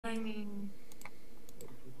I mean...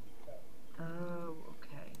 Oh,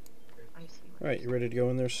 okay. I see what Alright, you ready to go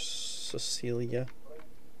in there, Cecilia?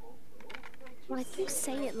 Why'd you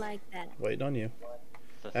say it like that? Waiting on you.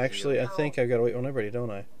 Cecilia. Actually, I think I've got to wait on everybody,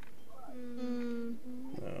 don't I? Mm,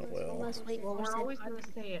 Oh, well. let's wait Well, for we're said always going party.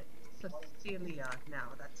 to say it Cecilia now.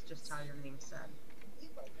 That's just how your name's said.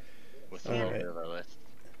 With All a little right. bit of a list.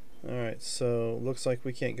 Alright, so looks like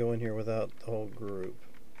we can't go in here without the whole group.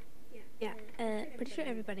 Yeah, pretty sure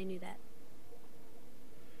everybody knew that.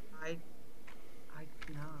 I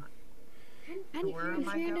not. And Where am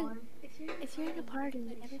I going? if you're in a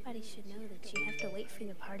party, everybody should know that you have to wait for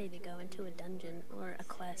your party to go into a dungeon or a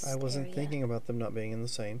quest I wasn't area. thinking about them not being in the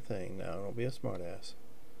same thing. Now, don't be a smartass.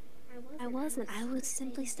 I wasn't. I was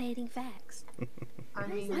simply stating facts. I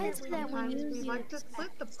mean, Why is it that when sometimes you we like to use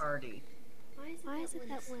split the party. Why is it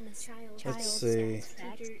that when a child Let's says see.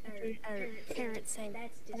 facts, or parents say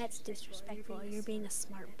that's disrespectful, or you're being a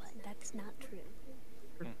smart butt? That's not true.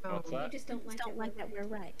 What's that? You just don't like that we're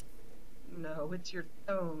right. No, it's your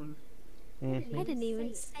tone. Mm-hmm. I didn't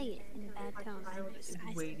even say it in a bad tone. I was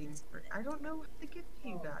waiting for. I don't know how to get to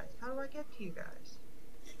you guys. How do I get to you guys?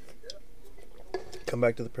 Come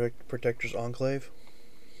back to the Protector's Enclave.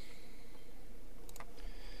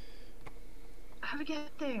 How to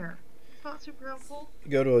get there? It's not super helpful.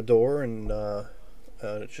 Go to a door and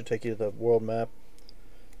it should take you to the world map.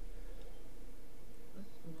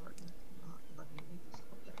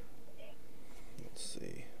 Let's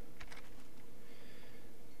see.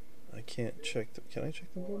 I can't check the... Can I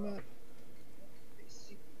check the world map?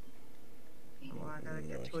 Oh, I gotta No,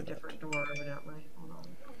 get I to a cannot. different door, evidently. Hold on.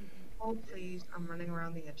 Oh, please. I'm running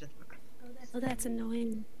around the edge of the map. Oh, that's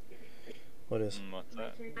annoying. What is? What's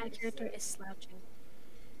that? My character is slouching.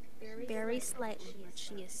 Very slightly, but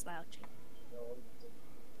she is slouching.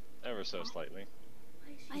 Ever so slightly.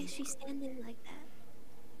 Why is she standing like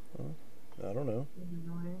that? I don't know.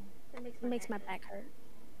 Annoying. It makes my back hurt.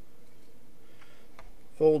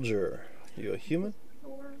 Folger. You a human?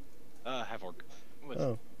 Half orc. With,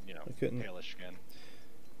 Oh, you know, I couldn't. palish skin.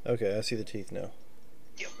 Okay, I see the teeth now.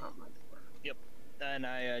 Not my door. Yep. And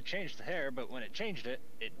I changed the hair, but when it changed it,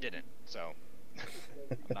 it didn't. So,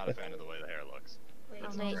 I'm not a fan of the way the hair looks.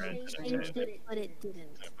 It's Wait, red, it and changed it, but it didn't.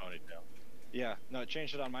 it's in a ponytail. Yeah, no, it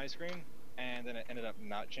changed it on my screen, and then it ended up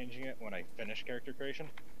not changing it when I finished character creation.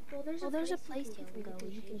 Well, there's a place you can go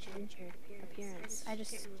where you can change your appearance. I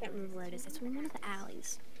just can't remember where it is. It's in one of the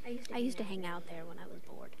alleys. I used to hang out there when I was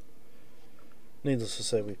bored. Needless to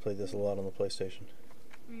say, we played this a lot on the PlayStation.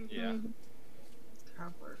 Yeah.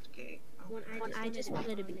 Traveler's Gate. When I just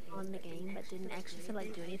wanted to be on the game but didn't actually feel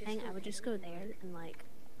like doing anything, I would just go there and like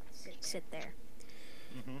sit there.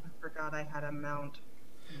 Mm-hmm. I forgot I had a mount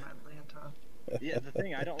in my Atlanta. Yeah, the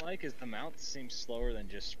thing I don't like is the mount seems slower than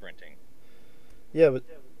just sprinting. Yeah, but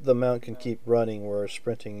the mount can keep running, whereas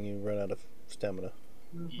sprinting you run out of stamina.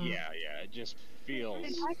 Yeah, it just feels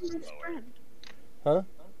How do you slower. sprint? Huh?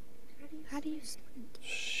 How do you sprint?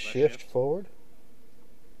 Shift forward?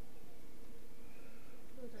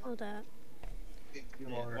 Hold up.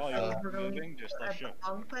 While you're moving, just At left the shift.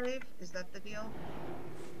 Enclave? Is that the deal?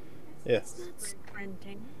 Yeah. It's not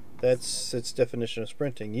sprinting. That's its definition of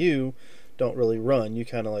sprinting. You don't really run. You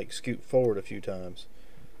kind of like scoot forward a few times.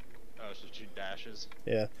 Oh, so 2 dashes.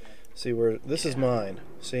 Yeah. See where... This is mine.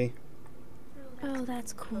 See? Oh,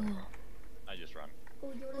 that's cool. I just run.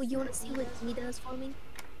 Oh, you want to see what E does for me?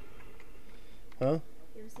 Huh?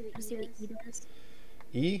 You want to see what E does?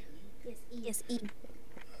 E? Yes, E.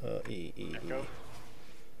 E. Echo.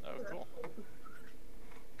 Oh, cool.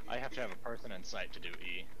 I have to have a person in sight to do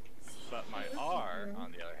E. But my R,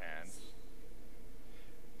 on the other hand...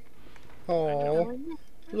 Oh,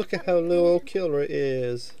 look at how little Killra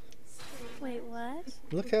is. Wait, what?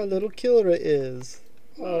 Look how little Killra is.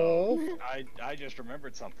 Oh. I just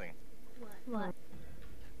remembered something. What?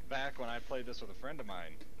 Back when I played this with a friend of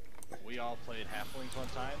mine, we all played Halflings one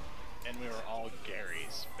time, and we were all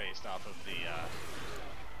Garys based off of the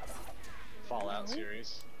Fallout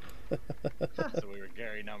series. So we were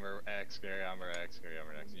Gary number X, Gary number X, Gary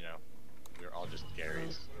number X, you know. We were all just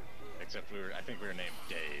Garys. Except I think we were named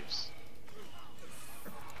Daves.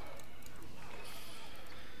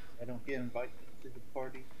 I don't get invited to the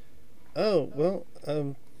party. Oh, well,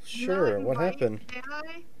 sure. What happened? Can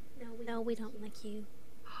I? No, we don't like you.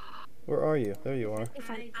 Where are you? There you are. If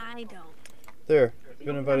I don't. There. You've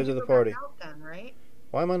been invited to the party. Out then, right?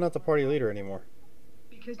 Why am I not the party leader anymore?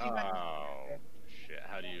 Because you got Oh, shit.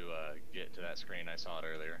 How do you get to that screen? I saw it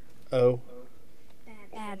earlier. Oh.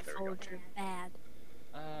 Bad There we go. Folger, bad.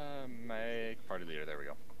 Make party leader. There we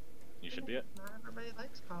go. You should be it. Not everybody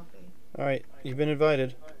likes coffee. Alright, you've been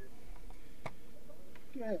invited.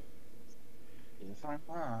 Okay. If I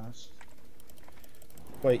must.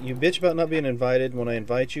 Wait, you bitch about not being invited when I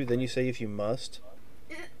invite you, then you say if you must?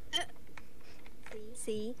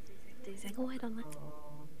 See? Things I go ahead on.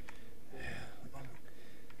 Oh,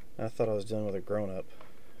 I thought I was dealing with a grown-up.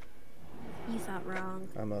 You thought wrong.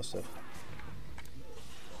 I must have.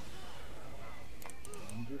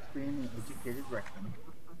 I'm just being an educated reckoning.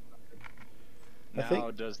 I Now,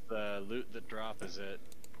 think- does the loot that drop, is it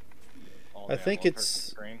I only on think one person's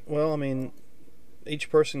it's... screen? Well, I mean, each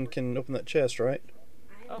person can open that chest, right?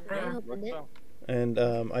 Oh, I yeah, opened looks it. so. And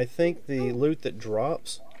I think the loot that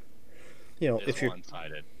drops, you know, It's if you're...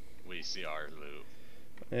 one-sided. We see our loot.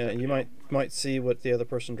 you might see what the other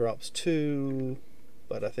person drops too,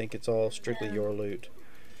 but I think it's all strictly your loot.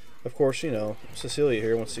 Of course, you know, Cecilia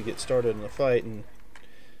here wants to get started in the fight, and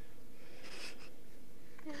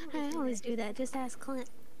I always do that. Just ask Clint.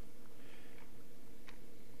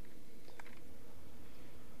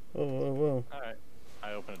 whoa, whoa, whoa! Alright.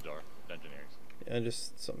 I open a door. Engineers. Yeah,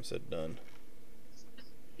 just something said done.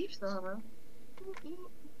 you still have a.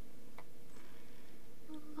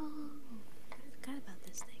 Oh, I forgot about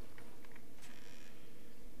this thing.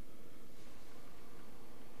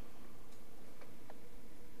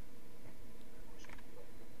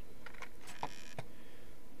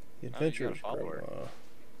 The Oh, you got a adventurer's follower. grandma.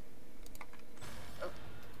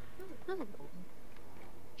 Oh,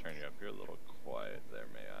 Turn you up here a little quiet there,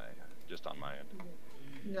 may I? Just on my end.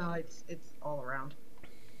 No, it's all around.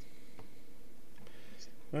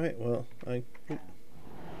 All right, well,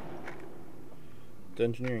 the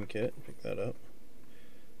engineering kit. Pick that up.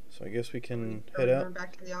 So I guess we can Are head we out. going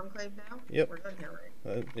back to the Enclave now? Yep. We're done here,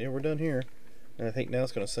 right? Yeah, we're done here. And I think now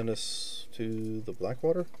it's going to send us to the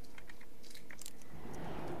Blackwater.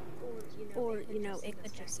 or, you know, it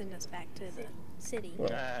could just send us back to the city.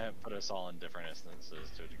 Well, Put us all in different instances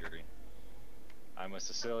to a degree. I'm with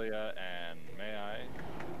Cecilia and May I,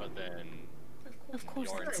 but then Of course.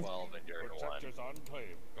 you're in not. 12 and you're in 1. Protectors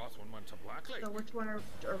Enclave. Gotham went to Blacklake. So which one are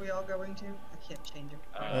we all going to? I can't change it.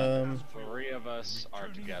 Three of us are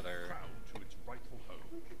Returning together. the crown to its rightful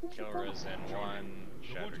home. Kilra's in 1, You want to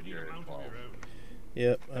Shattered need you're a in mount 12. of your own.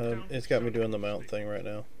 yep, it's got me doing the mount thing right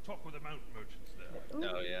now. Talk with the mount merchants there.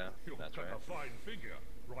 Oh yeah, You'll that's cut right. a fine figure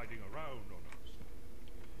riding around on us.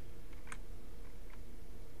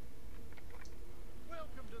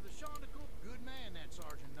 Welcome to the Shondacle. Good man, that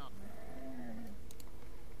Sergeant Nothing.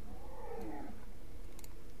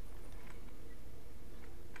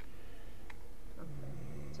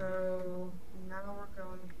 So now we're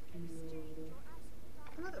going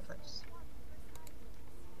to another place.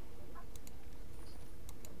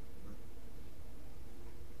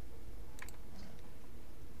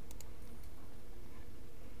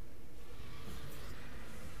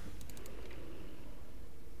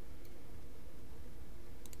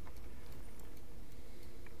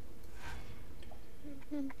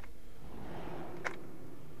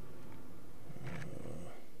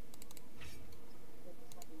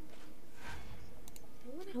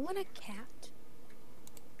 I want a cat.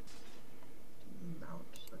 Mount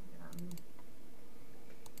again.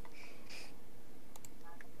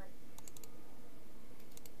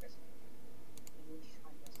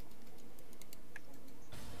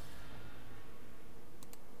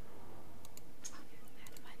 How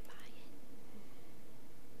do I buy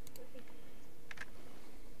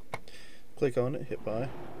it? Click on it, hit buy.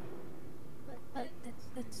 But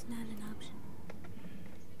that's not an option.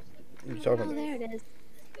 You're Oh, talking. there it is.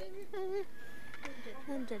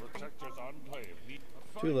 100. Protectors Enclave need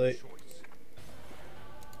a Too fine late. choice.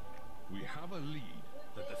 We have a lead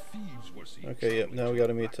that the thieves were seen. Okay, yep. Now we got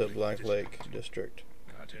to meet the Blacklake Black Lake district. district.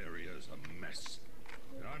 That area's a mess.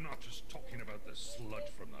 And I'm not just talking about the sludge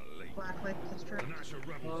from the lake. Black Lake The District. Nasher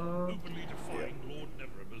rebels are openly defying Lord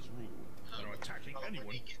Neverwinter's rule and are attacking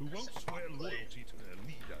anyone who won't swear loyalty to their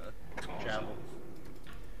leader, Travel.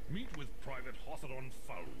 Meet with Private Hawthorne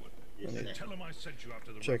Foulwood. Yes, sir. Tell him I sent you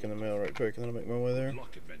after the Checking the mail right quick, and then I'll make my way there. Good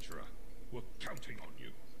luck, adventurer. We're counting on you.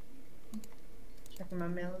 Checking my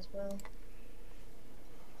mail as well.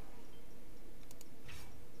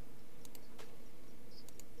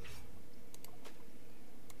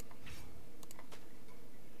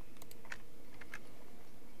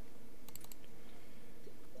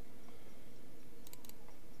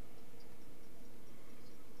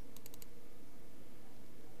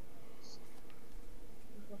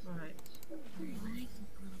 Alright. I'm lagging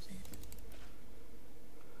a little bit.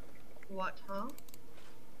 What, huh?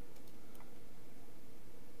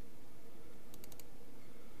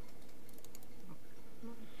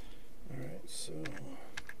 Alright, so.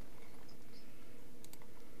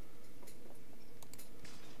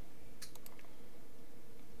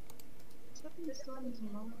 This one's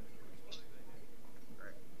mine.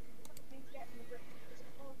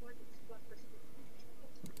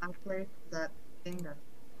 I played that thing that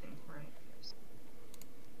thing, right?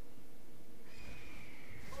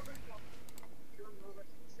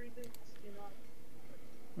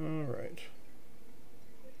 Alright.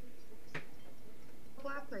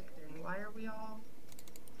 Black Lake thing. Why are we all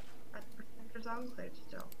at the Protector's Enclave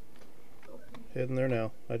still? Heading there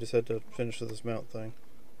now. I just had to finish with this mount thing.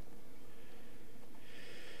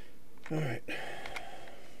 Alright.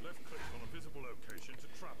 Left click on a visible location to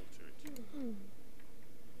travel to it.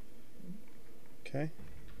 Okay.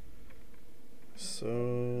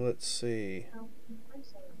 So let's see.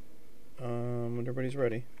 When everybody's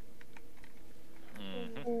ready.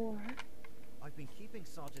 Or I've been keeping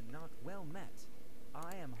Sergeant Knott well met.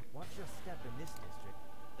 I am. Watch your step in this district.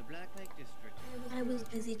 The Black Lake District. I was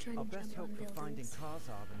busy trying Our to best jump hope on for finding buildings.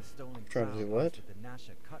 Karzov and the stolen Trying to crown do lies what? with the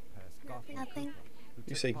Nasher cut purse Gotham Nothing. people who You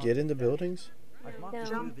took say part get in into the buildings? I've marked No. a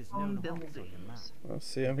few of Jump his on known hots on your buildings. map. Well,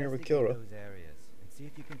 see, I'm here with Investigate Kilra. those areas and see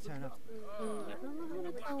if you can turn up. I don't know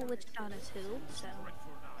how to tell which dot is who, so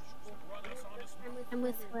I'm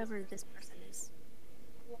with whoever this person is.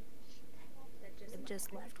 It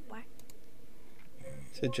just left. Why?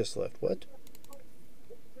 It just left. What?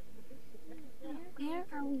 Where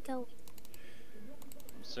are we going?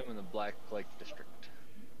 I'm assuming the Black Lake District.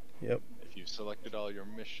 Yep. If you've selected all your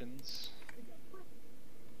missions.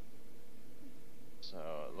 So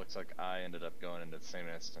it looks like I ended up going into the same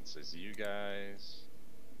instance as you guys.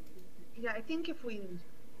 Yeah, I think if we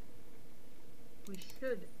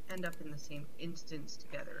should end up in the same instance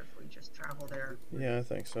together if we just travel there. Yeah, I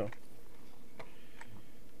think so.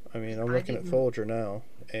 I mean, I'm I looking at didn't- Folger now,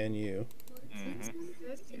 and you.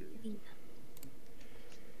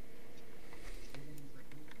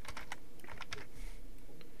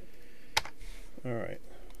 Alright.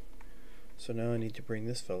 So now I need to bring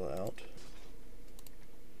this fella out.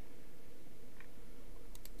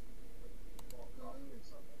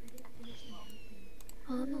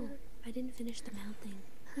 Oh no, I didn't finish the mount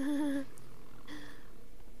thing.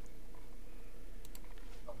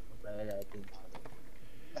 But I didn't.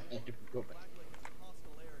 I had to go back.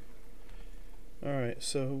 Alright,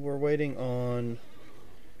 so we're waiting on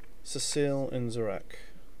Cecile and Zorak,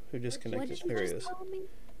 who What disconnected. did you There he just is. tell me?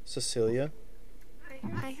 Cecilia.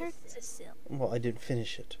 I heard Cecile. Well, I didn't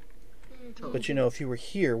finish it. But you know, if you were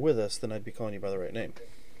here with us, then I'd be calling you by the right name.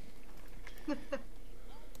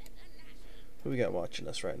 Who we got watching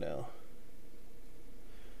us right now?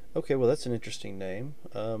 Okay, well that's an interesting name.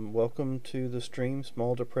 Welcome to the stream,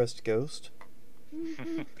 Small Depressed Ghost.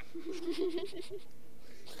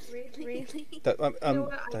 Really? That, know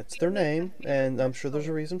what, I that's feel their like- name, I feel and like I'm sure there's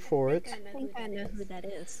a reason for it. I think I know who that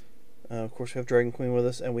is. Of course, we have Dragon Queen with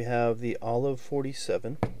us, and we have the Olive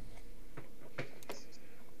 47.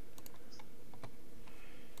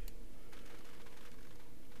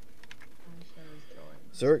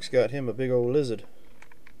 Zurik's got him a big old lizard.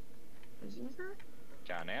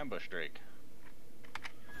 Got an ambush Drake.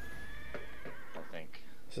 I think.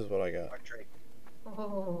 This is what I got.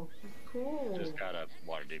 Oh, cool. Just got a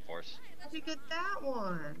water deep horse. How'd you get that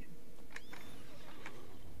one?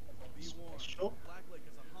 Special? Black Lake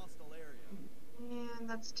is a hostile area. Man,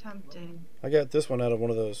 that's tempting. I got this one out of one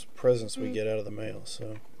of those presents we get out of the mail,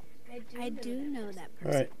 so. I do know that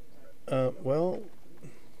person. Alright. Well,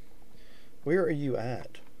 where are you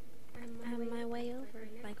at? I'm on my way over,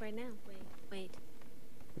 like right now. Wait.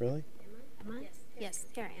 Really? Am I? Yes,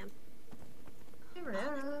 here I am. Here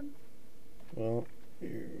I am. Well,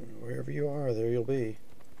 wherever you are, there you'll be.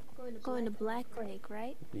 Going to Black Lake,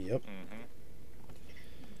 right? Yep. Mm-hmm.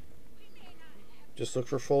 Just look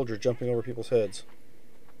for Folger jumping over people's heads.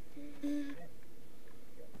 Why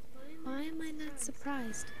am I not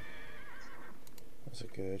surprised? That's a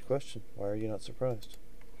good question. Why are you not surprised?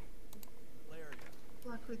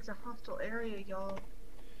 Black Lake's a hostile area, y'all.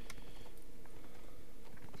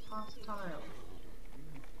 Hostile.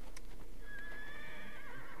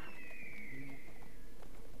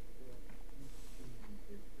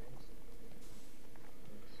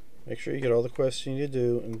 Make sure you get all the quests you need to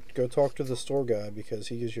do, and go talk to the store guy because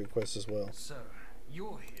he gives you a quest as well. So,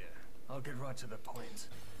 you're here. I'll get right to the point.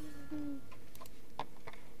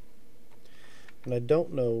 And I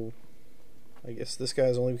don't know. I guess this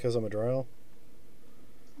guy's only because I'm a drow.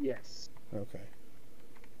 Yes. Okay.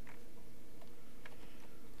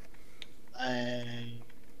 And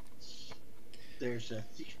there's a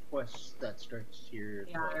thief quest that starts here.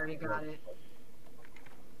 Yeah, I already got it.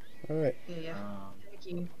 All right. Yeah. Thank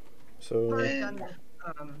you. So Already done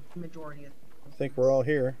the majority of. I think we're all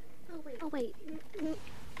here. Oh wait.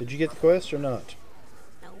 Did you get the quest or not?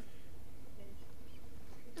 No.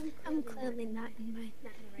 clearly not in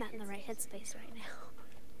the right headspace right now.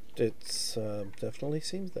 It's definitely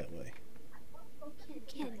seems that way.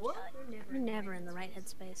 Can't You're never in the right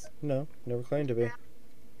headspace. No, never claimed to be.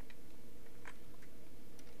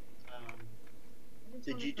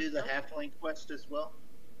 Did you do the halfling quest as well?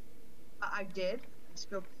 I did. I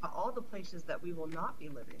scoped out all the places that we will not be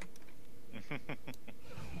living.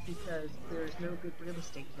 Because there's no good real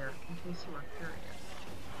estate here, in case you are curious.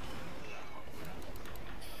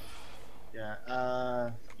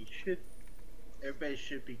 Yeah, you should. Everybody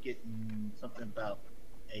should be getting something about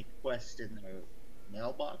a quest in their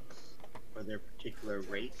mailbox for their particular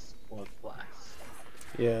race or class.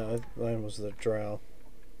 Yeah, mine was the drow.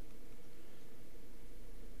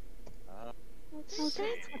 Well, that's what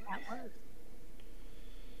that was.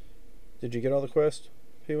 Did you get all the quests,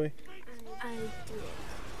 Pee-wee? I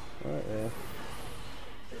did. Alright, yeah.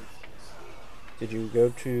 Did you go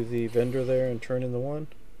to the vendor there and turn in the one?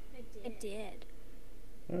 I did.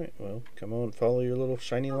 Alright, well, come on, follow your little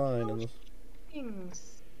shiny line. And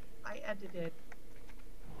Things I edited.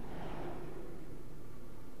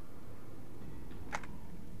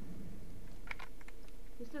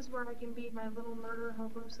 This is where I can be my little murder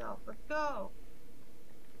hobo self. Let's go.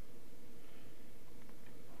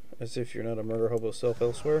 as if you're not a murder hobo self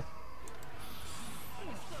elsewhere.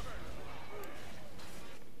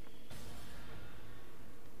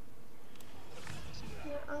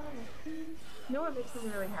 You know what makes me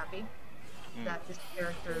really happy? That this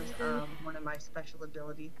character's one of my special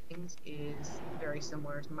ability things is very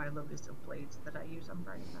similar to my Lotus of Blades that I use on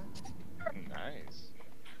Friday night. Nice.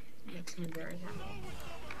 Makes me very happy.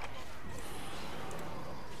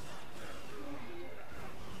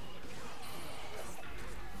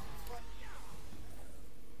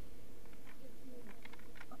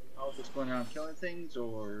 All just going around killing things,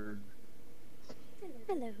 or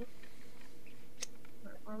Hello.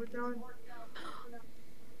 Where are we going?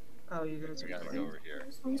 Oh, you guys are We gotta going. go over here.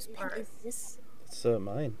 Whose pet Alright. is this? It's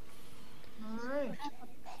mine. Alright.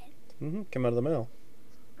 Come out of the mail.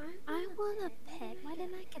 I want a pet. Why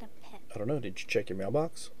didn't I get a pet? I don't know, did you check your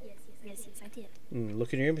mailbox? Yes, I did.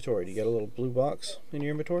 Look in your inventory. Do you got a little blue box in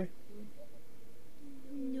your inventory?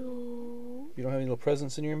 No. You don't have any little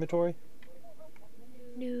presents in your inventory?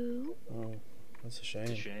 No. Oh, that's a shame.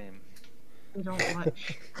 It's a shame. We don't want.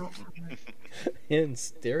 In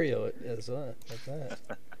stereo it is what? Like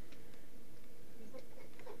that.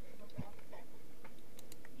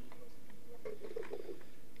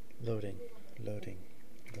 Loading.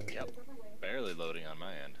 Yep. Barely loading on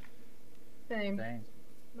my end. Same.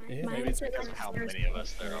 Yeah. Maybe it's because of how many of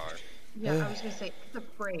us there are. Yeah, I was gonna say it's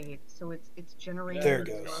afraid, so it's generating There it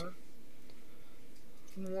goes.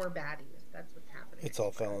 more baddies. That's what's happening. It's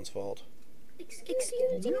all Fallon's fault. Excuse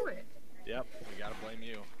Do it. Yep, we gotta blame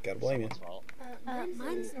you. Gotta blame you. Someone's fault.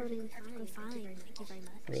 Mine's loading perfectly fine. Thank you very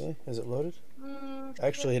much. Really? Is it loaded? Mm,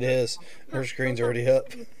 Actually, it is. Her screen's already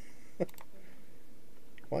up.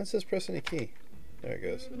 Why does this press any key? There it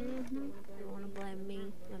goes. You want to blame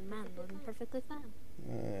me when mine's loading perfectly fine?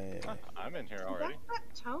 Yeah. I'm in here already.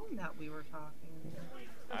 that's that tone that we were talking.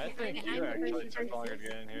 I think you actually took longer to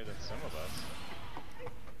get in here than some of us.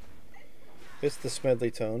 It's the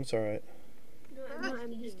Smedley tone. It's alright. No,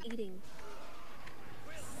 I'm just eating.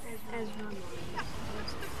 As normal.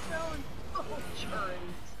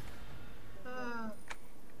 Oh,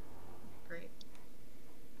 great.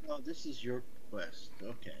 oh, this is your quest.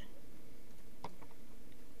 Okay.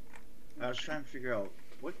 I was trying to figure out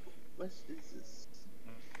what quest is this.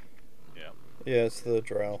 Yeah. Yeah, it's the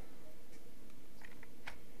drow.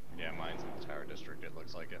 Yeah, mine's in the Tower District, it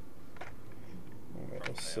looks like it. Alright,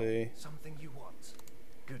 let's see. Something you want.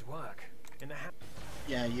 Good work. In the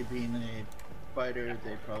Yeah, you being a fighter,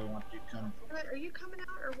 they probably want you to come. Are you coming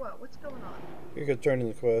out or what? What's going on? You're gonna turn in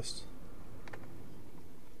the quest.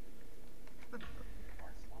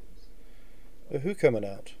 Who coming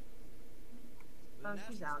out? Oh,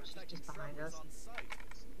 she's out. She's just behind us.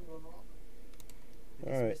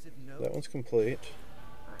 Alright, that one's complete.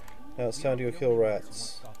 Now it's time to go kill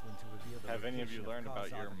rats. Have any of you learned about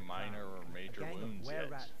your minor or major wounds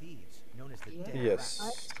yet?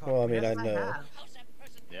 Yes. Well, I mean, I know. have.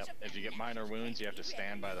 Yep. If you get minor wounds, you have to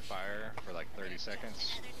stand by the fire for like 30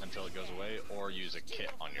 seconds until it goes away, or use a kit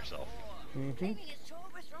on yourself.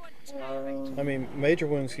 I mean, major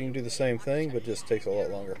wounds can do the same thing, but just takes a lot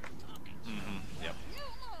longer. Yep.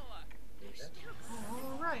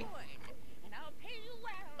 Alright.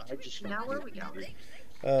 I just Now where are we going?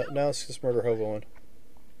 Now it's just murder hoboing.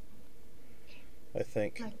 I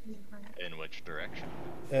think. In which direction?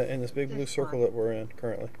 In this big blue circle that we're in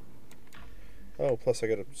currently. Oh, plus I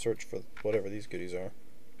gotta search for whatever these goodies are.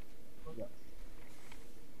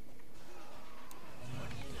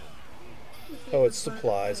 Oh, it's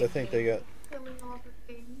supplies. I think they got. Killing all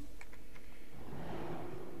the things.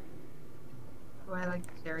 Oh, I like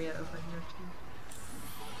this area over here too.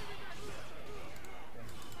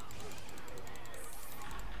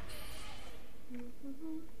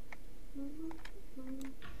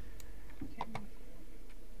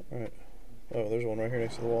 Alright. Oh, there's one right here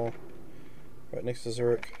next to the wall. Right next to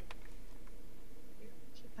Zurich.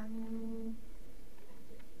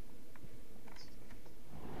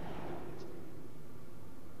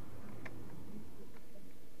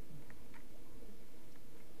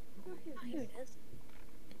 Oh, here it is.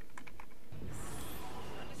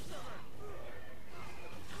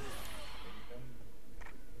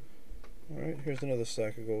 Alright, here's another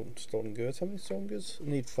stack of gold stolen goods. How many stolen goods? We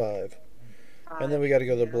need 5. And then we got to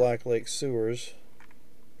go to the Black Lake sewers.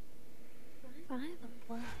 5 of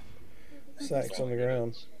what? Sacks on the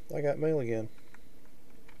ground. I got mail again.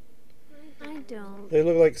 I don't. They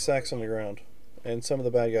look like sacks on the ground. And some of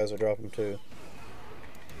the bad guys will drop them too.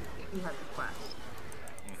 You have the quest.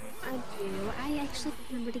 I do. I actually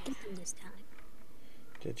remember to get them this time.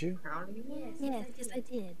 Did you? Proud of you? Yes, I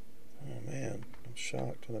did. Oh man, I'm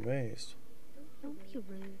shocked and amazed. Don't be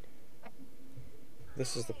rude.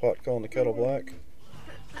 This is the pot calling the kettle black.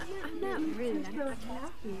 I'm not rude. I'm not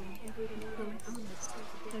asking you. Being honest.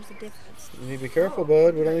 There's a difference. You need to be careful,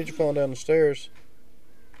 bud. We don't need you falling down the stairs.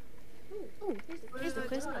 Oh, there's the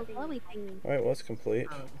crystal glowy thingy. Alright, well, that's complete.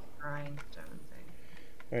 Oh, grindstone thing.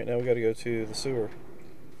 Alright, now we got to go to the sewer.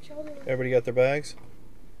 Everybody got their bags?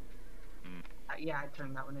 Yeah, I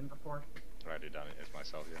turned that one in before. I've already done it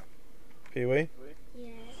myself, yeah. Pee-wee?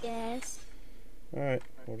 Yes. Alright,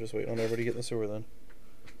 we'll just wait on everybody to get in the sewer then.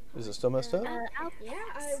 Is it still messed up? Yeah,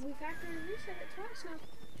 we factory reset it twice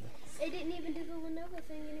now. It didn't even do the Lenovo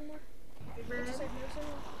thing anymore. It just said no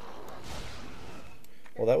signal.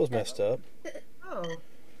 Well, that was messed up. Oh.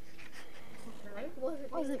 Okay.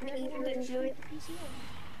 Wasn't me who didn't do it.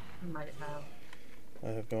 You might have. I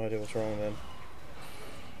have no idea what's wrong then.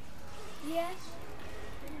 Yes.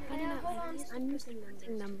 I don't know. Hold on. I'm using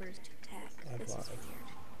numbers to attack. I've This is lied.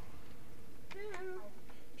 weird.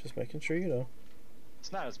 Just making sure you know.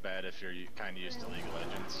 It's not as bad if you're kind of used to League of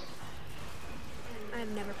Legends. I've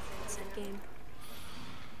never played said game.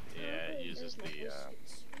 Yeah, it uses the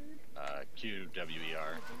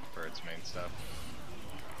QWER for its main stuff.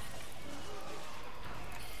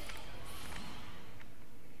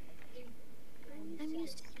 I'm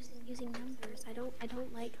used to using numbers. I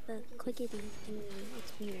don't like the clickety thingy.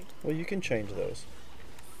 It's weird. Well, you can change those.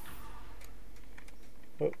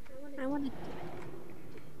 Oh, I want to.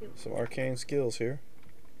 some arcane skills here.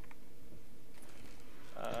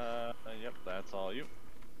 Yep, that's all you.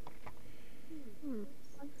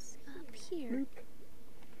 What's up here?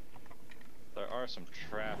 There are some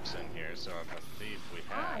traps in here, so if a thief we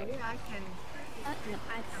Ah, have. yeah, I can. No,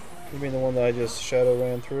 I found You mean the one that I just shadow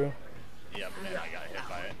ran through? Yep, and I got hit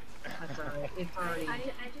by it. That's alright. It's already.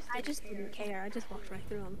 I just didn't care. I just walked right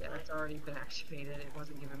through them. Yeah, it's already been activated. It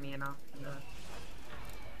wasn't giving me an option to.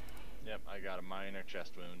 Yep, I got a minor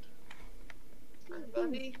chest wound.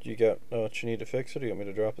 Buddy. You got what you need to fix it, or do you want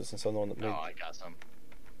me to drop it since I'm the one that made No, I got some.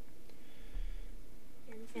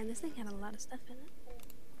 And this thing had a lot of stuff in it.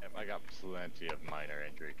 Yep, I got plenty of minor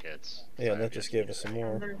injury kits. Yeah, and that just gave us some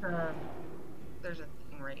more. There's a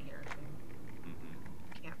thing right here.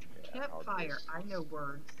 Campfire. I know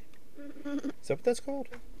words. Is that what that's called?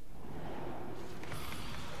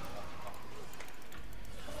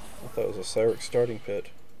 I thought it was a Cyric starting pit.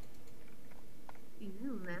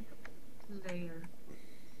 Ew, man. Layer.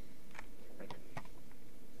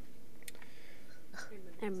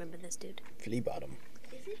 I remember this dude. Flea bottom.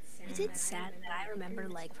 Is it sad that I remember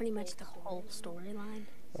like pretty much the whole storyline?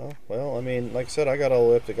 Oh, well, I mean, like I said, I got all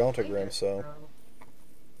the way up to Gauntergrim, so.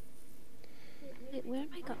 Wait, where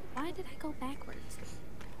did I go? Why did I go backwards?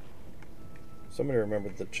 Somebody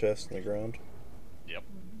remembered the chest in the ground. Yep.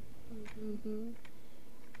 Mm-hmm.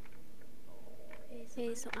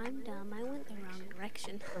 Okay, so I'm dumb. I went the wrong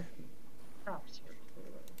direction. Props here.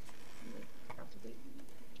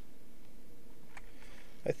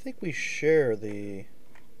 I think we share the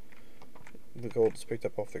gold that's picked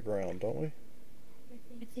up off the ground, don't we?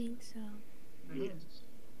 I think so. Yes.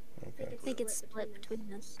 Okay. I think it's split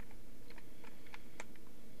between us.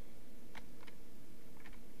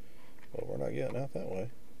 Well, we're not getting out that way.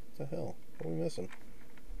 What the hell? What are we missing?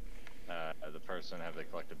 The person, have they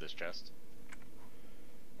collected this chest?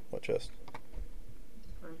 What chest?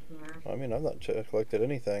 Right here. I mean, I've not collected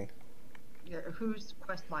anything. Yeah, whose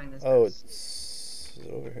quest line is Oh, this? it's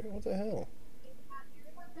over here. What the hell?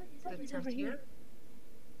 It's over here.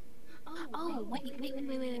 Oh, wait.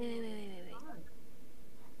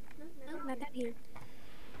 Not down here.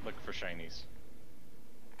 Look for shinies.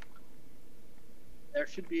 There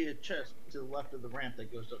should be a chest to the left of the ramp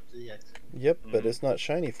that goes up to the exit. Yep, but it's not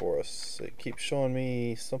shiny for us. It keeps showing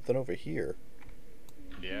me something over here.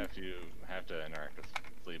 Yeah, if you have to interact with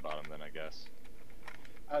Flea Bottom, then I guess.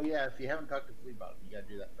 Oh yeah, if you haven't talked to Flea Bottom, you gotta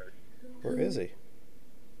do that first. Where is he?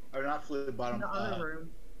 Or not Flea In Bottom. the other room.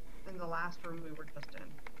 In the last room we were just in.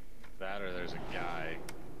 That or there's a guy,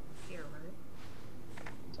 Here, right?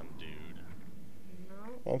 some dude. No.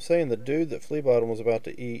 Well, I'm saying the dude that Fleabottom was about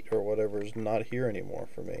to eat or whatever is not here anymore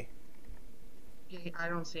for me. Yeah, I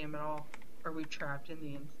don't see him at all. Are we trapped in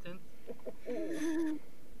the instance?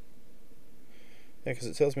 Yeah, because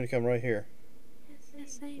it tells me to come right here. Yeah,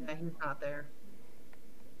 same. Yeah, he's not there.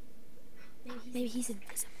 Maybe he's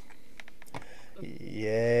invisible.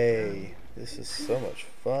 Yay! This is so much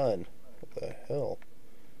fun. What the hell?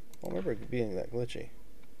 I don't remember it being that glitchy.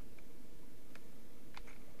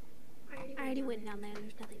 I already went down there.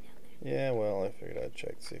 There's nothing down there. Yeah, well, I figured I'd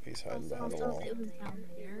check to see if he's hiding behind the Also, wall. if it was down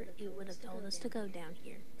there, it would have told us to go down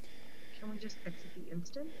here. Can we just exit the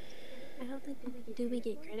instance? I don't think. Do we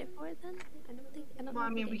get credit for it then? I don't think. I don't Well, know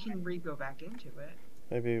I if mean, we did. can re-go back into it.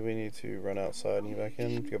 Maybe we need to run outside and get back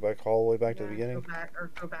in, go back all the way back to the Yeah, beginning.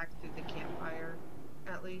 Go back through the campfire,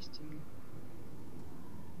 at least. And...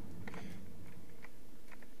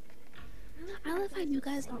 I love how you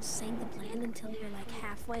guys don't say the plan until you're like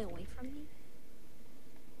halfway away from me.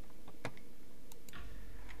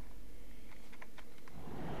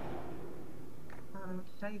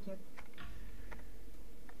 Tell you, kid.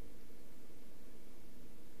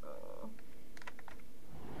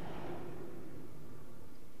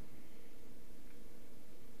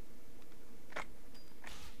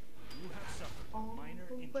 You have suffered All minor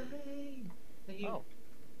the injury. way. Are you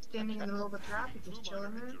standing in the middle of the traffic, just Two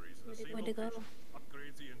chilling minor there? injuries in a Where'd single it go? patient.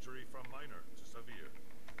 Upgrades the injury from minor to severe.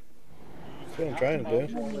 That's what I'm trying to do.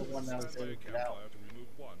 I'm the only one that was able to get out. To remove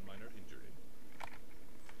one minor injury.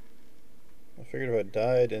 I figured if I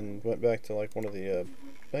died and went back to like one of the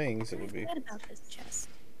things, it would be... What about this chest?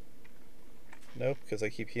 Nope, because I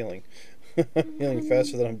keep healing. Healing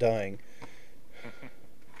faster than I'm dying.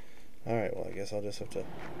 Alright, well I guess I'll just have to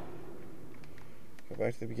go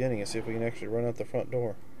back to the beginning and see if we can actually run out the front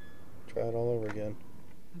door. Try it all over again.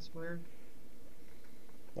 That's weird.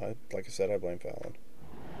 Like I said, I blame Fallon.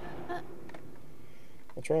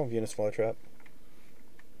 What's wrong with Eunice Flytrap?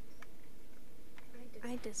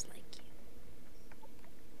 I dislike you.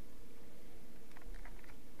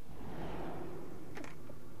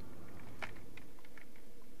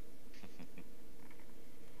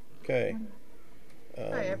 Okay.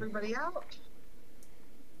 Hey, everybody out. So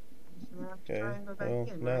we'll have to Okay, try and go back well,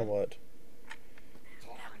 in, now right? what?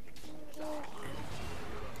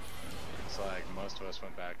 Looks like most of us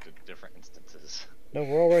went back to different instances. No,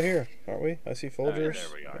 we're all right here, aren't we? I see Folgers. There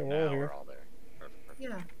we are. Yeah, we're Now all here. we're all there. Perfect.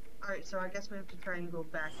 Yeah. Alright, so I guess we have to try and go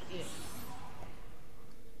back in.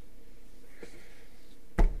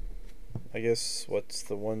 I guess what's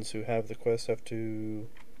the ones who have the quest have to,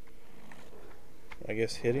 I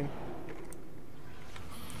guess, hit him?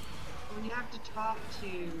 Well, you have to talk to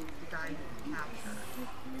the guy who's captured.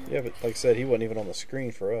 Yeah, but like I said, he wasn't even on the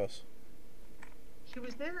screen for us. He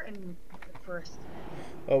was there and first.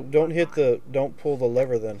 Oh, don't pull the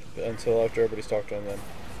lever then until after everybody's talked to him then.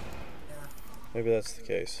 Yeah. Maybe that's the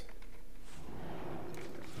case.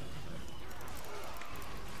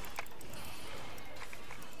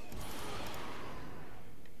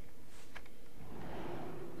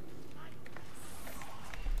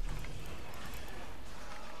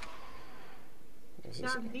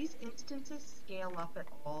 Now, do these instances scale up at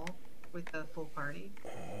all with the full party?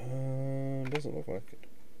 Doesn't look like it.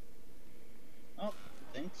 I don't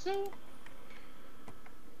think so.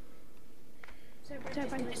 So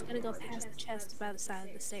everybody's just gonna go past the chest by the side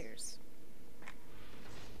of the stairs.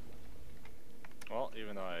 Well,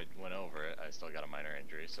 even though I went over it, I still got a minor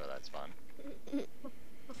injury, so that's fun.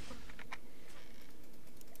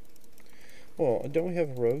 Well, don't we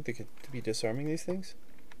have a rogue that could be disarming these things?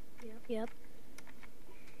 Yep.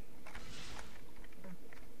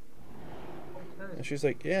 And she's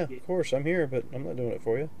like, yeah, of course, I'm here, but I'm not doing it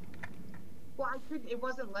for you. Well, I couldn't. It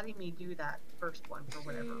wasn't letting me do that first one for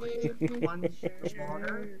whatever reason. One was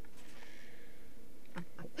water.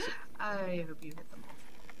 I hope you hit them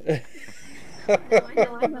all.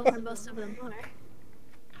 I know where most of them are.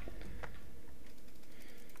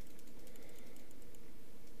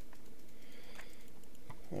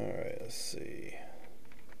 Alright, let's see.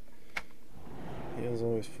 Heal's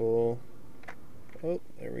always full. Oh,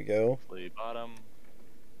 there we go. Flea Bottom.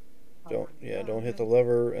 Don't hit the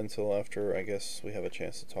lever until after, I guess, we have a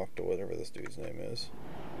chance to talk to whatever this dude's name is.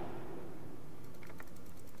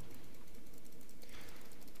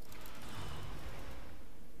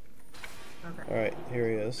 Alright, here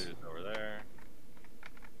he is. Dude's over there.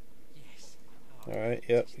 Alright,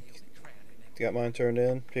 yep. Got mine turned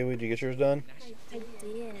in. Pee-wee, did you get yours done? I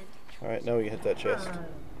did. Alright, now we can hit that chest.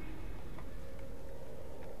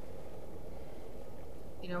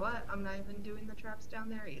 You know what? I'm not even doing the traps down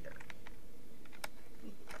there either.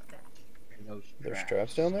 There's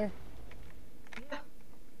traps down there? Yeah.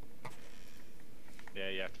 Yeah,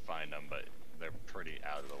 you have to find them, but they're pretty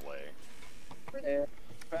out of the way. There.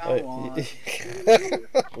 Found one.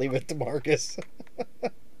 Leave it to Marcus.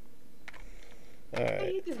 Hey,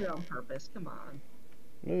 Alright. you did it on purpose. Come on.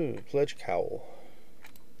 Ooh, pledge cowl.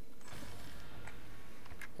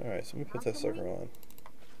 Alright, so let me put that sucker on.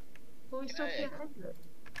 Well, we still can't exit.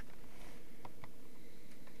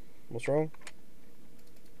 What's wrong?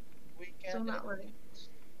 We Still can not ready.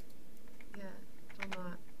 Yeah, still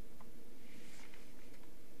not.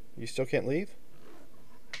 You still can't leave?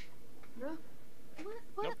 No.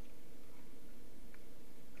 What?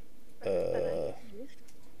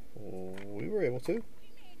 We were able to.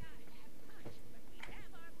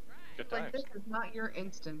 Good Like, times. this is not your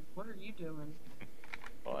instant. What are you doing?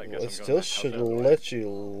 Well, I guess Well, I'm it still going back out should that way. let you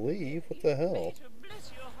leave. What the hell?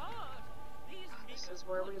 This is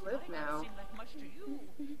where we live now.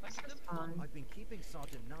 This is fine. I've been keeping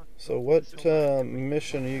Sergeant Knock. So what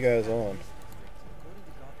mission are you guys on? According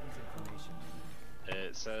to Gotham's information,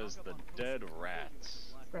 It says the dead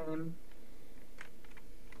rats. Same.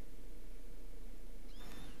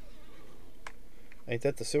 Ain't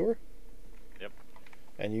that the sewer? Yep.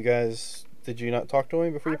 And you guys, did you not talk to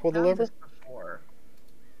him before you I've pulled the done lever? this before.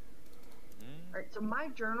 Alright, so my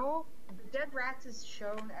journal, the dead rats is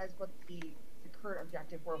shown as what the current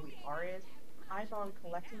objective where we are is. I'm on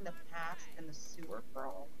collecting the past and the sewer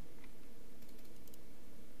girl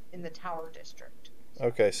in the Tower District.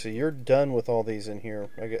 Okay, so you're done with all these in here.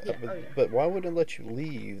 I get, Yeah, oh yeah. but why would it let you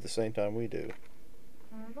leave the same time we do?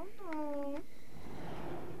 I don't know.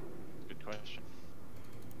 Good question.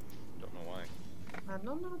 Don't know why. I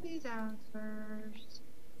don't know these answers.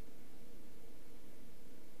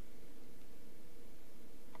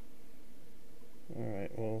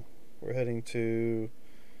 Alright, well, we're heading to...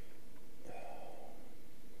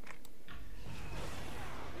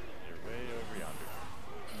 You're way over yonder.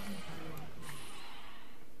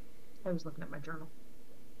 I was looking at my journal.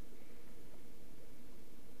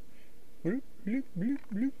 Bloop, bloop, bloop,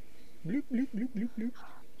 bloop. Bloop, bloop, bloop, bloop, bloop.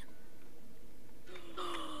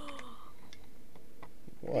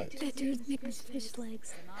 What? That dude's making his fish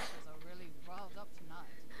legs.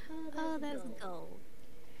 Oh, that's gold.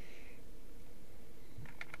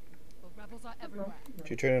 Did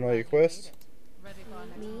you turn in all your quests?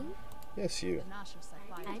 Me? Yes, you.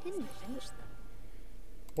 I didn't finish them.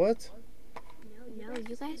 What? No,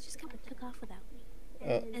 you guys just kind of took off without me.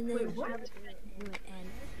 And then Wait, I what? was trying to do it, and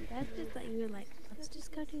that's just like, you were like, let's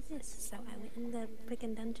just go do this. So I went in the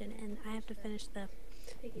freaking dungeon, and I have to finish the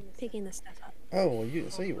picking the stuff up. Oh, well, you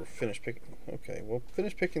didn't say you were finished picking... Okay, well,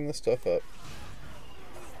 finish picking this stuff up.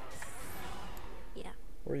 Yeah.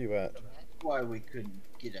 Where are you at? That's why we couldn't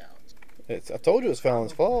get out. I told you it was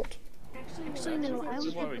Fallon's fault. Actually, no, I This was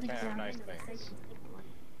is why we able to can't have grab nice it. things.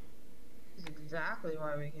 This is exactly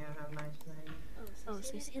why we can't have nice things. Oh,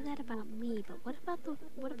 so you say that about me, but what about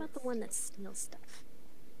the one that steals stuff?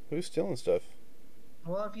 Who's stealing stuff?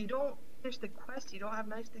 Well, if you don't finish the quest, you don't have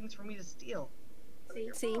nice things for me to steal.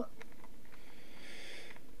 See?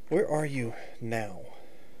 Where are you now?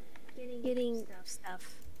 Getting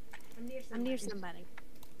stuff. I'm near somebody.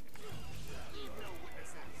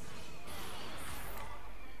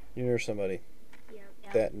 You're near somebody.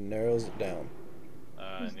 That narrows it down.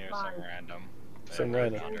 Near some random. Some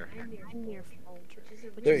right random. under. I'm near Folger.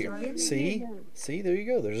 There you go. See? See, there you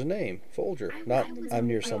go. There's a name. Folger. Not, I'm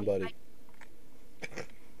near somebody.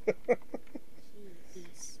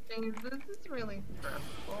 Jeez. James, this is really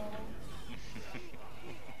stressful.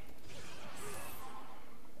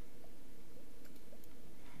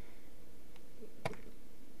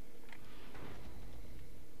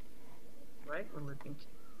 Right, we're looking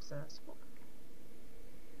successful.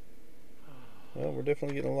 Well, we're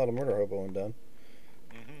definitely getting a lot of murder hoboing done.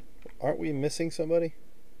 Mm-hmm. Aren't we missing somebody?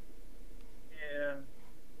 Yeah.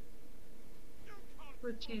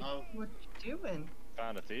 What you doing?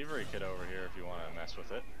 Found a thievery kit over here if you want to mess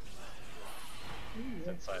with it. It's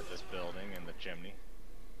inside this building in the chimney.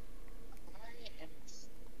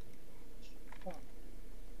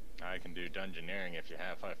 I can do dungeoneering if you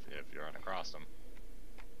have if you run across them.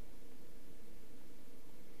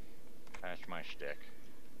 That's my shtick.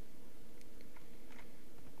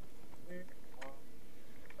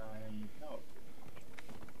 No.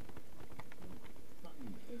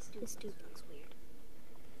 This dude looks weird.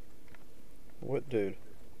 What dude?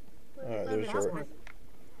 Alright, Oh, there's that's your... one.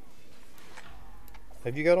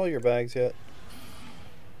 Have you got all your bags yet?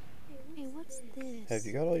 Hey, what's this? Have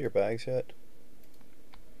you got all your bags yet?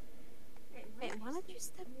 Wait, why don't you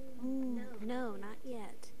step? Ooh, no, not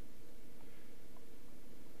yet.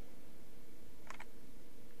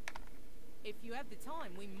 If you have the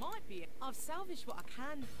time, we might be. I've salvaged what I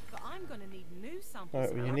can, but I'm gonna need new samples.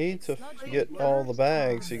 Alright, well, you of need to sludge get from all the the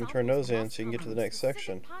bags so you can turn samples those in must so you can get to the cover next specific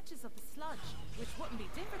section. patches of the sludge, which wouldn't be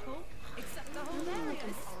difficult, except the whole area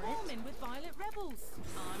is swarming with violent rebels.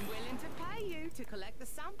 I'm willing to pay you to collect the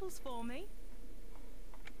samples for me.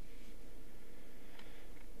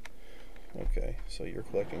 Okay, so you're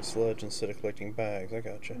collecting sludge instead of collecting bags. I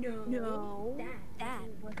gotcha. No, that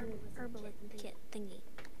was an herbalist kit thingy.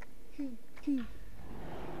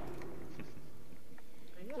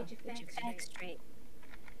 Get your facts straight.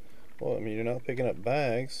 Well, I mean, you're not picking up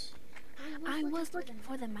bags. I was looking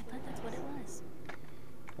for them. I thought that's what it was.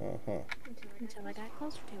 Uh-huh. Until I got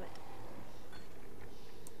closer to it.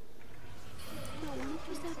 No, why don't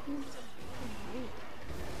you stop being so rude?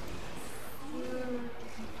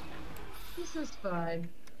 This is fine.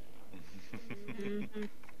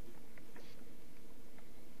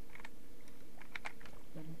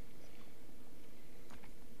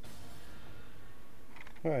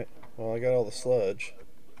 Alright, well, I got all the sludge.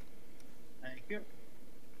 Thank you.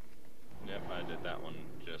 Yep, I did that one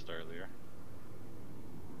just earlier.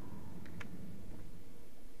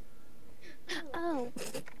 Oh.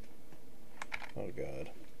 Oh, God.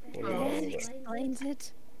 What, That what, explains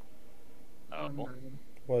it. Oh,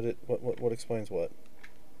 what explains what?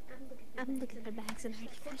 I'm looking for bags and I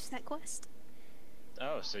already finished that quest.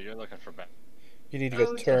 oh, so you're looking for back. You need to go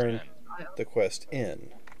Oh, turn yeah. the quest in.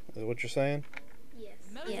 Is that what you're saying?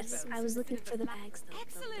 Yes, I was looking for the bags though.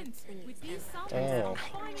 Excellent. With these samples, Oh. I'll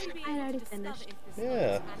finally be I able already to discover finished. if the Yeah,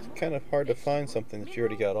 sludge it's animal kind of hard to find something that you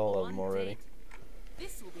already got all of them already.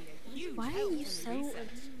 This will be a huge Why are help you in the so- research.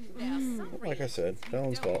 There are some Like I said, reagents Dylan's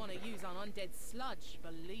you don't fault. want to use on undead sludge,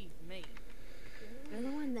 believe me. You're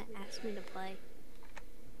the one that asked me to play.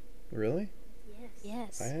 Really?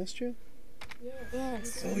 Yes. I asked you?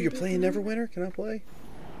 Yes. Oh, you're playing Neverwinter? Can I play?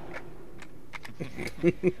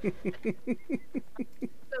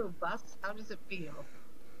 So, Bus, how does it feel?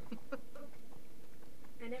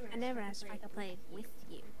 I never asked if I could play with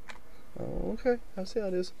you. Oh, okay. I see how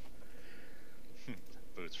it is.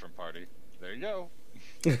 Boots from party. There you go.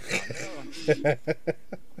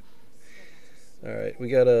 Alright, we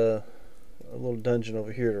got a little dungeon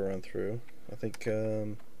over here to run through. I think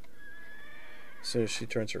as soon as she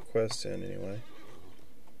turns her quest in anyway.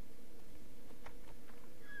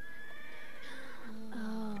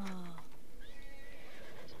 Oh.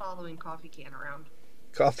 Just following coffee can around.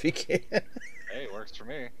 Coffee can. Hey, it works for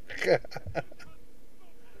me.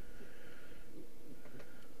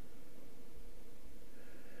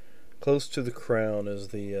 Close to the crown is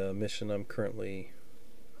the mission I'm currently...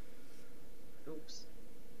 Oops.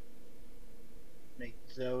 Make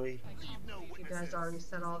Zoe. You guys already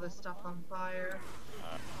set all this stuff on fire.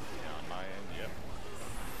 Yeah, on my end, yep.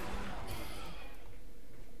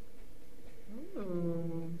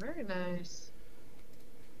 Ooh, very nice.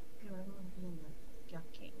 Ew, I don't want to be in the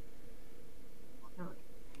yucking. No,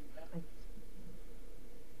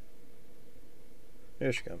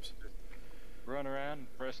 Here she comes. Run around,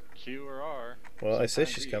 press Q or R. Well, I say Sometimes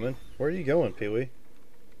she's E. coming. Where are you going, Pee-wee?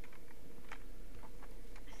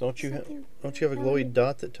 Don't you have a glowy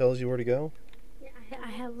dot that tells you where to go? Yeah, I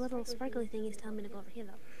have little sparkly thingies telling me to go over here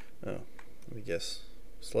though. Oh, let me guess.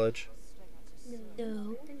 Sludge?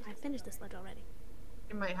 No, I finished the sludge already.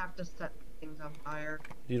 you might have to set things on fire.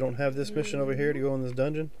 You don't have this mission over here to go in this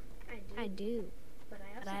dungeon? I do. But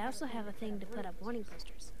I also have a thing to put up warning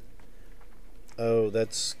posters. Oh,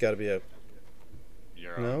 that's got to be a...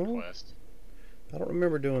 Your No? own quest. I don't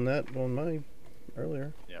remember doing that on mine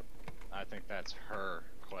earlier. Yep. I think that's her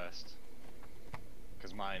quest.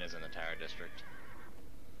 Because mine is in the Tower District.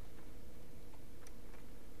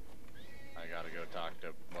 I gotta go talk to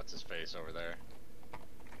what's-his-face over there.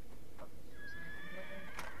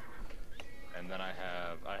 And then I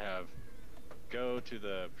have go to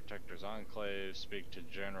the Protector's Enclave, speak to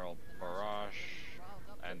General Barash,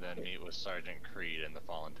 and then meet with Sergeant Creed in the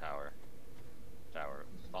Fallen Tower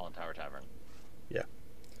Tavern. Yeah.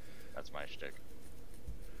 That's my shtick.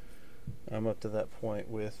 I'm up to that point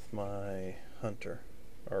with my hunter.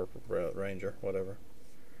 Or ranger, whatever.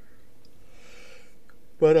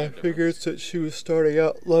 But I figured since she was starting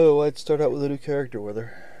out low, I'd start out with a new character with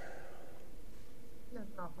her.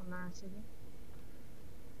 That's awful nice of you.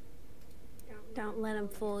 Don't let him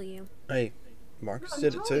fool you. Hey, Marcus No,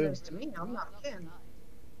 did he it told too. this to me. I'm not kidding.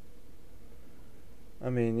 I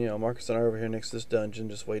mean, you know, Marcus and I are over here next to this dungeon,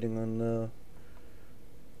 just waiting on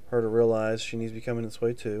her to realize she needs to be coming this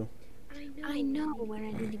way too. I know where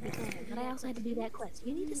I need to be going, but I also had to do that quest.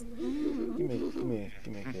 You need to. Give me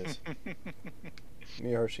a kiss. Give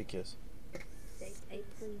me a Hershey kiss. Say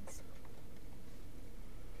please.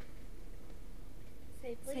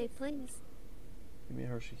 Say please. Give me a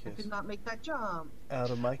Hershey I kiss. could not make that jump. Out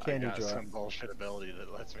of my candy I got jar. some bullshit ability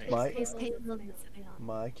that lets me.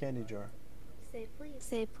 My candy jar. Say please.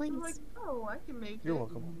 Say please. I'm like, oh, I can make You're it.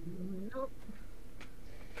 welcome. Nope.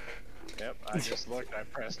 Yep, I just looked, I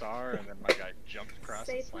pressed R, and then my guy jumped across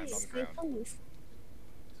and slammed on the ground. Please.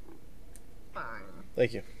 Fine.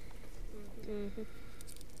 Thank you.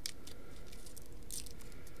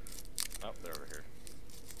 Oh, they're over here.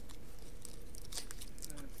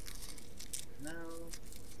 No,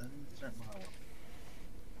 doesn't start my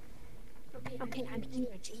Okay, I'm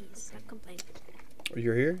here. Jeez, stop complaining.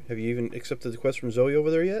 You're here? Have you even accepted the quest from Zoe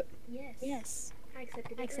over there yet? Yes. I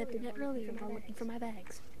accepted it earlier while looking for my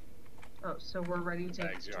bags. Oh, so we're ready to,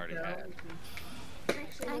 Bags you already go. had.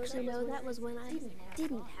 Actually, no, that was when I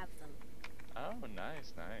didn't have them. Oh,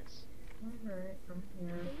 nice, nice. Alright, I'm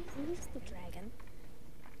here. Who's the dragon?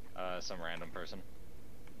 Some random person.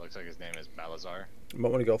 Looks like his name is Balazar. You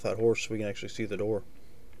might want to go off that horse so we can actually see the door.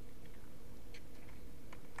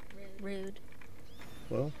 Rude.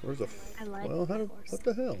 Well, where's the... I like well, how the do... horse. What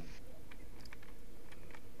the hell?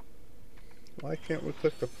 Why can't we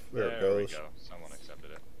click the... There it There we goes. go. Someone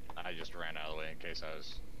accepted it. I just ran out of the way in case I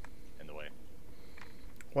was in the way.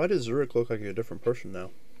 Why does Zurich look like a different person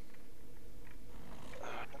now?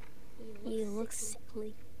 He looks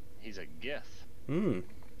sickly. He's a gith. Hmm.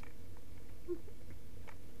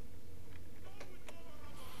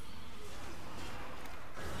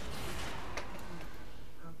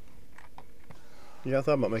 Yeah, I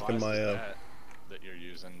thought about making Class my... is that you're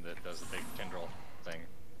using that does the big tendril thing.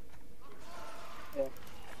 Yeah.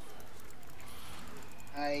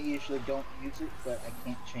 I usually don't use it, but I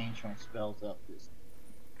can't change my spells up this.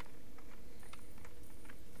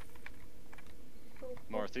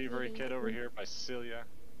 More thievery kid over here by Cecilia.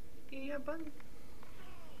 Yeah, buddy.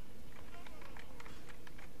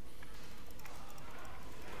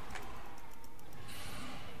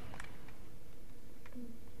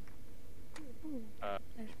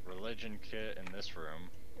 Religion kit in this room,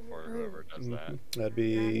 or whoever does that. That'd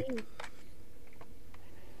be...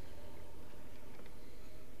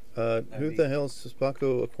 who the hell is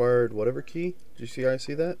Paco acquired whatever key? Did you see? I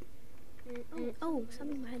see that? Oh,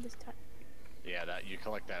 something behind this top. Yeah, that you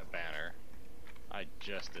collect that banner. I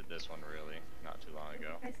just did this one really not too long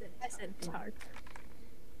ago. I said tarp.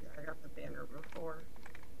 Yeah, I got the banner before.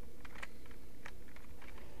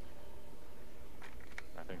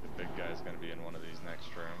 I think the big guy's gonna be in one of these next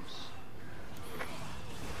rooms.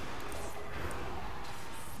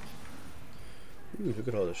 Ooh, look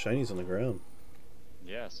at all the shinies on the ground.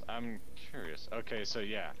 Yes, I'm curious. Okay, so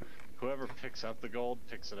yeah, whoever picks up the gold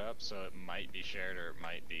picks it up, so it might be shared or it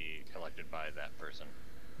might be collected by that person.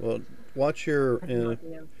 Well, watch your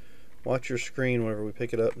screen whenever we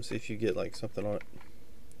pick it up and see if you get like something on it.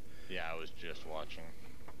 Yeah, I was just watching.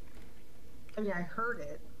 I mean, I heard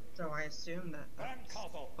it, so I assume that that's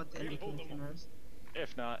what the indication is.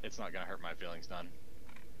 If not, it's not gonna hurt my feelings none.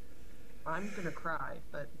 I'm gonna cry,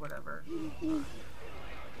 but whatever.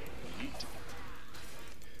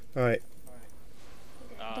 Alright.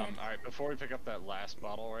 Alright, before we pick up that last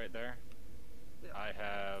bottle right there, I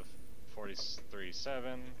have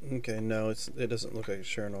 43.7. Okay, no, it doesn't look like it's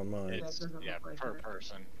sharing on mine. It's, yeah, per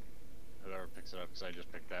person. Whoever picks it up, because I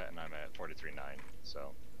just picked that and I'm at 43.9,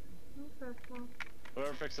 so. Okay, well.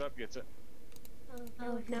 Whoever picks it up gets it.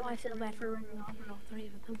 Oh, now I feel bad for running off with all three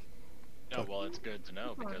of them. No, well, it's good to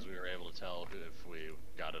know because we were able to tell if we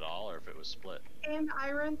got it all or if it was split. And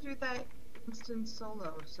I ran through that instance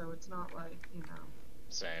solo, so it's not like, you know.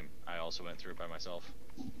 Same. I also went through it by myself.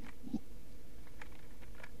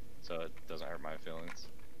 So it doesn't hurt my feelings.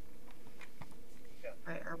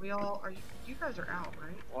 Right, are we all, you guys are out,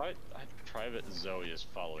 right? What? Private Zoe is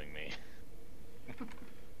following me.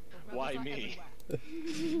 Why me?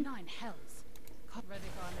 9 hells. Ready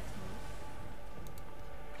for our next move.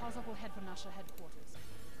 Cars up ahead for Nasha headquarters.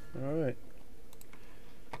 Alright.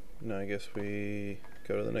 Now I guess we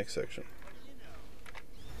go to the next section.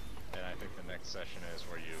 And I think the next session is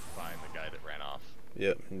where you find the guy that ran off.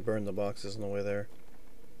 Yep, and burn the boxes on the way there.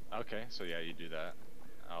 Okay, so yeah, you do that.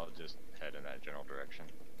 I'll just head in that general direction.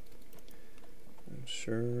 I'm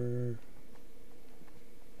sure...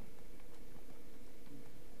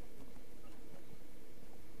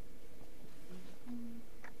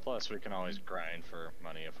 Plus, we can always grind for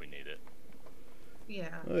money if we need it. Yeah.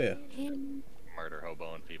 Oh yeah. murder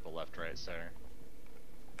hoboing people left, right, center.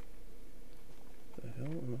 The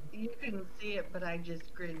hell am I? You couldn't see it, but I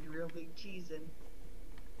just grinned real big cheesing.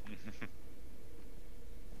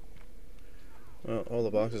 Well, all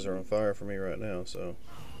the boxes are on fire for me right now, so.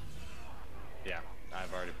 Yeah,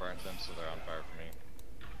 I've already burnt them, so they're on fire for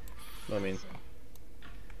me. I mean,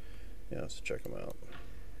 yeah, let's check them out.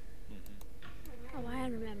 Oh, I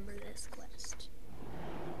remember this quest.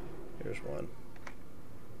 Here's one.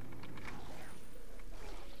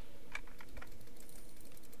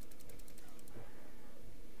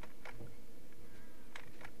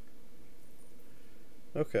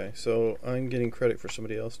 Okay, so I'm getting credit for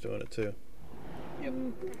somebody else doing it too. Yep.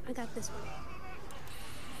 I got this one.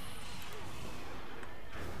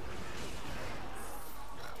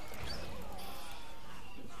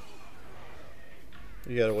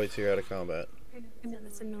 You gotta wait till you're out of combat. No,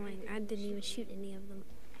 that's annoying. I didn't even shoot any of them.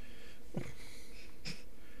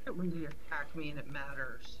 When you attack me and it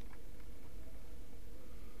matters.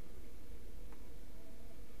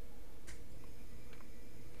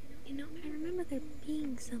 You know, I remember there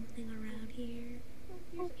being something around here.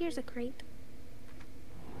 Oh, here's a crate.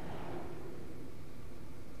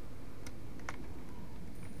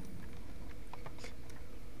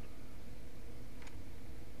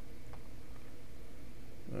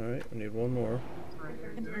 Alright, we need one more.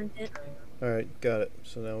 I burned it. Alright, got it.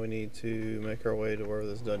 So now we need to make our way to where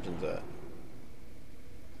this dungeon's at.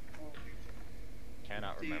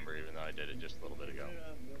 Cannot remember, even though I did it just a little bit ago.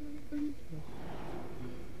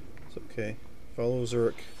 It's okay. Follow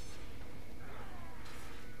Zurich.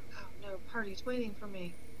 Oh no, party's waiting for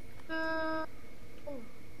me. No!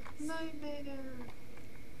 Nightmare!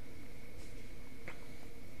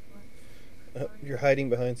 You're hiding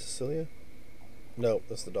behind Cecilia? No,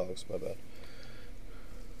 that's the dogs. My bad.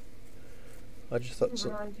 I just thought I so.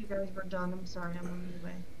 realized you guys were done. I'm sorry, I'm on my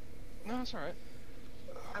way. No, that's alright.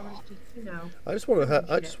 I was just, you know. I just want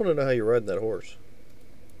to know how you're riding that horse.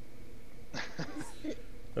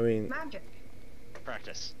 I mean, Magic.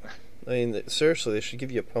 Practice. I mean, seriously, they should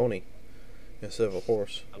give you a pony instead of a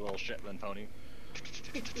horse. A little Shetland pony.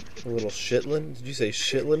 A little Shetland? Did you say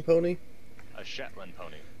Shetland pony? A Shetland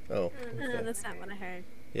pony. Oh, okay. That's not what I heard.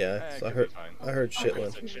 Yeah, so Could I heard. be fine. I heard I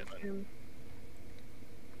Shetland. said Shetland.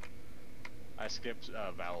 I skipped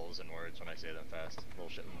vowels and words when I say them fast. Little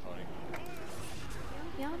Shetland pony.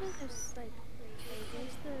 Y'all know there's like,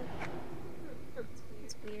 there's the.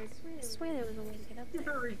 It's weird. I swear there was a way to get up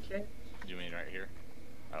there. You mean right here?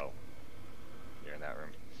 Oh, you're in that room.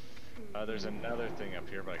 There's another thing up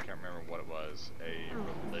here, but I can't remember what it was.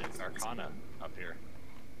 The Arcana up here.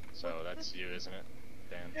 So that's you, isn't it,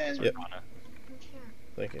 Dan? It's Yep. Arcana.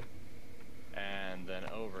 Thank you. And then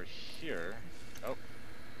over here, oh,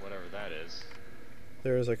 whatever that is.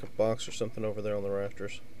 There is like a box or something over there on the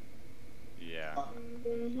rafters. Yeah.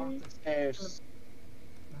 Stairs.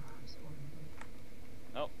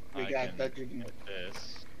 Oh, We I got can dungeon. get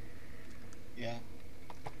this. Yeah.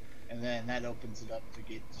 And then that opens it up to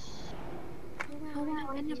get. Oh wow,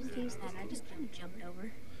 I never used that. I just kind of jumped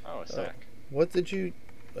over. Oh, a sack. What did you?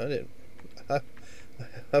 I didn't.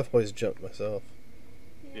 I've always jumped myself.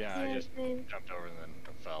 Yeah, I just jumped over and then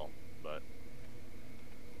it fell, but.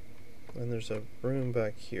 And there's a room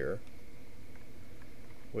back here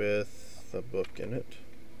with a book in it.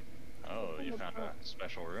 Oh, you found a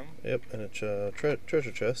special room? Yep, and it's a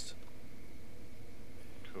treasure chest.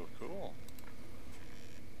 Cool, cool.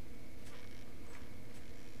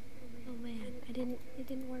 Oh man, it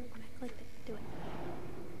didn't work when I clicked it. Do it.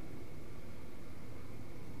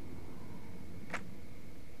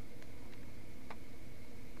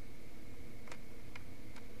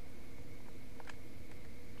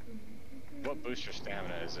 What boosts your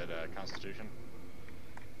stamina? Is it Constitution?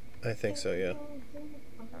 I think so, yeah.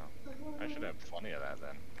 Oh, I should have plenty of that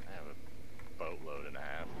then. I have a boatload and a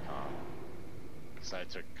half con. Because I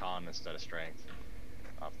took con instead of strength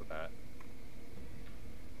off the bat.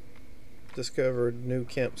 Discovered new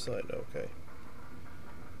campsite. Okay.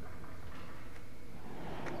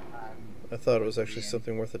 I thought it was actually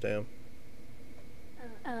something worth a damn.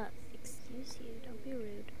 Excuse you. Don't be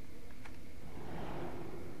rude.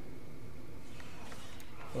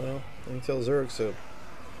 Well, you can tell Zurich so.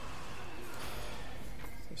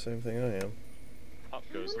 The same thing I am. Up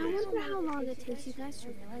goes I these. wonder how long it takes you guys to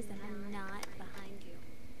realize that I'm not behind you.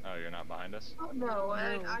 Oh, you're not behind us? Oh no,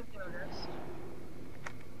 I noticed.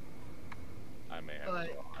 I may have But-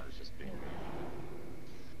 as well. I was just being mean.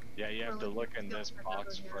 Yeah, you have to look in this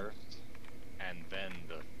box first, and then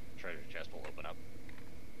the treasure chest will open up.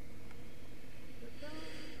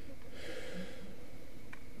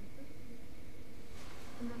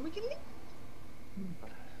 And then we can eat.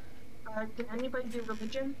 Can anybody do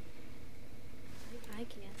religion? I can't.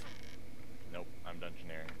 Nope, I'm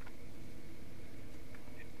dungeoneering.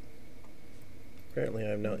 Apparently,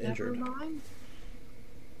 I'm now injured. Never mind.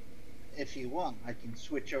 If you want, I can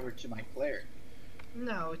switch over to my cleric.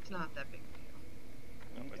 No, it's not that big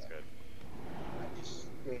a deal. Nope, it's good. I just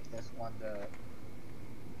just wanted to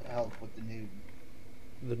help with the noob.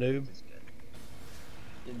 The noob? It's good.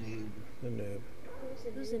 The noob. The noob.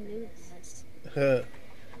 Who's a noob in this?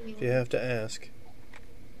 If you have to ask.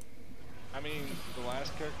 I mean, the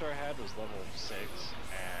last character I had was level 6, and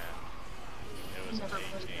it was Never an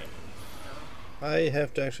played 18. it. I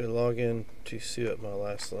have to actually log in to see what my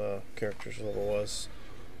last character's level was.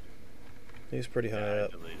 He's pretty high Yeah, I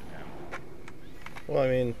up. deleted him. Well, I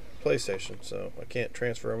mean, PlayStation, so I can't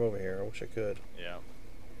transfer him over here. I wish I could. Yeah.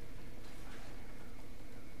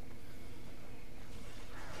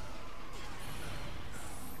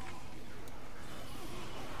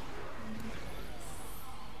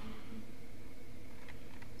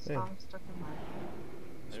 Song stuck in my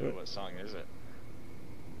head. Ooh, what song is it?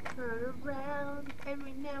 Turn around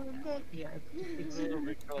every now and then. Yeah, it's in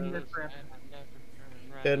the forever.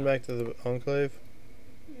 Heading back to the Enclave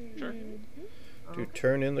Sure. to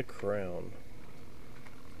turn in the crown.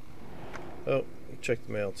 Oh, check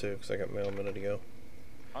the mail too, because I got mail a minute ago.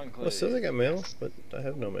 Enclave. Well, it says I got mail, but I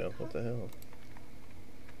have no mail. What the hell?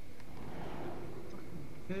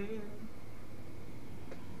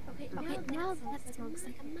 Okay, now that song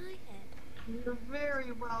stuck in my head. You're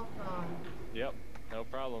very welcome. Yep, no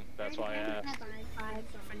problem. That's why I asked. Five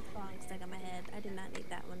different songs stuck in my head. I did not need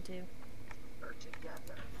that one too. We're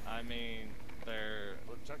together. I mean, there's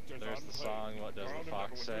the song, What Does the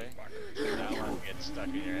Fox Say? That one gets stuck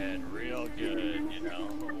in your head real good, you know?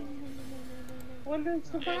 What does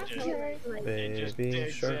the box say? Baby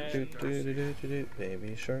shark doo doo doo doo doo doo.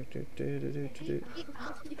 Baby shark doo doo doo doo doo doo.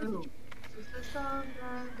 Ooh, this is the song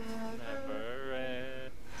that Never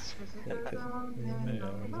ends. This is the song that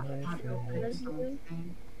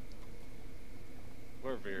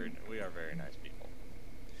We are very nice people.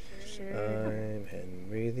 I'm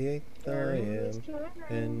Henry the Eighth. I am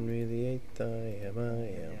Henry the Eighth. I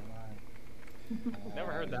am.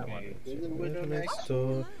 Never heard that one. Live next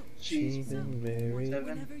door. She's been married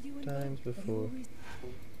times before.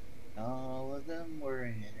 All of them were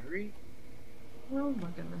Henry. Oh my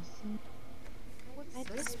goodness. I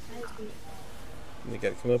just You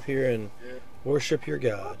gotta come up here and worship your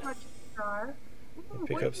god. Star. And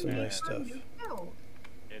pick up some nice stuff.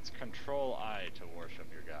 It's Control I to worship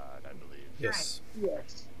your god, I believe. Yes.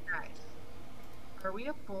 Yes. Nice. Are we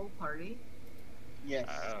a full party? Yes.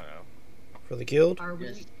 I don't know. For the guild? Are we?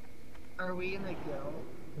 Yes. Are we in a guild?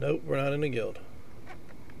 Nope, we're not in a guild.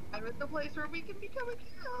 I'm at the place where we can become a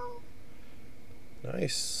guild.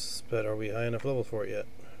 Nice. But are we high enough level for it yet?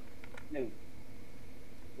 No.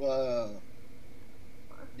 Well.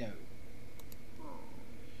 No.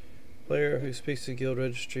 Player who speaks to guild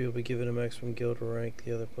registry will be given a maximum guild rank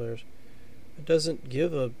the other players. It doesn't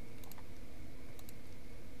give a...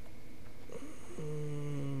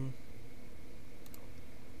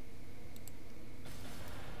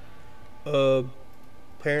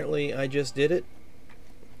 apparently I just did it.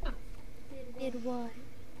 did what?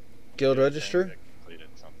 Guild Saying register? that completed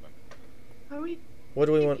something. Are we What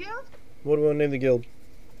do we a want? guild? What do we want to name the guild?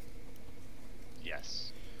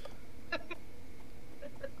 Yes.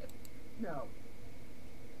 No.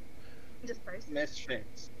 Just first.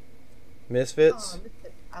 Misfits. Misfits? Oh,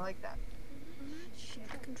 Misfits. I like that. Share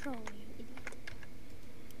the control, you idiot.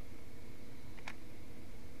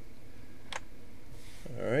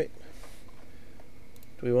 Alright.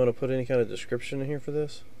 Do we want to put any kind of description in here for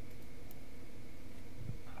this?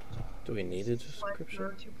 Do we need a Like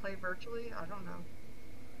description? to play virtually? I don't know.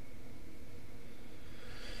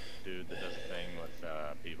 Dude that does a thing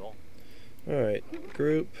with people. Alright.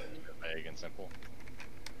 Group Vague and simple.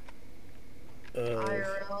 of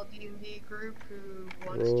IRL D&D group who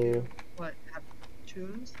wants Roll. to have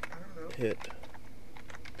tunes? I don't know. hit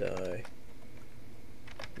die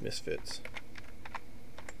misfits.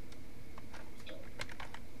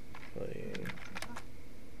 Playing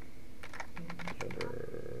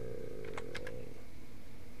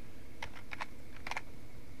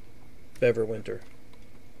Neverwinter.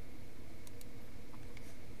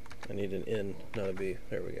 I need an N, not a B.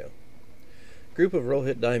 There we go. Group of roll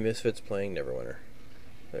hit die misfits playing Neverwinter.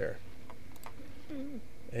 There.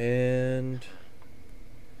 And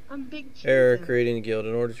I'm big error cheesing. creating a guild.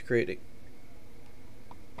 In order to create a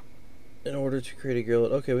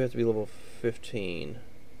guild, okay, we have to be level 15.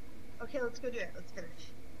 Okay, let's go do it. Let's finish.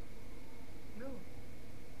 No.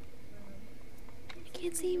 I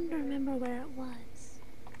can't seem to remember where it was.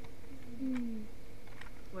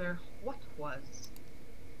 Where what was?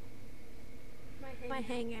 My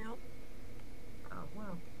hangout. Oh,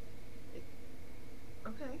 wow.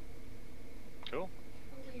 Okay. Cool.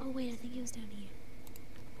 Oh wait, I think it was down here.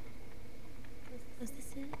 Was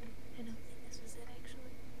this it? I don't think this was it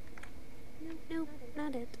actually. Nope,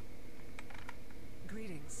 not it.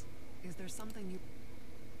 Greetings. Is there something you...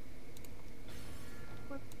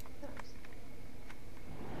 What does?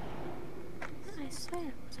 I swear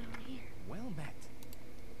it was over here. Well met.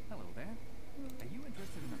 Hello there. Are you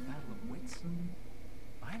interested in a battle of wits?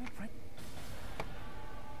 I'm a friend.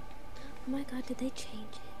 Oh my god, did they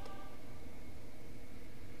change it?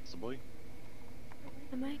 Possibly.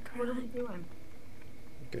 Am I What are we crying? doing?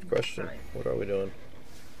 Good question. What are we doing?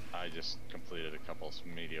 I just completed a couple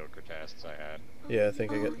mediocre tasks I had. Yeah, I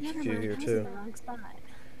think I got Never a few mind, here I was too. in the wrong spot.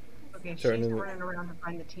 Okay, she's Turn in the- running around to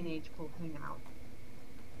find the teenage pool hangout.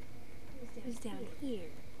 It was down here.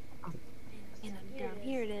 Oh. And down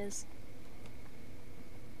here it is.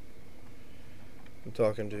 I'm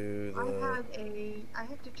talking to the. I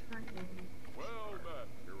have to turn in. Well met,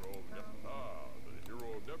 hero of the hero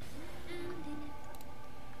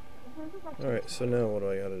of Alright, so now what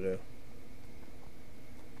do I gotta do?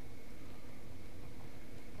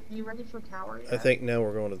 Are you ready for tower yet? I think now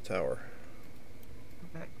we're going to the tower.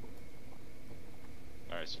 Okay.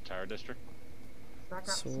 Alright, so Tower District. So I got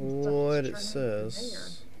So some stuff to what turn it in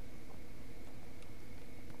says.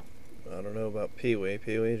 I don't know about Pee-wee.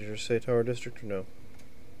 Pee-wee, did you say Tower District or no?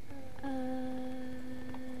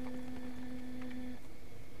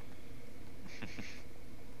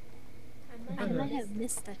 I might have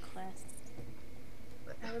missed the quest.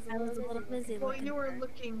 I was a little busy Well, looking. you were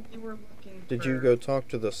looking. Did you go talk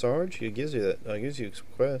to the Sarge? He gives you that. Gives you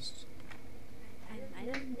quests. I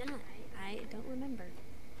don't know. I don't remember.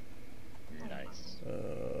 Nice.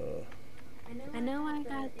 I know I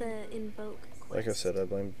got the invoke quest. Like I said, I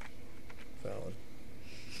blame Fallon.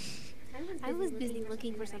 I was busy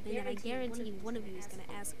looking for something that I guarantee one of you is going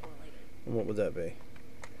to ask for later. And what would that be?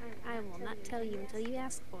 I will not tell you until you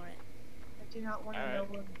ask for it. I do not want to know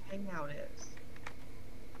where the hangout is.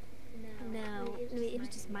 No, I mean, it was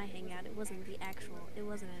just my hangout. It wasn't the actual. It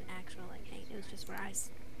wasn't an actual like hang. It was just where I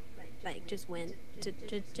just went to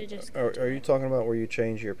just. Are you talking about where you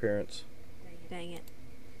change your appearance? Dang it.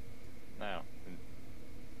 Now,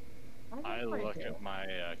 I look at my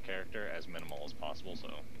character as minimal as possible, so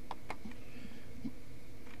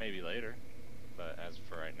maybe later, but as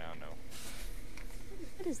for right now, no.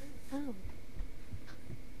 What is that? Oh.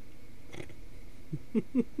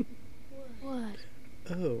 What?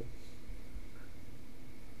 Oh.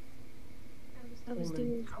 I was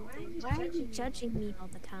doing something. Why are you judging me all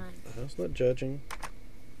the time? I was not judging.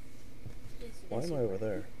 Why am I over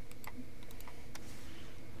there?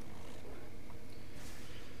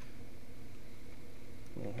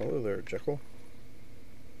 Well, hello there, Jekyll.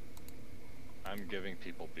 I'm giving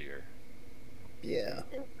people beer. Yeah.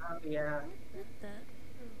 Oh, yeah.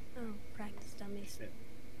 Oh, practice dummies.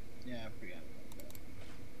 Yeah, I forgot about that. If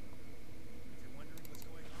you're wondering what's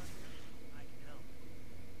going on here, I can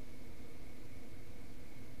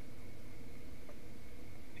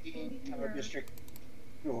help. Tower District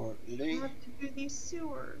You shortly. have to do these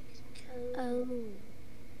sewers. Oh.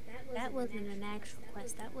 That wasn't an actual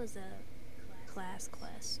quest. That was a class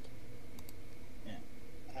quest. Yeah.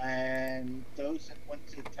 And those that went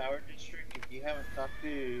to Tower District, if you haven't talked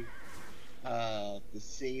to the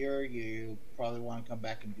seer, you probably want to come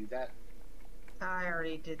back and do that. I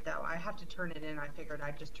already did that. I have to turn it in. I figured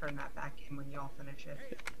I'd just turn that back in when y'all finish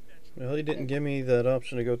it. Well, he didn't give me that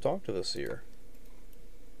option to go talk to the seer.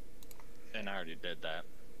 And I already did that.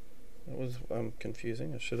 That was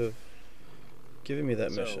confusing. I should have given me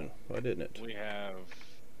that So, mission. Why didn't it? We have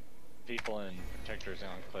people in Protectors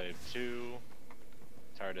Enclave 2,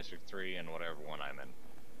 Tower District 3, and whatever one I'm in.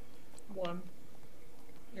 1.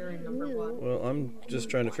 You're in number 1. Well, I'm just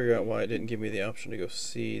trying to figure out why it didn't give me the option to go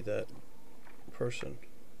see that person.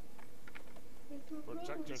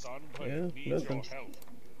 Protectors Enclave Yeah, needs your nothing. help.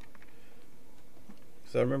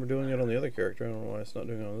 Because I remember doing it on the other character. I don't know why it's not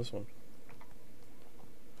doing it on this one.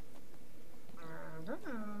 I don't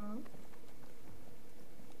know.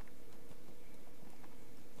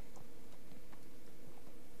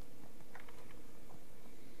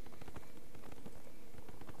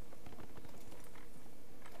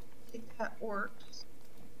 I think that works.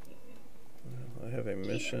 I have a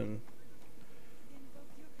mission.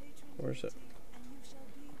 Where's it?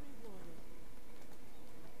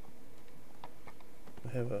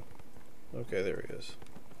 I have a... Okay, there he is.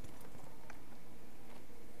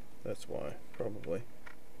 That's why, probably.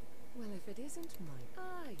 Well, if it isn't my... Ah,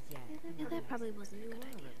 yeah. Yeah, that probably wasn't a good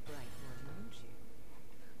idea. Bright one.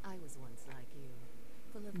 I was once like you,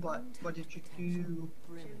 full of What did you do?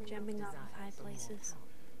 Jumping off of high places.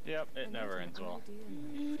 Yep, it never ends well.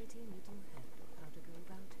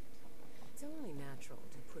 It's only natural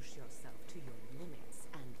to push yourself to your limits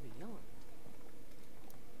and beyond.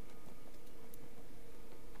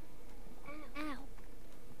 Ow.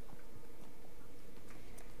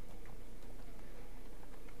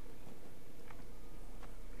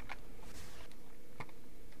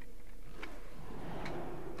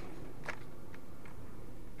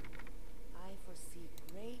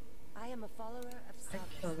 I am a follower of Sub.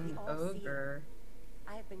 Killed an ogre.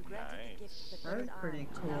 I have been granted the gift of the That was third eye, pretty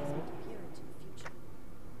which allows me cool. to peer into the future.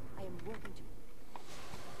 I am working to.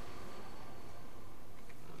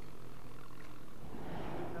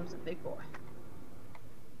 That was a big boy.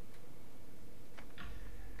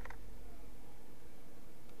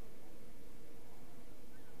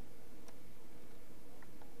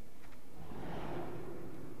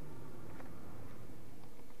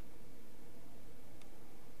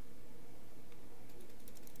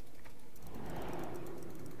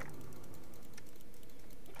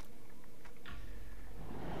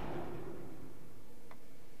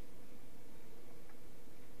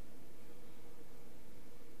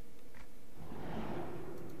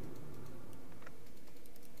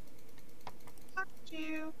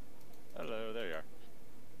 You. Hello, there you are.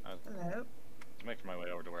 I was Hello. making my way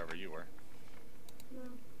over to wherever you were. No.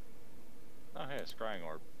 Oh, hey, a scrying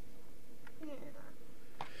orb. Yeah.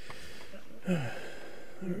 There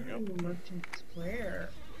we go. Merchant Square.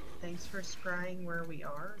 Thanks for scrying where we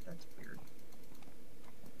are. That's weird.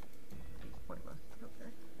 Pointless. Okay.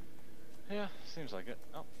 Yeah, seems like it.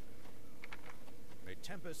 Oh. May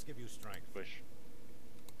Tempest give you strength. Wish.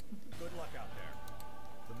 Good luck out there.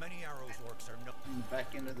 The many arrows orcs are no.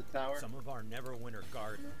 Back into the tower. Some of our Neverwinter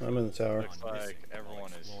guard. I'm in the tower. Looks like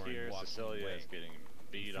everyone is here. Cecilia is getting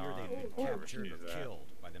beat on. They've been Whoever captured she or is at. killed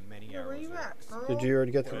by the many Where arrows you at, orcs. girl? Did you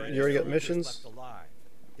already get the, you already got missions? Left alive.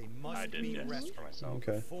 They must I did, be yes, rescued for myself.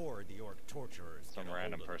 Okay. before the orc torturers. Some get a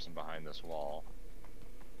random hold of person behind this wall.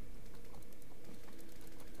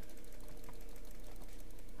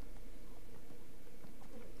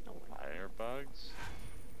 Firebugs?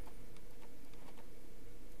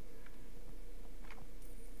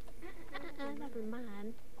 Never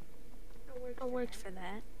mind. I worked for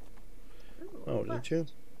that. Oh, did you?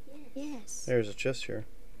 Yes. There's a chest here.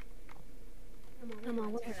 I'm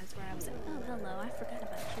aware that's where I was at. Oh, hello. I forgot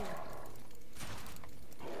about you.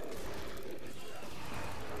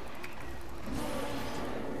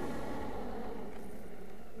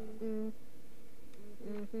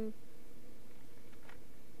 Mm-hmm.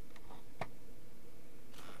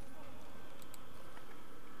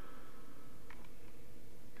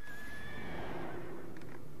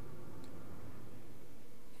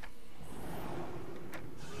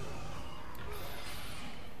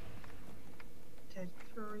 Ted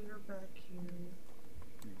Courier back here.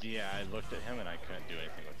 Yeah, I looked at him and I couldn't do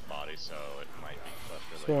anything with the body, so it might be Let's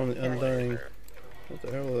cluster go on the Undying. What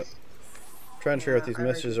the hell is it? Trying to figure out what these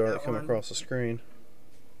messages are that come across the screen.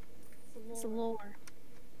 It's lore.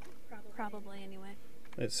 Probably, anyway.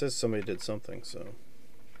 It says somebody did something, so.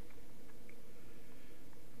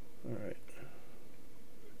 Alright.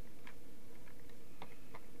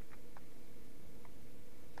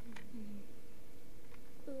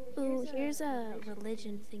 Ooh, here's a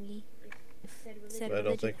religion thingy. But I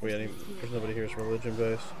don't think there's nobody here who's religion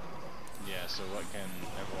based. Yeah, so what can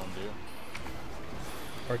everyone do?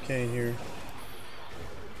 Arcane here.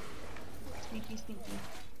 Sneaky, sneaky.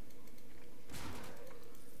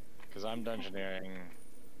 Because I'm dungeoneering.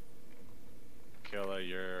 Killa,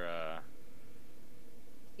 you're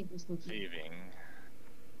Sneaky, sneaky. thieving.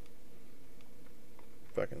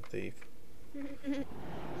 Fucking thief.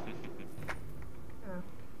 Oh.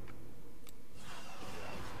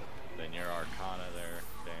 Then you're Arcana there,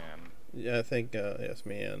 Dan. Yeah, I think it's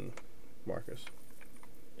me and Marcus.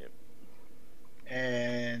 Yep.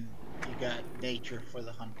 And you got nature for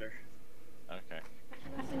the hunter. Okay.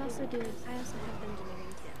 I can also do it. I also have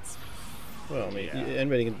engineering kits. Well, I mean, Yeah.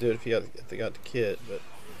 anybody can do it if they got the kit, but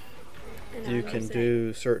And you I'm can using-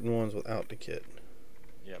 do certain ones without the kit.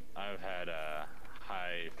 Yep, I've had a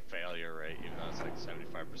high failure rate, even though it's like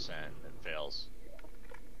 75%. It fails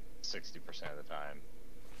 60% of the time.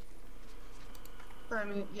 But I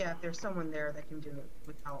mean, yeah, if there's someone there that can do it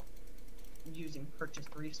without using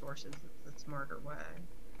purchased resources, it's the smarter way.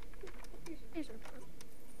 Here's our phone.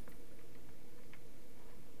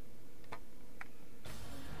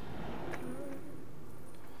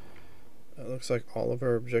 It looks like all of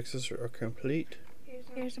our objectives are complete.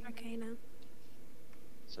 Here's Arcana.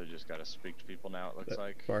 So just gotta speak to people now, it looks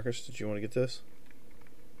like. Marcus, did you want to get this?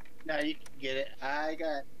 Now you can get it. I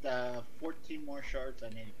got 14 more shards I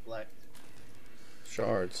need to collect.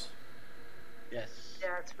 Shards. Yes.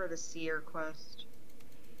 Yeah, it's for the seer quest.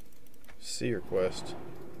 Seer quest.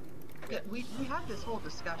 Yeah, we had this whole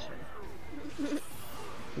discussion.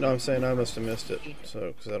 No, I'm saying I must have missed it,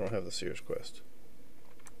 so because I don't have the Seer's quest.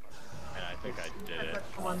 And I think I did it.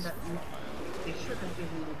 That's the one that they should have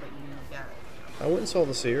given you, but you didn't get. I went and saw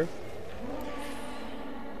the Seer.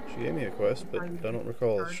 She gave me a quest, but I don't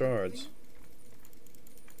recall the shards.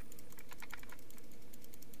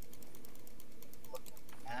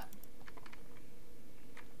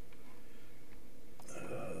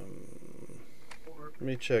 Let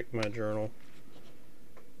me check my journal.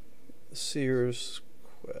 Seer's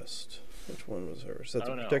quest. Which one was hers? Is that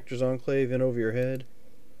the Protector's Enclave in over your head?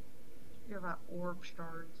 You're about orb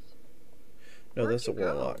shards. No, that's a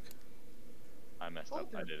warlock. I messed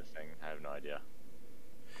up. I did a thing. I have no idea.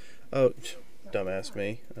 Oh, dumbass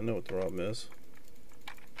me. I know what the problem is.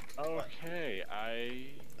 Okay,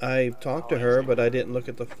 I talked to her, but I didn't look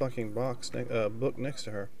at the fucking book next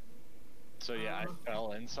to her. So yeah, I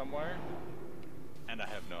fell in somewhere, and I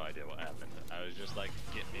have no idea what happened. I was just like,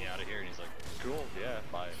 "Get me out of here," and he's like, "Cool, yeah,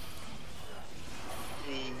 bye."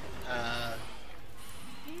 The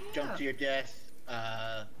jump to your death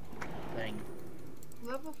thing.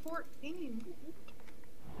 Level 14.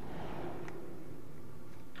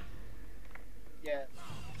 Yeah.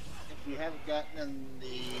 If you haven't gotten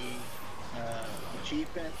the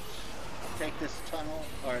achievements, take this tunnel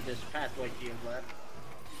or this pathway to your left.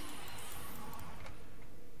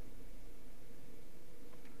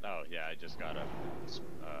 Oh yeah, I just got a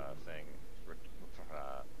thing.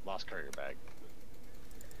 Lost courier bag.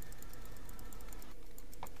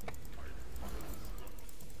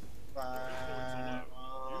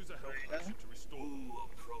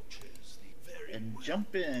 And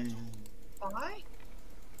jump in. Why?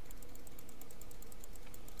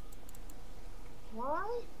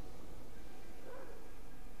 Why?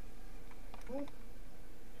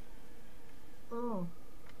 Oh.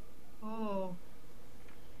 Oh.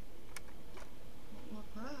 What was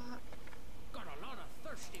that? Got a lot of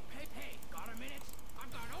thirsty pay. Hey, got a minute?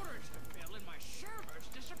 I've got orders to fill and my servers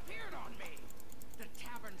disappeared on me. The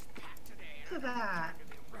tavern's packed today. Look at that. To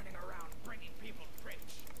be running around bringing people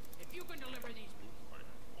drinks. If you can deliver these.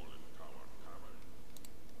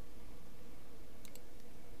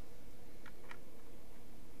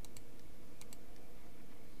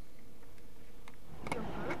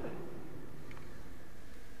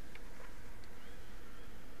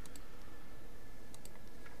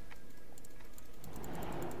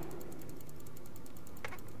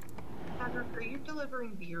 Patrick, are you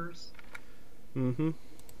delivering beers? Mm-hmm.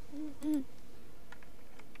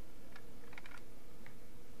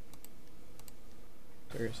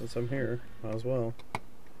 Figure since I'm here, might as well.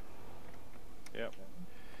 Yep.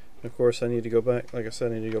 Of course, I need to go back. Like I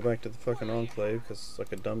said, I need to go back to the fucking Enclave because,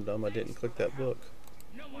 like a dum-dum, I didn't click that book.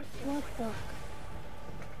 What book?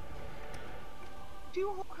 Do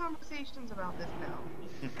whole conversations about this now.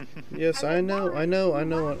 Yes, I know,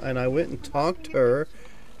 and I went and talked to her,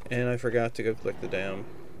 and I forgot to go click the damn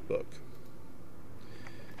book.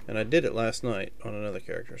 And I did it last night on another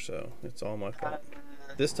character, so it's all my fault.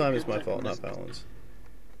 This time it's my fault, not Palin's.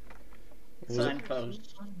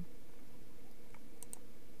 Signpost.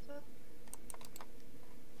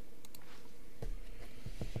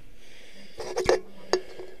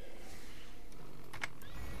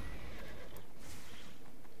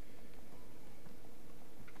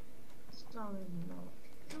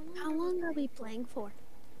 How long are we playing for?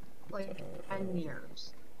 Like 10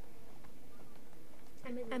 years.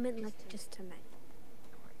 I meant like just tonight.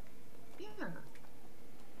 Yeah.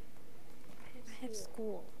 I have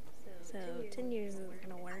school, so 10 years isn't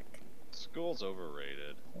gonna work. School's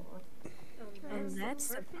overrated. And that's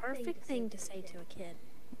the perfect thing to say to a kid.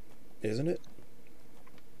 Isn't it?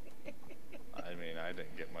 I mean, I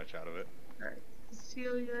didn't get much out of it. Alright.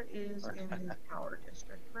 Cecilia is in the Power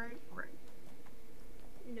District, right? Right.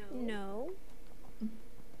 No.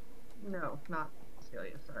 No, not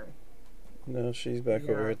Cecilia, sorry. No, she's back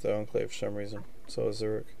over at the Enclave for some reason. So is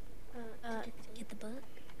Zurich. Get the book?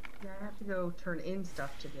 Yeah, I have to go turn in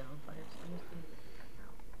stuff to the Enclave, so I'm just gonna do that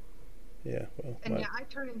now. Yeah, well. And yeah, I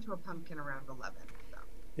turn into a pumpkin around 11, so.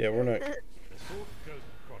 Yeah, we're not. The Sword Coast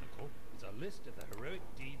Chronicle is a list of the heroic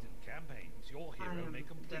deeds and campaigns your hero may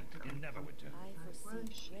complete in Neverwinter. I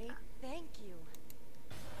foresee great thank you.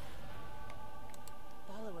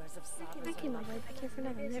 Followers of Saga. I came all the way back here for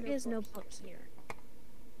nothing. There is no book here.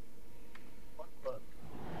 What book?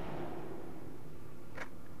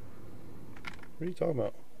 What are you talking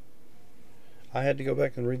about? I had to go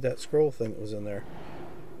back and read that scroll thing that was in there.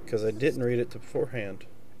 because I didn't read it beforehand.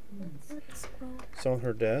 It's on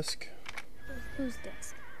her desk. Whose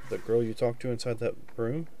desk? The girl you talked to inside that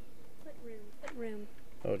room? What room?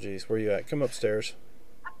 Oh geez, where you at? Come upstairs.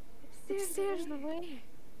 Upstairs the way.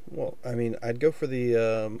 Well, I mean, I'd go for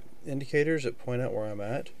the indicators that point out where I'm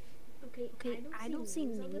at. Okay, I don't see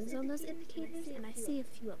names on those indicators, and I see a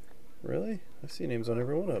few of them. Really? I see names on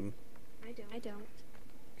every one of them. I don't.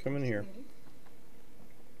 Come in here.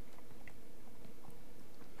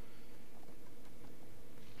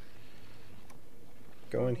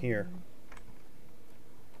 Go in here.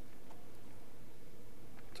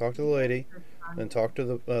 Talk to the lady, then talk to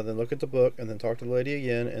the then look at the book, and then talk to the lady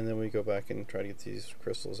again, and then we go back and try to get these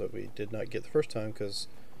crystals that we did not get the first time because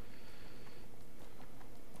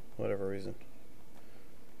whatever reason.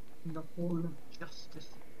 The horn of justice.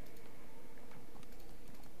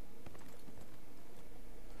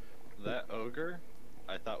 That ogre,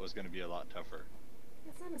 I thought was going to be a lot tougher.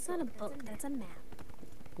 That's not a book. That's a map.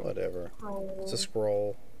 Whatever. It's a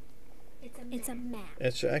scroll. It's a map.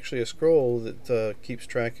 It's actually a scroll that keeps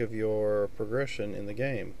track of your progression in the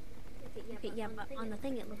game. Okay, yeah, but on the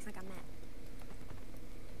thing it looks like a map.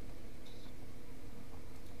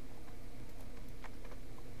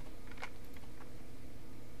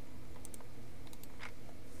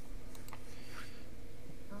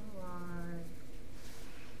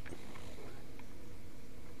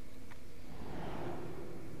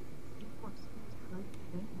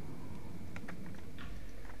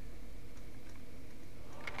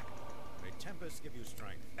 May Tempest give you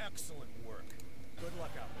strength. Excellent work. Good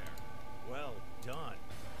luck out there. Well done.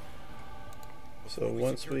 So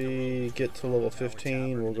once we get to level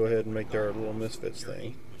 15, we'll go ahead and make our little misfits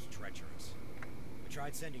thing. Was treacherous. We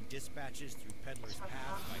tried sending dispatches through Peddler's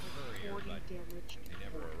Path by courier, but they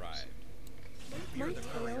never arrived. My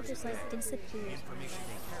tail just like disappears. Information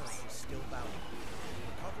they carry is still valuable.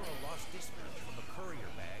 Recover a lost dispatch from a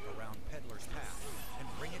courier bag around Peddler's Path and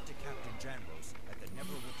bring it to Captain Janros at the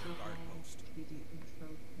Neverwinter guard post.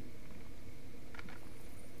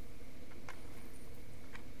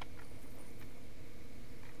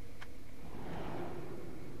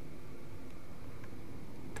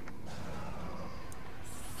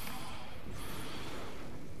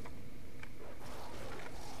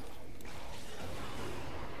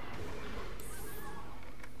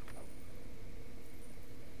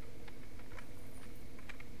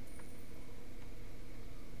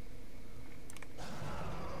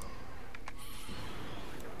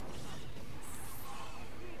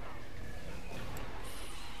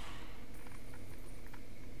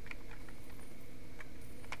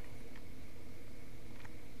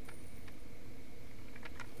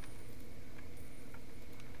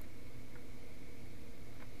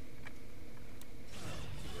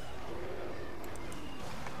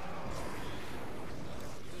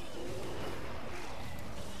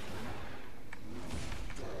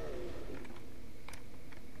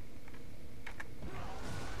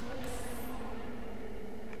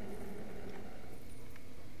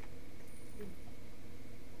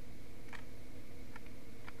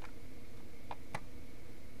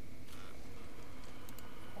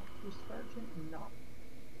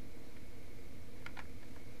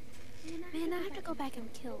 Man, I have to go back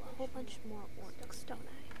and kill a whole bunch more orcs, don't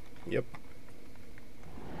I? Yep.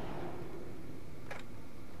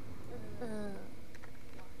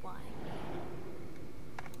 Why?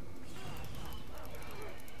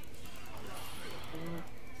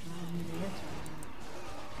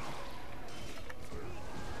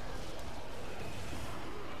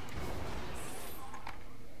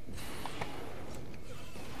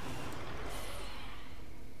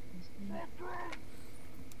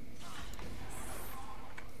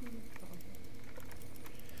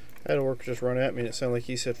 I had a worker just run at me and it sounded like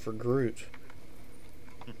he said for Groot.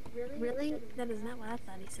 Really? That is not what I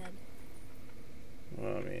thought he said.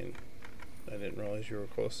 Well, I mean, I didn't realize you were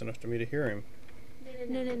close enough to me to hear him.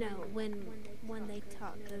 No. When they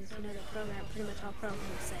talk, because you know the program, pretty much all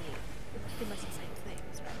programs say pretty much the same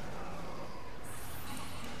things, right?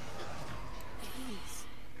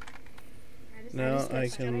 Jeez. Now I just got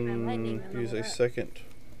struck by lightning can and use a leveled up. second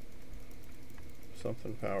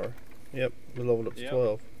something power. Yep, we leveled up to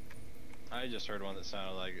 12. I just heard one that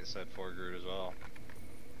sounded like it said for Groot as well.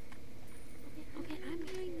 Okay, I'm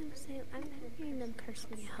hearing them curse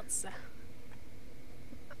me out, so.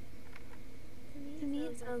 To me,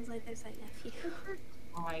 it sounds like they're saying F you.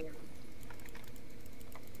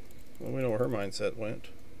 Well, we know where her mindset went.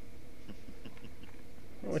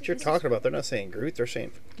 What you're talking about, they're not saying Groot, they're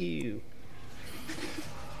saying fuck you.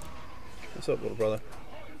 What's up, little brother?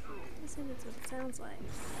 That's what it sounds like.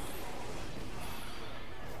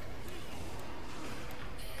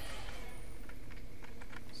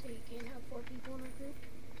 can't have 4 people in a group.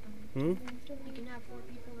 Hmm? You can have 4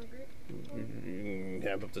 people in a group. You can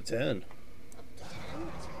have up to 10. Up to 10,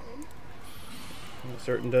 that's good.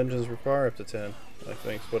 Certain dungeons require up to 10. I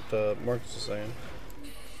think is what Marcus is saying.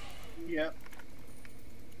 Yep.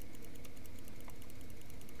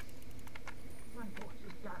 My voice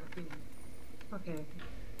has gotta be. Okay.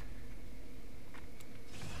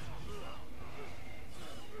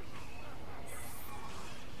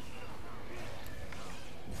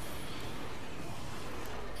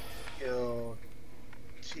 Kill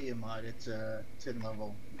Tiamat. It's a 10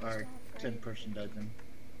 level or 10-person dungeon.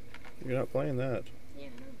 You're not playing that. Yeah,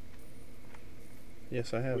 no.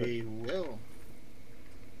 Yes, I have We it. will.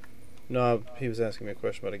 No, he was asking me a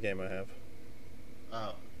question about a game I have.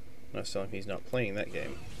 Oh. And I was telling him he's not playing that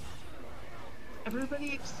game.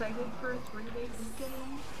 Everybody excited for a 3-day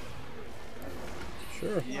weekend?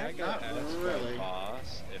 Sure. Yeah, I got Not asked really. by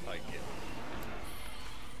boss if I get.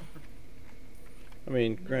 I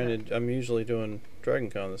mean, granted, I'm usually doing Dragon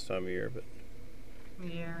Con this time of year, but...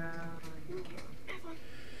 Yeah.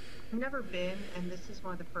 I've never been, and this is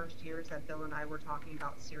one of the first years that Bill and I were talking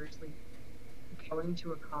about seriously going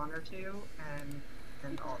to a con or two, and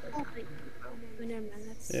all this. Oh, never mind.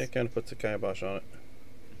 That's... Yeah, it kind of puts a kibosh on it.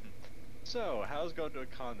 So, how's going to a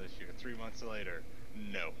con this year? 3 months later,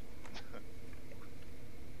 no.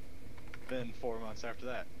 Then 4 months after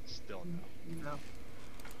that, still no. No.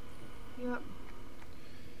 Yep.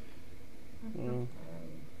 Well,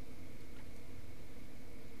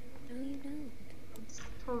 No, you don't. It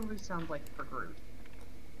totally sounds like for group.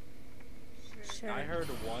 Sure. I heard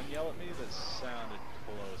one yell at me that sounded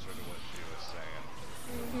closer to what she was saying.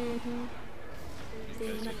 Mm-hmm.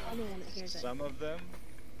 Because, you not the only one that know, hears it. some of them,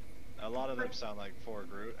 a lot of them sound like for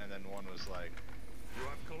Groot, and then one was like, You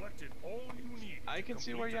have collected all you need. I can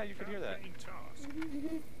see where, yeah, you could hear that. Task.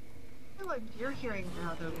 I feel like you're hearing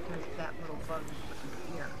now though because that little bug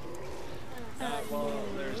is here. Well,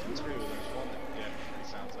 there's two. There's one that definitely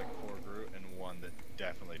sounds like for Groot, and one that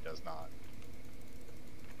definitely does not.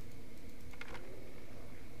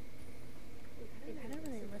 I don't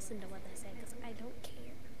really listen to what they say because I don't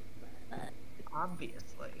care. But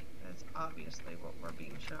Obviously, that's obviously what we're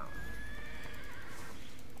being shown.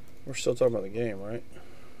 we're still talking about the game, right?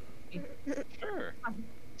 Sure.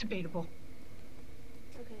 Debatable.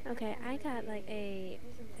 okay, I got like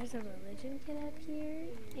there's a religion kit up here,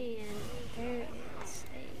 and there is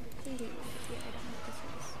a thinking kit here. I don't know what this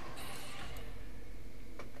is.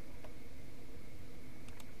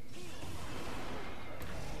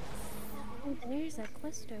 Oh, there's a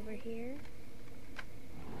quest over here.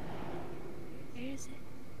 Where is it?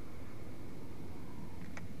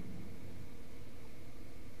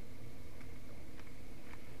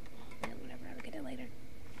 Whatever, I'll get it later.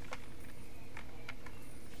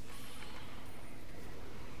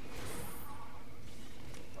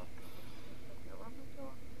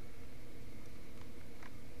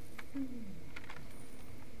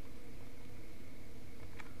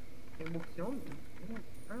 It will kill me.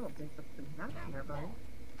 I don't think that's been happening there, buddy.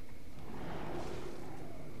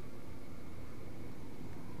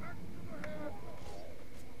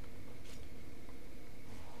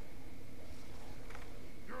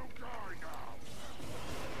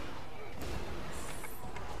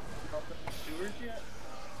 Sewers yet?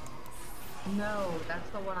 No, that's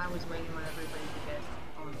the one I was waiting on everybody to get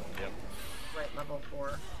on right level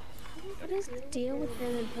 4. What is the deal with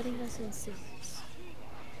them and putting us in suits?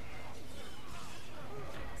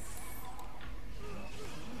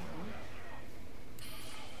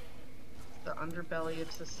 The underbelly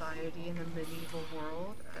of society in a medieval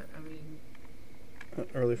world. I mean,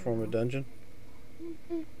 Early form of dungeon.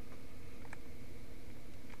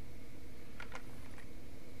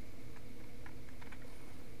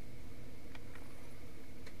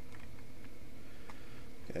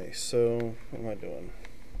 Okay, so what am I doing?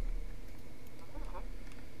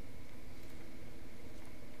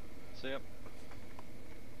 So yep.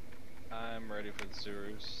 I'm ready for the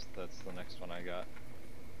sewers. That's the next one I got.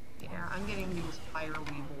 yeah, I'm getting these fire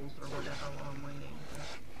weevils or whatever while I'm waiting.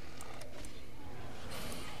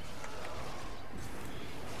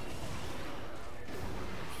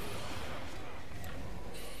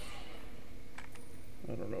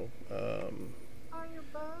 I don't know.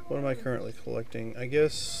 What am I currently collecting? I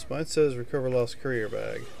guess mine says recover lost courier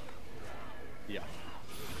bag. Yeah.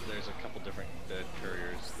 There's a couple different dead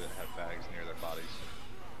couriers that have bags near their bodies.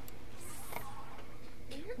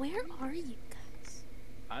 Where are you guys?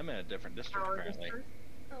 I'm in a different district apparently.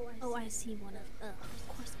 Oh, I see one of. Of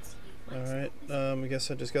course I see you. Alright, I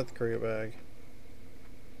guess I just got the courier bag.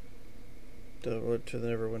 Delivered to the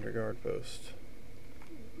Neverwinter guard post.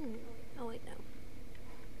 Oh wait, no.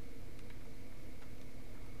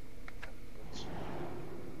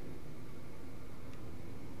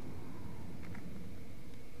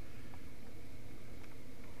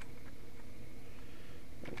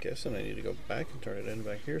 guessing I need to go back and turn it in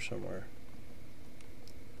back here somewhere.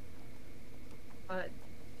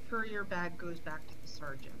 Courier bag goes back to the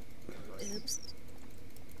sergeant. Oops.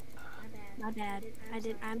 My bad.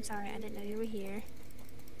 I'm sorry. I didn't know you were here.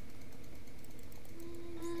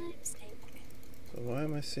 Mistake. So why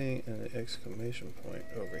am I seeing an exclamation point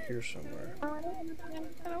over here somewhere? I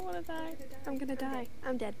don't want to die. I'm gonna die.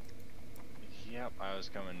 I'm dead. Yep, I was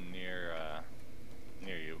coming near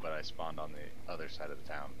you, but I spawned on the other side of the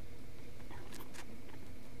town.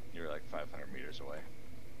 You were like 500 meters away.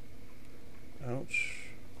 Ouch.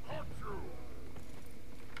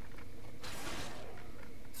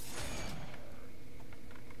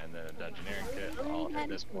 And then a dungeoneering kit. I'll hit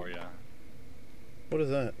this for you. What is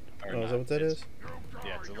that? Or Oh, is that what that is?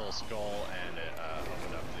 Yeah, it's a little skull, and it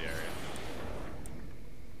opened up the area.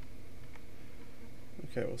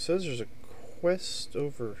 Okay, well, it says there's a quest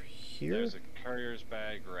over here. There's a courier's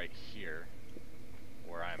bag right here,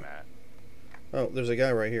 where I'm at. Oh, there's a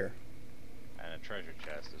guy right here. And a treasure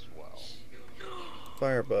chest as well.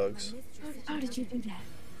 Firebugs. How did you do that?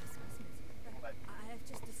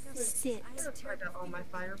 Sit. I got all my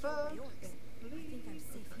firebugs. I think I'm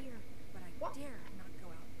safe here, but I dare not go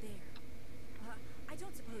out there. I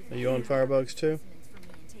don't suppose Are you on firebugs too?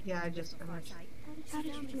 Yeah, I just finished. How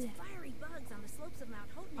did you do that? fiery bugs on the slopes of Mount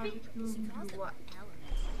Houghton. She calls them What?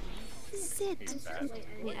 elements. Sit.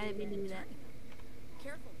 Wait, I didn't mean to do that.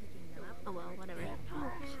 Careful picking them up. Oh well, whatever.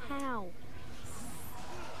 How?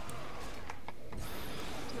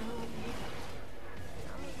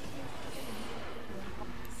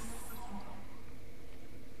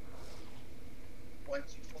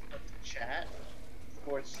 Once you open up the chat,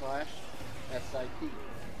 /SIP.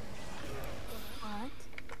 What?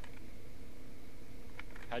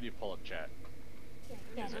 How do you pull up chat?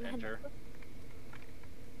 Yeah, Is it enter?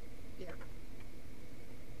 Yeah.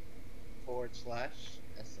 /SN.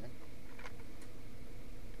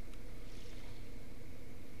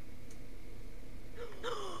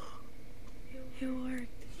 It worked.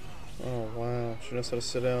 Oh wow, she knows how to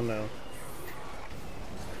sit down now.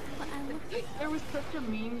 There was such a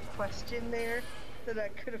mean question there that I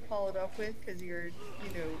could have followed up with because you're, a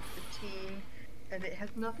teen, and it has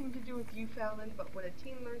nothing to do with you, Fallon. But when a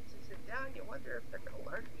teen learns to sit down, you wonder if they're gonna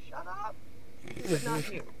learn to shut up. But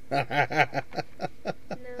not you.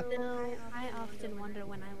 No, I often wonder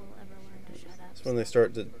when I will ever learn to shut up. It's when they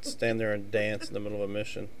start to stand there and dance in the middle of a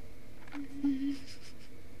mission.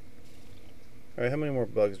 Alright, how many more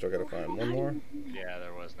bugs do I gotta find? One more? Yeah,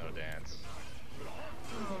 there was no dance.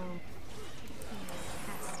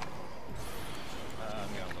 I'm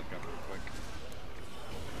gonna look up real quick.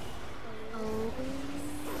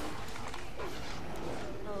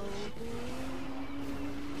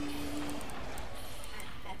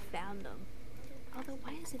 I found them. Although,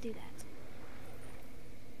 why does it do that?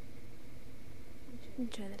 Let me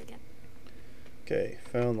try that again. Okay,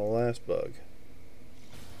 found the last bug.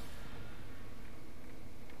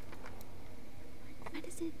 Why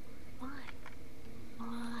does it? Why?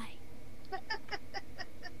 Why?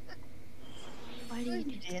 Why do you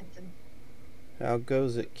do dancing? How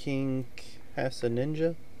goes it, King Casa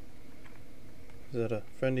Ninja? Is that a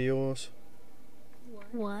friend of yours?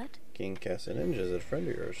 What? King Casa Ninja, is it a friend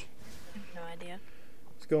of yours? I have no idea.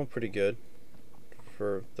 It's going pretty good.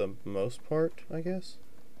 For the most part, I guess.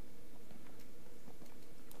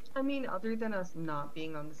 I mean, other than us not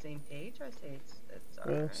being on the same page, I say it's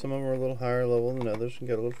Well, alright. some of them are a little higher level than others and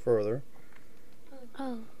get a little further.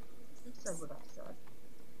 Oh. Said what I said.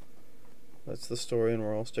 That's the story and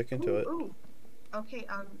we're all sticking to it. Ooh. Okay,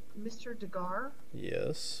 Mr. Degar,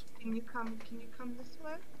 Yes. can you come this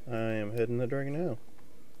way? I am heading the dragon now.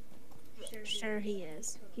 Sure he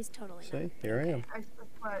is. He's totally See, not. here I am.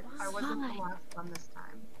 But I wasn't the Why? last one this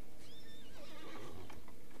time.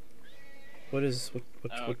 What is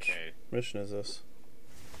which Okay. mission is this?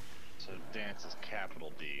 So dance is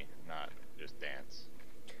capital D, not just dance.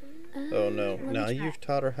 Oh no. let me Now try. you've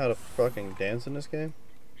taught her how to fucking dance in this game?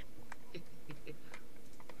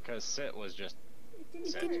 Because sit was just It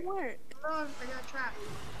sit. didn't work. Oh, I got trapped.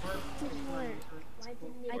 It didn't work. I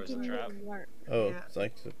Where's the didn't trap? even work. Oh, Yeah. it's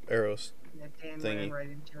like the arrows Yeah, Dan thingy. ran right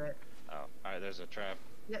into it. Oh, alright, there's a trap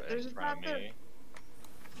Yeah, in there's a front of trap there. me.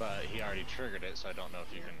 But he already triggered it, so I don't know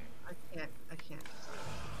if you can... I can't.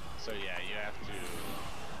 So yeah, you have to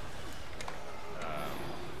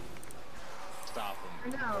stop I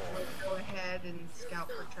him. know, like, go ahead and scout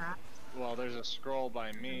for traps. Well, there's a scroll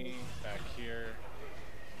by me back here.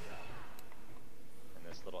 In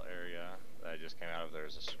this little area that I just came out of,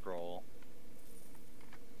 there's a scroll.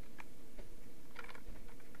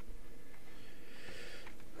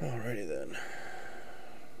 Alrighty then.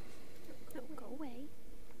 No, go away.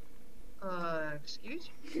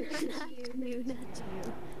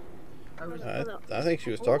 you. I think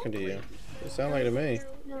she was talking to you. It sounded like to me.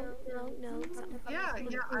 No. Yeah,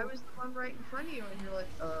 I was the one right in front of you, and you're like,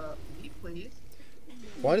 me, please.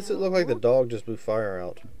 Why does it look like the dog just blew fire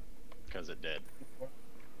out? Because it did.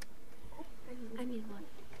 I mean, what?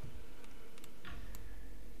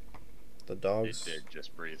 The dogs It did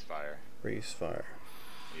just breathe fire. breathes fire.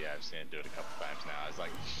 Yeah, I've seen it do it a couple times now. I was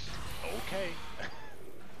like, okay.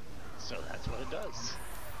 So that's what it does.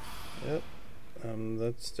 Yep.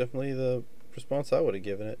 That's definitely the response I would have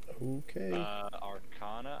given it. Okay.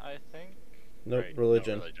 Arcana, I think? Nope, Right,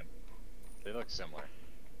 religion. No, religion. They look similar.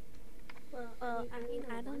 Well,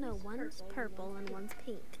 I don't know. One's purple and one's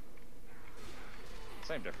pink.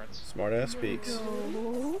 Same difference. Smart ass speaks.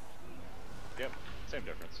 No. Yep, same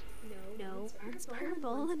difference. No, one's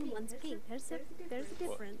purple and one's pink. There's a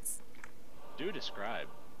difference. Do describe.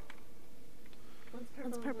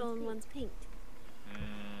 One's purple and one's pink.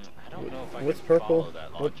 I don't know if I What's can purple? follow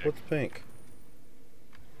that logic. What's pink?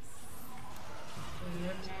 Well, you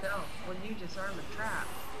have to tell. When you disarm a trap,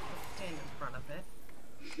 stand in front of it.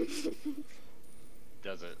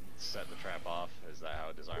 Does it set the trap off? Is that how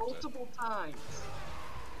it disarms Multiple times.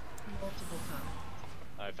 Multiple times.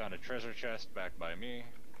 I found a treasure chest back by me.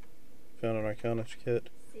 Found an Arcana kit.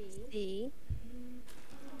 See?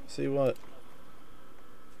 See what?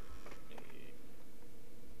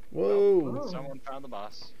 Whoa! Someone found the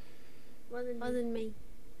boss. Wasn't me.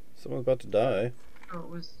 Someone's about to die. Oh, it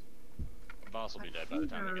was. The boss will be dead by the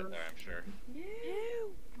time we get there, I'm sure.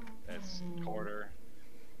 It's quarter.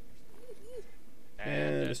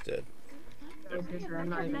 And it's dead. I'm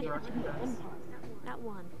not even rushing this. That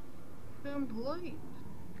one. I'm polite.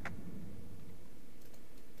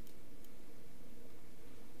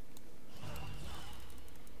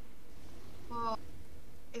 Well,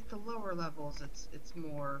 at the lower levels, it's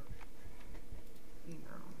more, you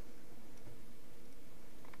know.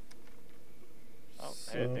 Oh,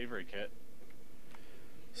 hey, a thievery kit.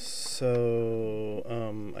 So,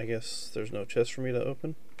 I guess there's no chest for me to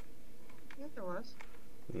open? Yeah, there was.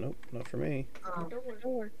 Nope, not for me.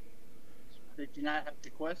 Door. Did you not have the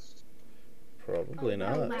quest? Probably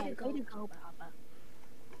not. Way to go, Papa.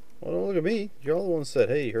 Well, don't look at me. Y'all the ones said,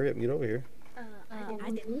 hey, hurry up and get over here.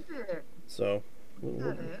 I didn't. So,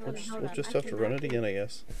 we'll just have to run it again, I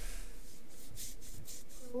guess.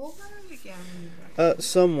 We'll run it again.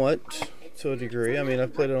 Somewhat, to a degree. I mean,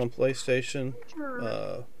 I've played it on PlayStation.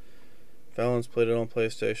 Fallon's played it on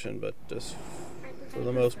PlayStation, but just for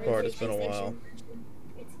the most part, it's been a while.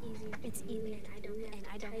 It's easier, and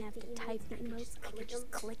I don't have to type the emotes. I can just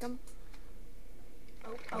click them.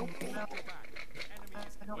 Okay.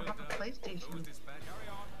 I don't have a PlayStation.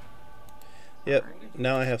 Yep,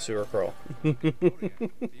 now I have sewer crawl.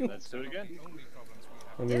 Let's do it again.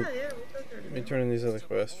 Let me turn in these other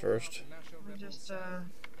quests first. We just,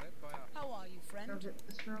 How are you, friend? go get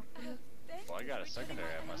this real quick. Well, I got a secondary.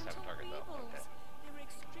 I must have a target though. Okay.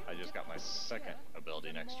 I just got my second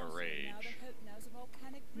ability next to rage.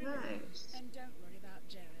 Nice. And don't worry about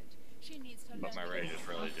Jared. She needs to But my rage is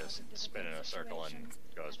really just spin in a circle and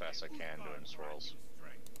go as fast as I can doing swirls.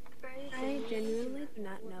 I genuinely do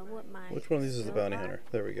not know what my... Which one of these is the bounty hunter?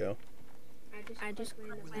 There we go. I just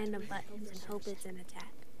click random buttons and hope it's an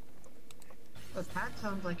attack. Well, that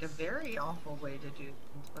sounds like a very awful way to do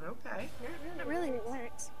things, but okay. Not really, it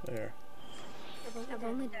works. There. I've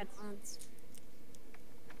only died once.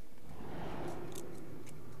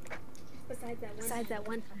 Besides that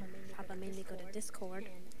one time, Papa made me go to Discord,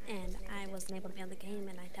 and I wasn't able to be on the game,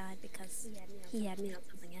 and I died because he had me on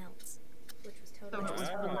something else. So it was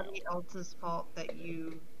somebody else's fault that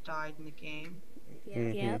you died in the game?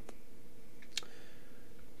 Yep.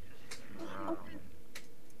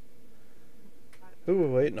 Who are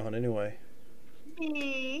we waiting on anyway?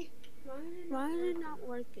 Me. Why is it not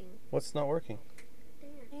working? What's not working?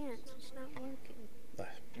 Dance, it's not working.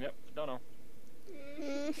 Yep, don't know.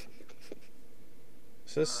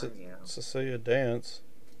 Cecilia dance.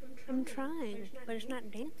 I'm trying, but it's not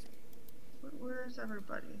dancing. Where's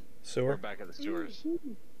everybody? Sewer? We're back at the sewers.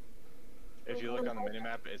 If you look on the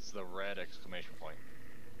minimap, it's the red exclamation point.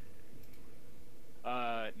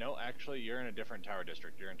 No, actually, you're in a different tower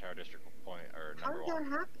district. You're in tower district point, or How number did that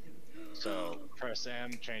 1. happen? So, press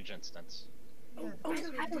M, change instance. I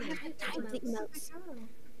don't have to type the emotes.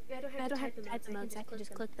 I don't have to type the emotes, I can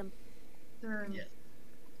just click them. Yes.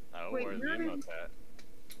 Oh, Wait, where's the emote at?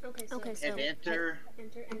 Okay, so And enter.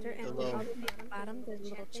 enter, and the little- at the bottom there's a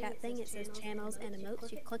little chat thing. It says channels and emotes.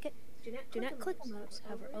 You click it. Do not click emotes.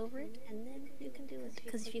 Hover over it, and then you can do it.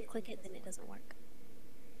 Because if you click it, then it doesn't work.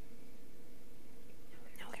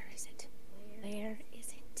 Now where is it? Where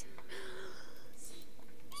is it?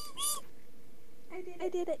 I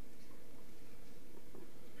did it.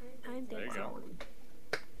 I'm There you go.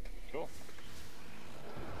 Cool.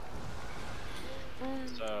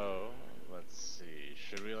 So, let's see.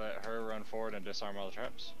 Should we let her run forward and disarm all the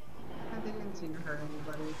traps? I didn't seem to hurt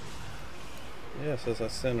anybody. Yeah, since I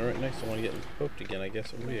stand right next to one getting poked again, I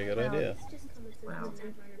guess it would be a good idea. Well,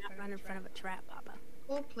 Not run in front of a trap, Papa.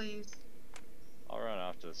 oh, please. I'll run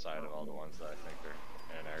off to the side of all the ones that I think are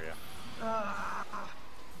in an area. Ah,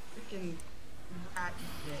 freaking rat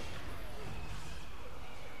shit.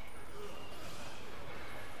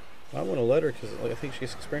 I want to let her because I think she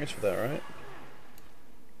gets experience for that, right?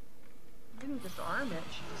 She didn't disarm it,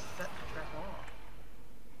 she just set the trap off.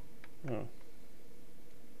 Oh.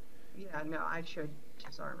 Yeah, no, I should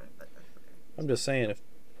disarm it, but that's okay. I'm just saying, if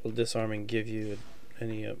will disarming give you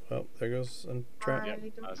any? Oh, there goes a trap. Yep,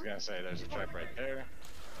 I was gonna say there's a trap right there.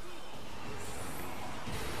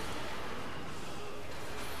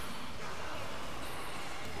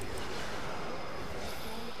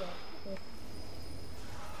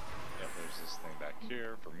 Yep, there's this thing back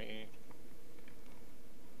here for me.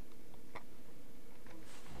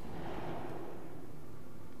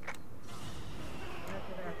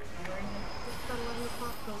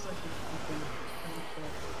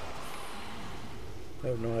 I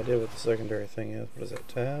have no idea what the secondary thing is. What is that,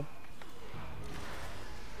 tab?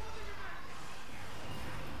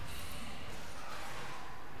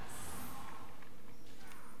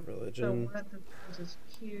 Religion. So one of them is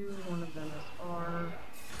Q, one of them is R.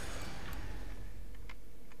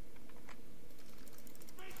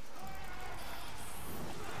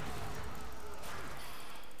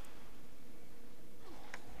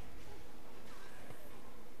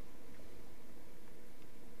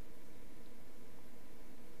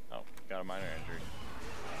 Oh, got a minor injury.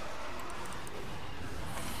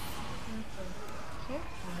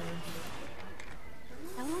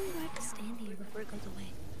 How long do I have to stand here before it goes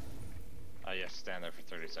away? Yes, stand there for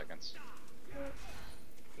 30 seconds.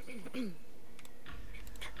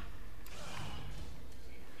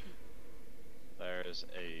 There's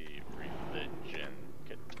a religion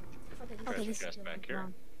kit. Treasure chest back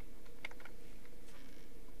here.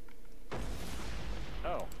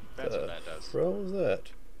 Oh, that's what that does. What was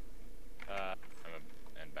that? I'm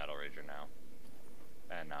in Battle Rager now.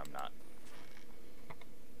 And now I'm not.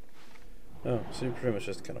 Oh, so you pretty much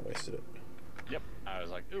just kind of wasted it. Yep. I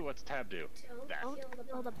was like, ooh, what's tab do? That. Don't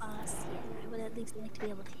kill the boss. Yeah, I would at least like to be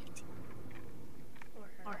able to hit him.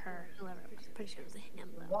 Or her, whoever. I'm pretty sure it was a him,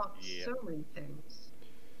 though. Walk so many things.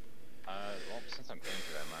 Well, since I'm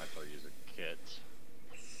injured, I might as well use a kit.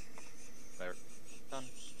 There. Done.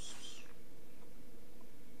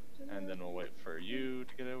 And then we'll wait for you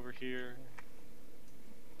to get over here.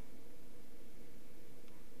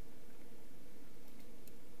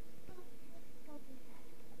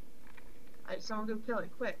 Alright, someone go kill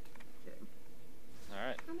it, quick.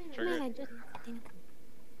 Alright, trigger it.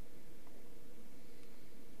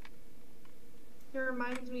 It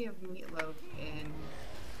reminds me of Meatloaf in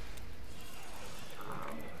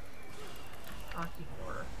Rocky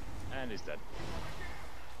Horror. And he's dead.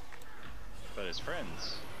 But his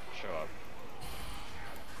friends show up.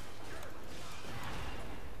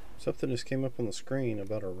 Something just came up on the screen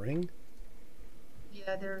about a ring.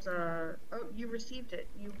 Yeah, there's a... Oh, you received it.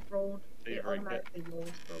 You rolled... It automatically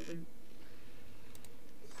rolls for loot.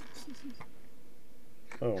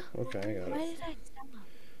 Oh, okay, I got Why it. did I stop?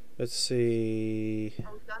 Let's see.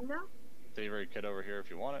 Are we done now? Favorite kit over here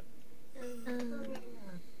if you want it.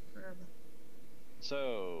 Forever.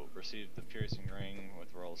 So, received the piercing ring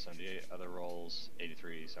with roll 78, other rolls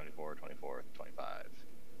 83, 74, 24, 25.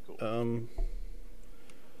 Cool.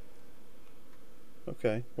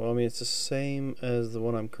 Okay. Well, I mean, it's the same as the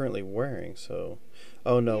one I'm currently wearing, so...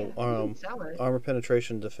 Oh, no. Yeah, armor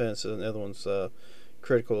penetration defense, and the other one's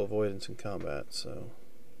critical avoidance in combat, so...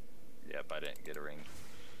 Yep, I didn't get a ring.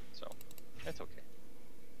 So, it's okay.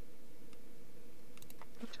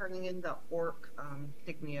 I'm turning in the orc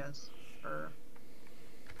dignias for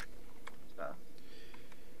stuff.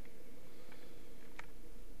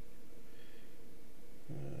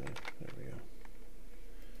 There we go.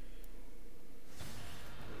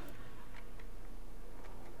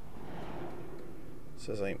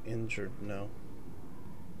 Says I'm injured now.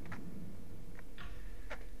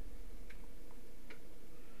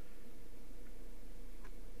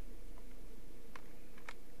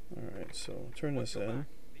 Alright, so I'll turn this in. The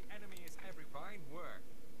enemy is every fine work.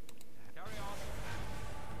 Carry on.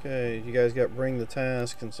 Okay, you guys got bring the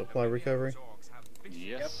task and supply recovery?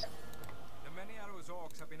 Yes. The many arrows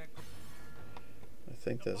orcs have been I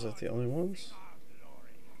think those are the only ones.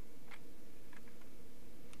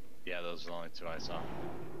 Yeah, those are the only two I saw.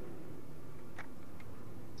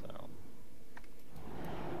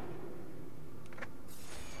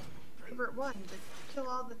 part 1, to kill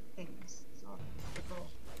all the things. That's all the goal.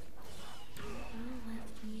 Oh,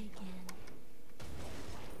 left me again.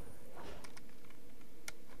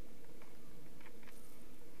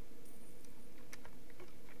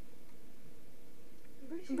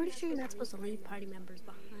 I'm pretty sure you're not supposed to leave party members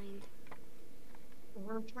behind.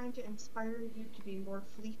 We're trying to inspire you to be more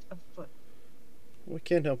fleet of foot. We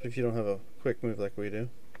can't help if you don't have a quick move like we do.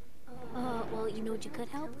 Well, you know what you could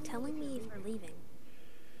help? Telling me if we're leaving.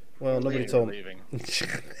 Well, nobody told me. A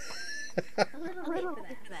little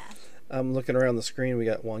late for that. I'm looking around the screen. We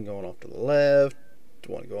got one going off to the left,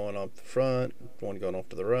 one going off the front, one going off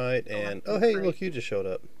to the right, and oh hey, look, you just showed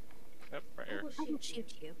up. Yep, right here. I will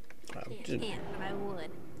shoot you. Can't, but I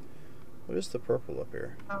would. What is the purple up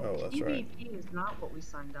here? Oh, that's right. PvP is not what we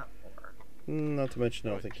signed up for. Not to mention,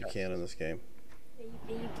 I don't think you can in this game. Yeah,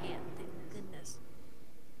 you can. Thank goodness.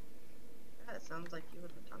 Yeah, it sounds like you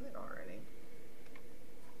would have done it already.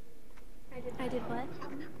 I did what?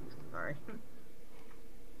 Sorry.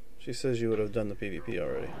 She says you would have done the PvP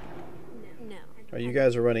already. No. Are you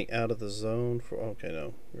guys running out of the zone? Okay,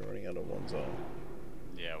 no. You're running out of one zone.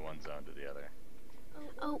 Yeah, one zone to the other.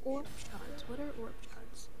 Oh, orb shards. What are orb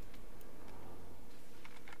shards?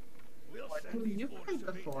 You played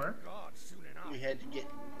before. We had to get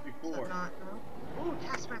before. Oh,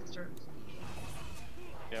 Taskmasters.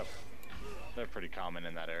 Yep. They're pretty common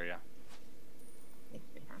in that area. Makes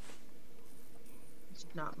me happy. It's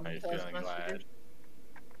not Are you feeling glad?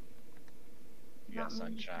 You got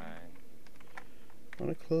sunshine. On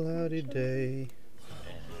a cloudy day.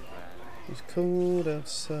 It's cold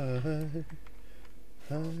outside.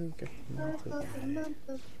 I've got nothing.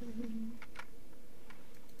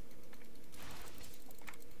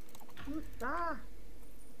 Ah.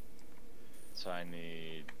 So I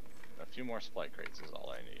need a few more splice crates is all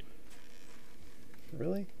I need.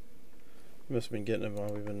 Really? You must have been getting them while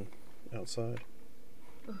we've been outside.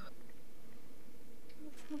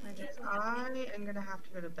 I am gonna have to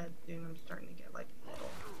go to bed soon. I'm starting to get like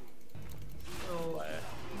little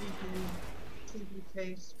sleepy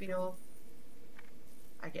face feel.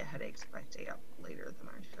 I get headaches if I stay up later than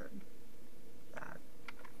I should. Bad.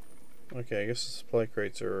 Okay, I guess the supply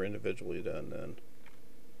crates are individually done then.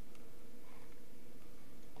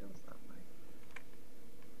 Feels that way.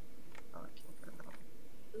 Oh, I can't get it out.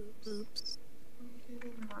 Oops.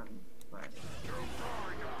 Okay, not sweating.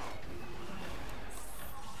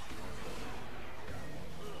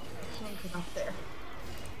 I can't get up there.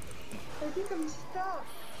 I think I'm stuck.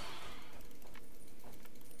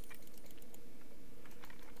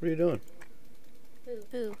 What are you doing?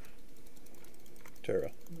 Who?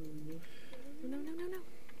 Tara. No.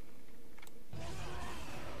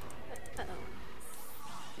 Uh-oh.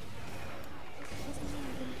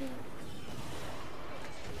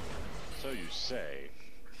 So you say.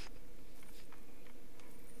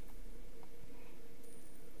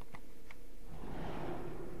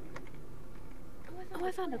 Oh,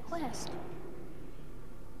 I found a quest.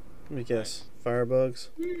 Let me guess. Firebugs?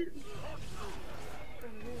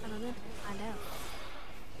 I don't know. Find out.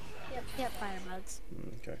 Yep, firebugs.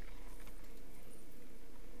 Okay.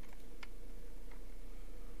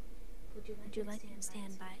 Would you like to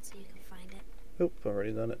stand by it so you can find it? Nope,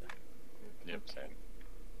 already done it. Yep, same.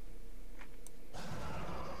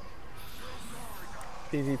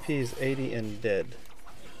 PvP is 80 and dead.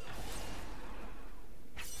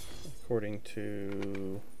 According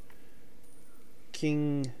to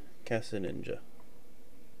King Casaninja.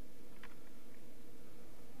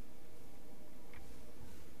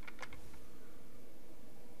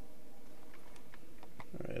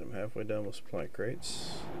 Alright, I'm halfway done with supply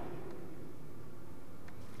crates.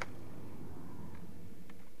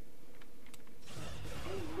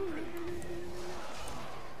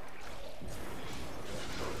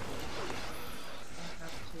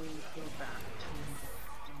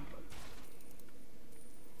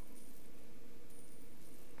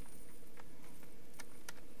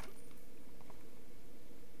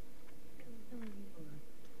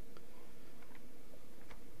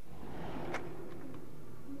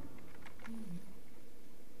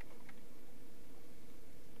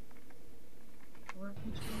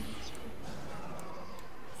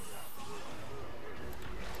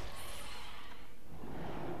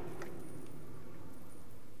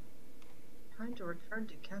 Time to return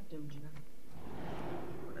to Captain Jim.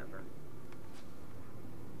 Whatever.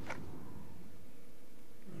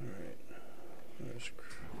 Alright.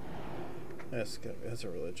 That's a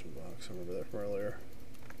religion box. I remember that from earlier.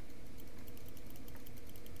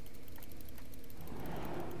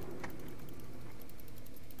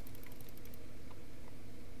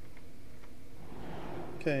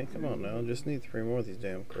 Okay, come on now. I just need 3 more of these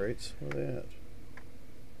damn crates. Where are they at?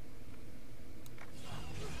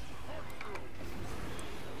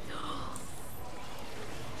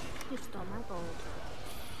 You stole my gold.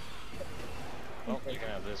 Oh, you can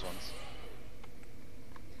have these ones.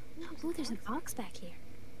 Oh, there's a box back here.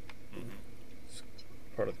 It's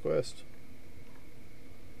part of the quest.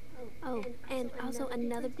 Oh, and also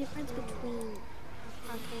another difference between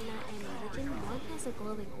Arcana and Religion. One has a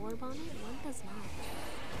glowing orb on it, one does not.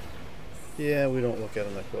 Yeah, we don't look at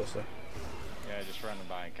them that closely. Yeah, just run them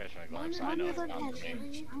by and catch my glimpse. I One know of it's them not has for a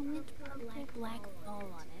me. giant black ball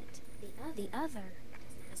on it. The other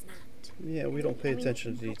does not. Yeah, we don't pay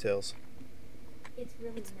attention to details. It's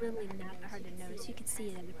really not hard to notice. You can see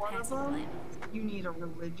it in the One of passing them, glance. you need a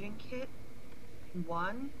religion kit.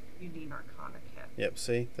 One, you need Arcana kit. Yep,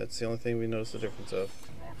 see? That's the only thing we notice the difference of.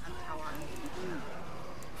 That's how I.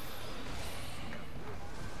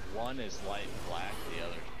 One is light black, the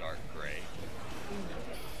other's dark gray.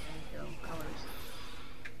 There you go, colors.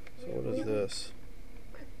 So what is this?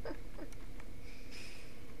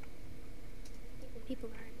 People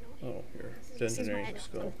are annoying. Oh, here. This is why I Engineering don't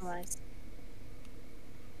skill. capitalize.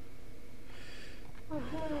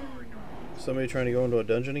 Somebody trying to go into a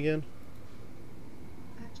dungeon again?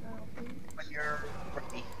 When you're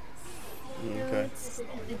ready. Okay. It's the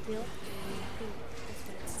guild. That's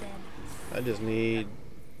what it said. I just need...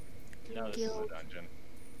 No, this is a dungeon.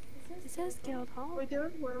 It says guild hall. What are we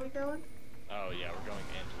doing? Where are we going? Oh yeah, we're going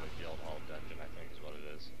into a guild hall dungeon, I think is what it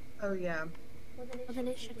is. Oh yeah. Well, then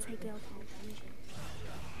it should say guild hall dungeon.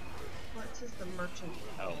 Well, it says the merchant.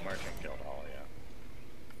 Oh, merchant guild hall, yeah.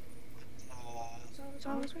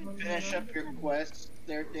 Finish up your quest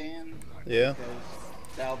there, Dan. Yeah.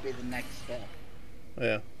 Because that'll be the next step.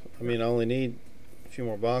 Yeah. I mean, I only need a few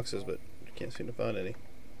more boxes, but I can't seem to find any.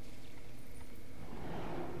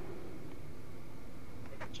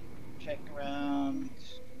 Check around.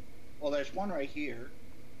 Well, there's one right here.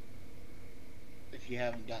 If you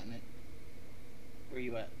haven't gotten it. Where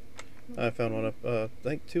you at? I found one up, I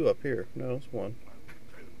think 2 up here. No, it's 1.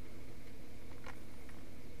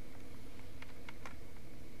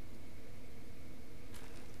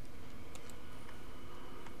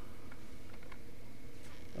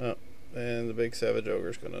 Oh, and the big savage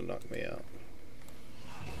ogre's gonna knock me out.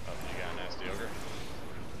 Oh, you got a nasty ogre?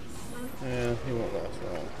 Yeah, he won't last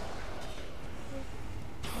long.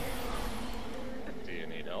 Do you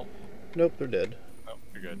need help? Nope, they're dead. Oh,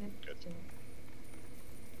 you're good. Good.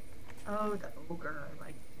 Oh, the ogre. I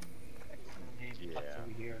like. Yeah.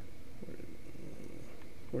 Over here.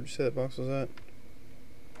 Where'd you say that box was at?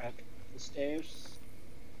 At the stairs.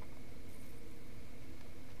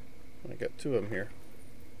 I got 2 of them here.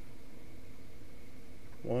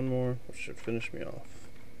 1 more, which should finish me off.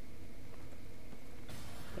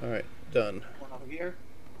 Alright, done. One over here.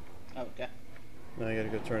 Okay. Now I gotta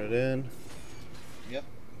go turn it in. Yep.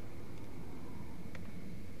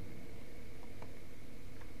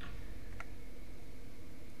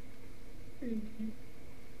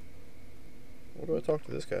 What do I talk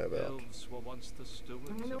to this guy about? Elves were once the stewards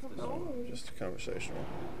of this Oh, just a conversational.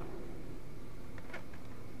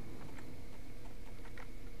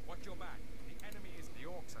 Watch your back. The enemy is the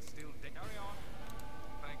orcs are still dead. Carry on.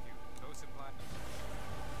 Thank you. No supply.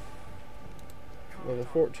 Level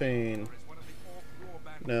 14.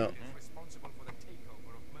 Now, Responsible for the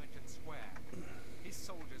takeover of Merchant Square. His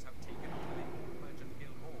soldiers have taken over the old Merchant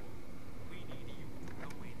Guild Hall. We need you to go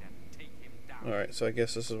in and take him down. alright, so I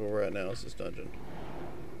guess this is where we're at now, is this dungeon.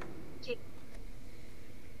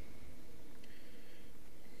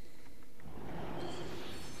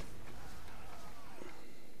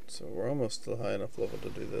 So we're almost to the high enough level to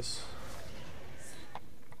do this.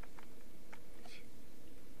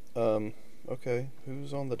 Okay,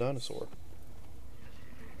 who's on the dinosaur?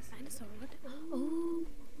 Dinosaur? What? Oh.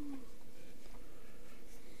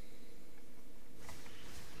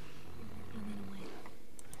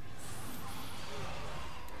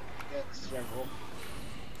 Got several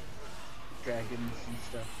dragons and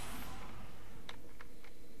stuff.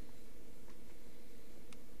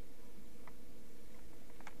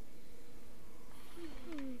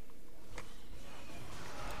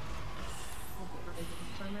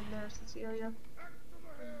 I'm in there, Cecilia.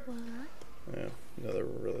 What? Yeah, another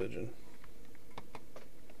religion.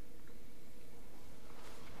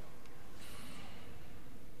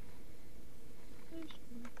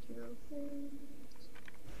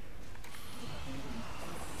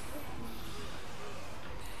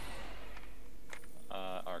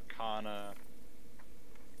 Arcana.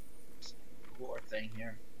 War thing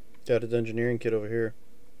here. Got his engineering kit over here.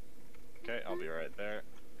 Okay, I'll be right there.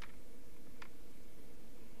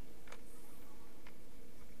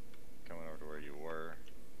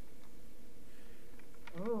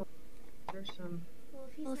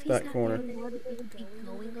 That corner.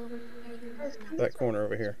 Going over That corner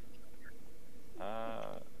over here.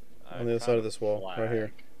 On the other side of this wall, right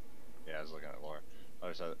here. Yeah, I was looking at Laura.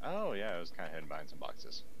 Other side. Oh, yeah, it was kind of hidden behind some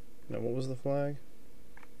boxes. Now, what was the flag?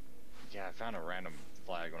 Yeah, I found a random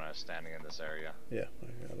flag when I was standing in this area. Yeah,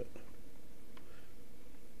 I got it.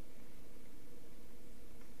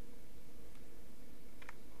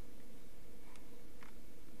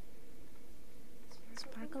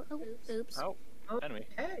 Sparkle. Oh, oops. Oh, enemy.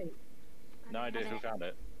 Hey. No idea who found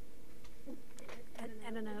it.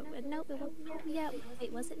 I don't know. No, it was, yeah.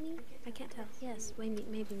 Wait, was it me? I can't tell. Yes,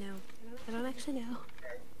 maybe no. I don't actually know.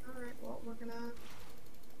 All right. Well, we're gonna.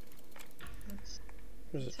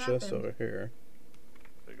 There's a chest over here.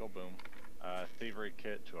 Big ol' boom. Thievery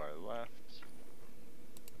kit to our left.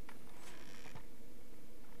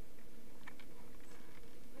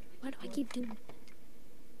 Why do I keep doing that?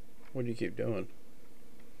 What do you keep doing?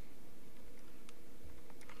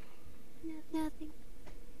 Nothing.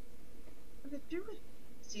 What to do with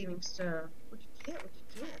receiving stuff? What you get? What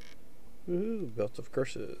you get? Ooh, belt of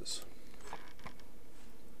curses.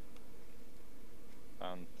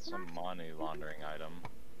 Found some money laundering item.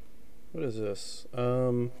 What is this?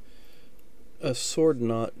 A sword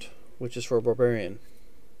knot, which is for a barbarian.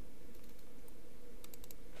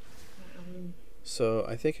 So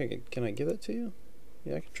I think I can I give that to you?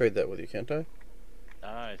 Yeah, I can trade that with you, can't I?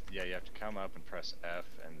 Yeah, you have to come up and press F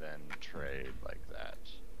and then trade like that.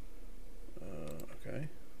 Okay.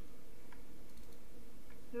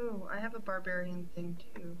 No, I have a barbarian thing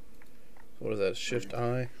too. So what is that? Shift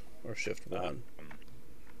I or Shift 1?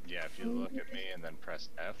 Yeah, if you look at me and then press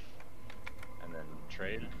F and then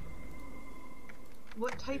trade.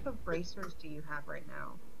 What type of bracers do you have right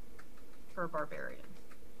now for a barbarian?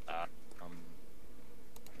 No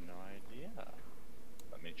idea.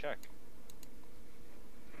 Let me check.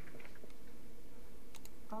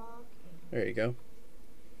 Okay. There you go.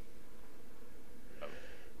 Oh.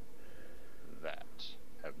 That.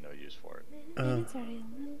 Have no use for it. It's already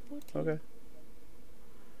on 14. Okay.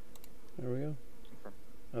 There we go.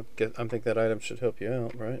 I think that item should help you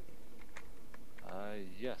out, right?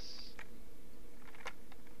 Yes.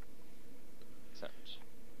 Accept.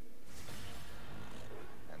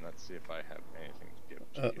 And let's see if I have anything to give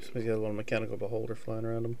to you. So we got a little mechanical beholder flying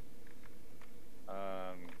around him.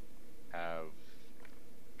 Have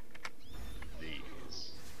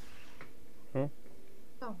these. Huh?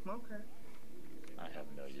 Oh, okay. I have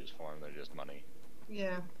no use for them. They're just money.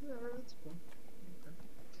 Yeah, that's cool. Okay.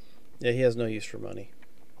 Yeah, he has no use for money.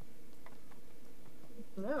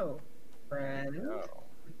 No, friend. No.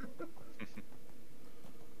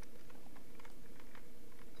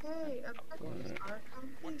 Hey, objectives are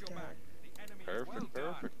completed. Perfect.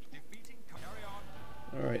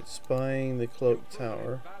 Alright, spying the cloak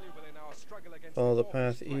tower. Follow the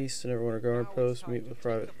path east and Neverwinter guard post. Meet with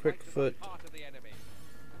Private Quickfoot.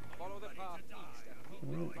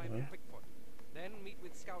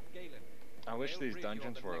 I wish these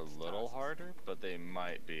dungeons were a little harder, but they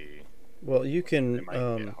might be. Well, you can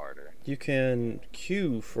get harder. you can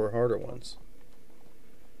queue for harder ones.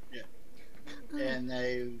 Yeah, and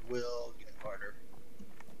they will get harder.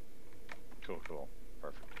 Cool.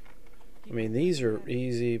 Perfect. I mean, these are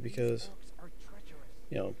easy because,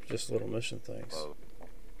 you know, just little mission things.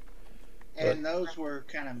 And those were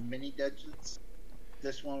kind of mini dungeons.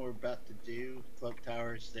 This one we're about to do, Cloak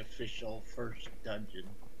Tower, is the official first dungeon.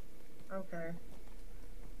 Okay.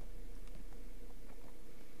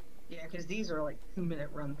 Yeah, because these are like 2-minute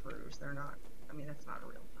run-throughs. They're not. I mean, that's not a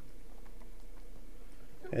real time.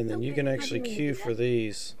 And then you can actually queue for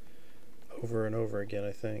these over and over again,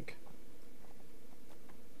 I think.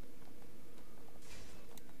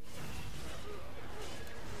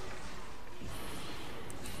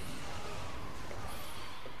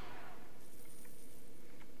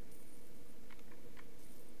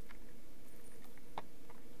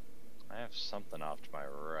 I have something off to my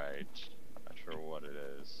right. I'm not sure what it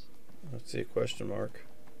is. Let's see, a question mark.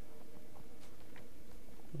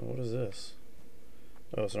 Oh, what is this?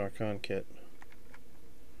 Oh, it's an Archon kit.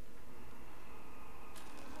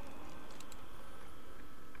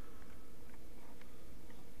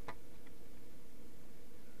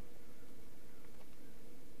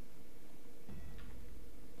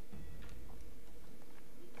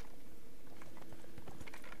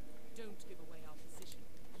 Don't give away our position.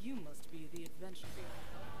 You must be the adventurer.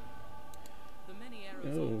 The many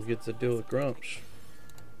arrows. Oh, we get to deal with Grumsh.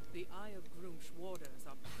 The Eye of Grumsh warders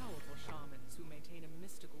are powerful shamans who maintain a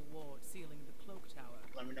mystical ward sealing the cloak tower.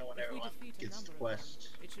 Let me know when everyone gets the quest.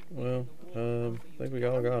 Well, I think we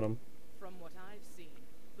all got them. From what I've seen,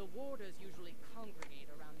 the warders usually congregate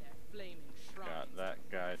around their flaming shrines. Got that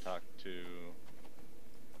guy talk to?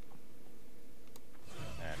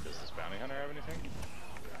 And does this bounty hunter have anything?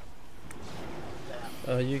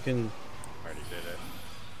 You can. Already did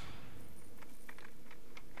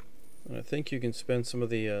it. I think you can spend some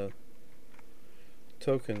of the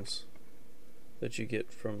tokens that you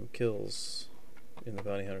get from kills in the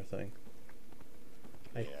bounty hunter thing.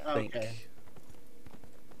 I think. Okay.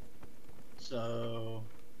 So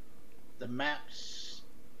the maps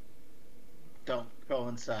don't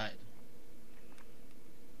coincide.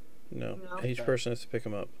 No, No. each person has to pick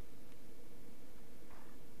them up.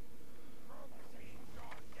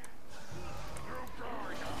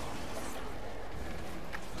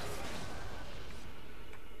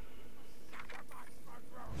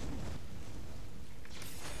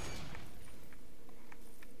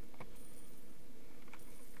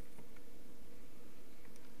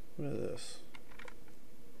 What is this?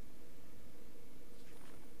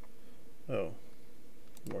 Oh,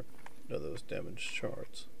 more of those damaged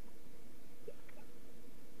charts.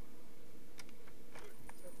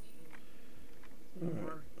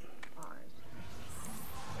 Alright.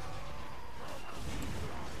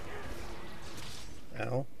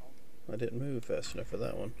 Ow. I didn't move fast enough for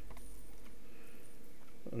that one.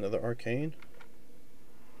 Another arcane?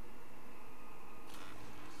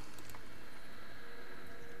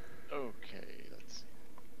 Okay, let's see.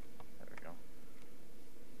 There we go.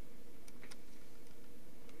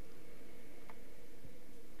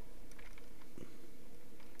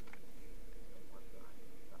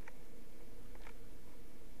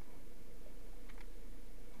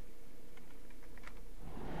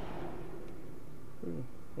 Ooh,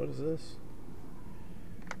 what is this?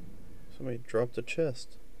 Somebody dropped a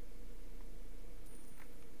chest.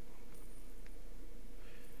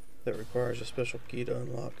 That requires a special key to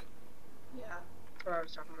unlock. Yeah, that's what I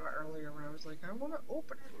was talking about earlier when I was like, I want to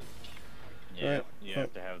open it. Yeah, Right. you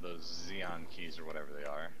have to have those Xeon keys or whatever they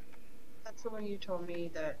are. That's the one you told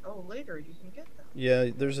me that, oh, later you can get them.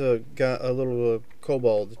 Yeah, there's a guy, a little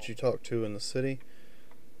kobold that you talk to in the city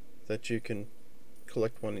that you can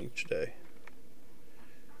collect one each day.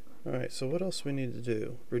 Alright, so what else we need to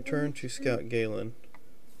do? Return to Scout Galen.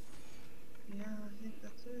 Yeah, I think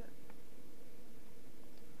that's it.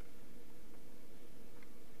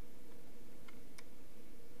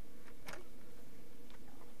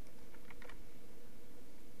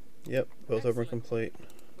 Yep, both of them are complete.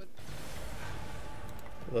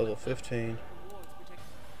 Level 15.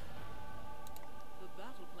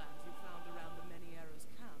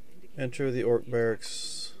 Enter the orc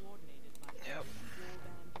barracks. Yep.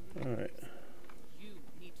 Alright.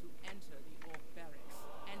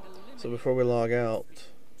 So before we log out,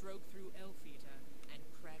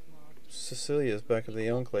 Cecilia's back at the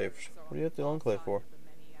Enclave. What are you at the Enclave for?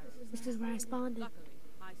 This is where I spawned.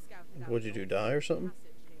 What'd you do, die or something?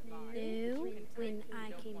 No, when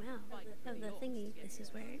I came out of the thingy, this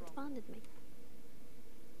is where it spawned me.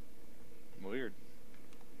 Weird.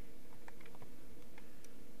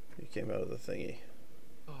 You came out of the thingy.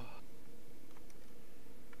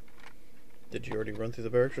 Did you already run through the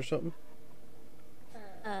barracks or something?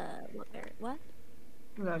 What barrack? What?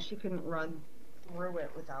 No, she couldn't run through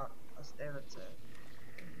it without us there to...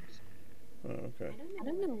 Oh, okay. I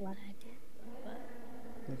don't know what I did, but...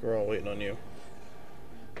 I think we're all waiting on you.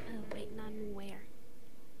 Waiting on where?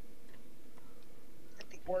 At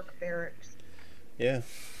the orc barracks. Yeah.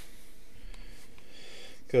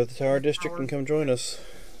 Go to the Tower District and come join us.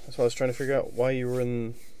 That's why I was trying to figure out why you were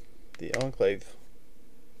in the Enclave.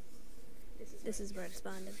 This is where it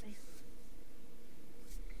spawned me.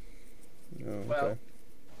 Oh, okay. Well,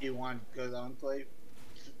 you want to go to the Enclave,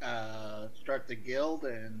 start the guild,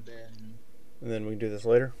 and then... And then we can do this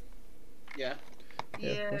later? Yeah.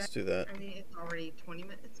 Yeah, let's do that. I mean, it's already 20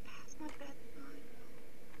 minutes past my bedtime.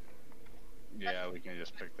 Yeah, we can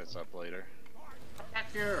just pick this up later.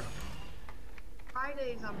 Back here.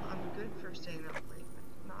 Fridays, I'm good for staying up late,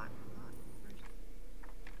 but not Thursday.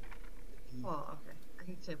 Well, okay, I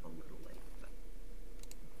can stay up a little late, but...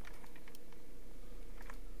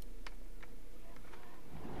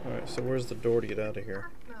 Alright, so where's the door to get out of here?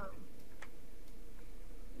 No.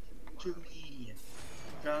 To me.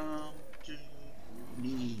 Come to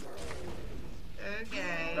me.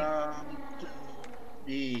 Okay. Come to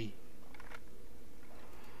me.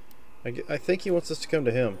 I think he wants us to come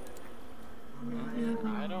to him.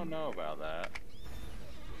 I don't know about that.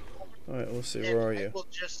 Alright, let's see, where are I you? will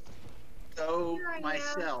just go Here I am.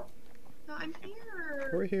 myself. No, I'm here.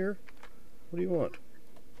 We're here. What do you want?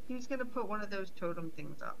 He's gonna put one of those totem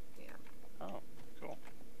things up. Yeah. Oh, cool.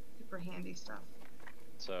 Super handy stuff.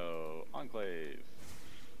 So, Enclave.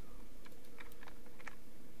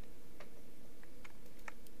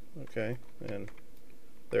 Okay, and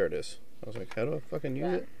there it is. I was like, how do I fucking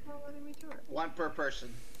use it? Not letting me do it. One per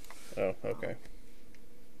person. Oh, okay.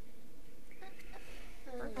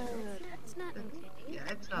 That's not okay. Yeah,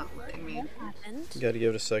 it's not letting me. What happened? You gotta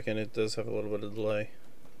give it a second. It does have a little bit of delay.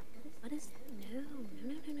 What is... No.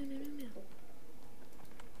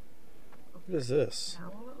 What is this?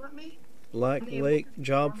 Now will it let me? Black Lake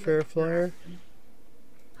Job Fair flyer?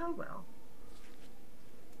 Oh well.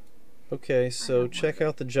 Okay, so check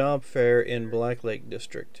out the job fair in Black Lake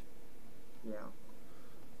District. Yeah.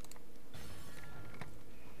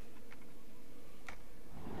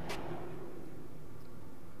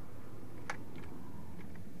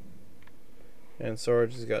 And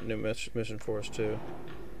Sarge has got new mission for us too.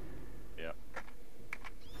 Yep.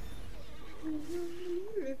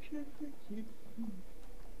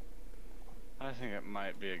 I think it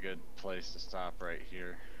might be a good place to stop right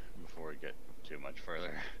here before we get too much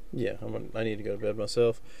further. Yeah, I need to go to bed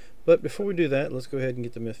myself. But before we do that, let's go ahead and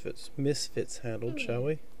get the misfits handled, shall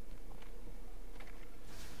we?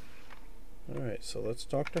 Alright, so let's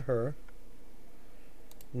talk to her.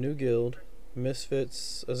 New guild.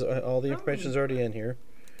 Misfits. All the information's already in here.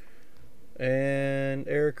 And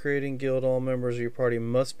error creating guild. All members of your party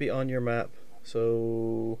must be on your map.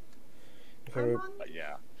 So...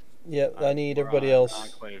 yeah. Yeah, I need We're everybody on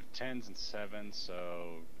else. Enclave 10s and 7s,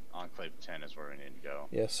 so Enclave 10 is where we need to go.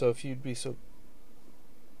 Yeah, so if you'd be so...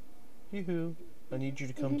 Yoo-hoo. I need you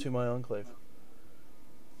to come to my enclave.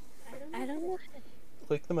 I don't know.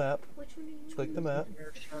 Click the map. Click the map.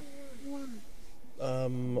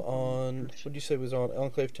 On... What did you say was on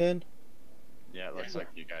Enclave 10? Yeah, it looks like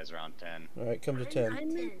you guys are on 10. Alright, come to 10.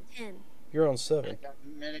 I'm in 10. You're on 7.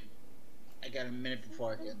 I got a minute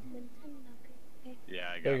before I can. Yeah,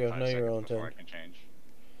 I got There you go, 5 now you're seconds on before 10. I can change.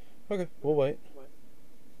 Okay, we'll wait.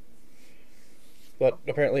 But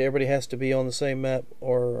apparently everybody has to be on the same map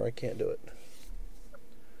or I can't do it.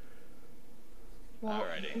 Well,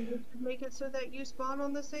 Alrighty. you should make it so that you spawn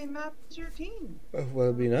on the same map as your team. Oh, well,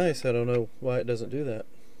 it'd be nice. I don't know why it doesn't do that.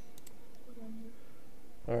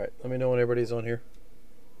 Alright, let me know when everybody's on here.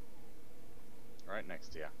 Right next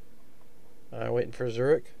to you. Waiting for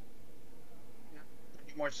Zurich.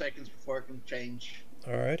 30 more seconds before I can change.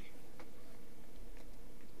 Alright.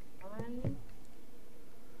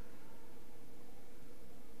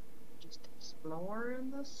 Just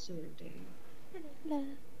exploring the city. Hello.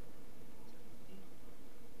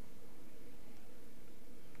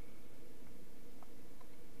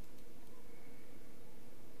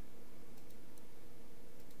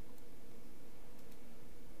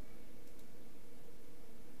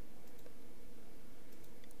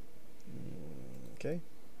 Okay.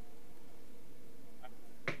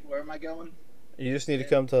 Where am I going? You just need to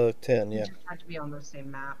come to 10, yeah. You just have to be on the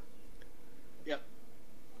same map. Yep.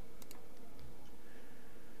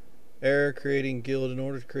 Error creating guild. In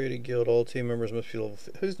order to create a guild, all team members must be level...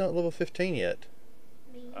 Who's not level 15 yet?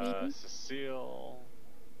 Cecile...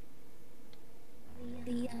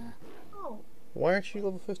 Leah. Oh, Why aren't you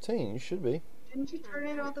level 15? You should be. didn't you turn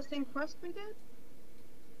in all the same quests we did?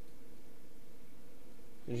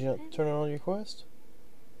 Did you not turn in all your quests?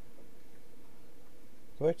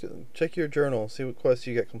 Go back to them. Check your journal. See what quests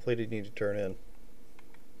you got completed you need to turn in.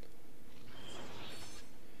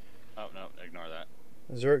 Oh, no, ignore that.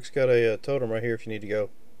 Zurich's got a totem right here if you need to go.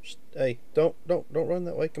 Hey, don't run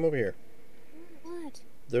that way. Come over here. What?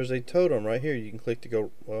 There's a totem right here you can click to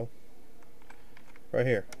go, well, right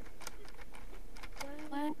here.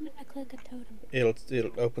 Why would I click a totem?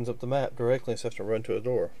 It opens up the map directly instead of to run to a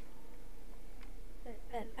door.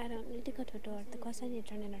 But I don't need to go to a door. The quests I need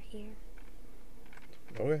to turn in are here.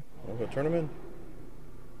 Okay, I'm gonna turn them in.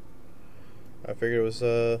 I figured it was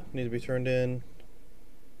need to be turned in.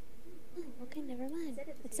 Oh, okay, never mind.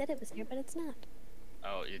 It said it was here, but it's not.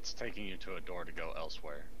 Oh, it's taking you to a door to go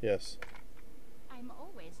elsewhere. Yes. I'm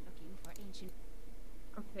always looking for ancient.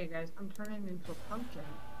 Okay, guys, I'm turning into a pumpkin.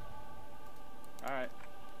 Alright.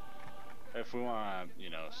 If we want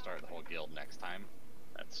to, start the whole guild next time,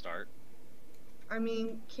 let's start. I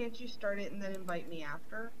mean, can't you start it and then invite me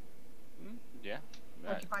after? Yeah.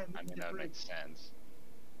 Like if I I mean, that makes sense.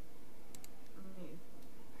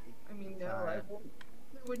 I mean, no, I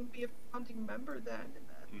wouldn't be a founding member then. And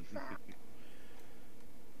that's sad.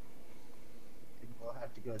 We'll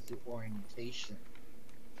have to go through orientation.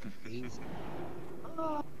 Easy.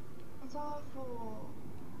 Oh, that's awful.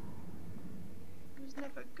 I was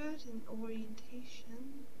never good in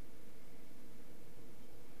orientation.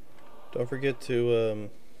 Don't forget to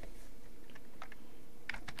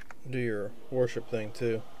do your worship thing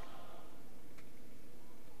too.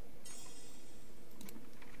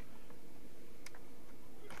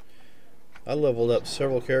 I leveled up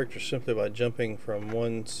several characters simply by jumping from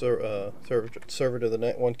one server to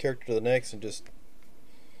the one character to the next and just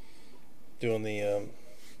doing the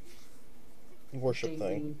worship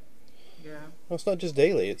thing. Yeah. Well, it's not just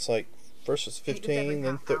daily. It's like first it's 15,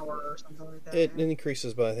 then hour or something like that. it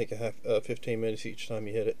increases by I think 15 minutes each time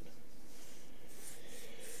you hit it.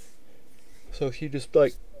 So if you just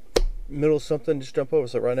like middle of something, just jump over.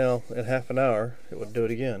 So right now in half an hour, it would do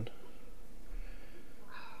it again.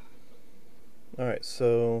 All right,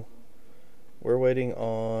 so we're waiting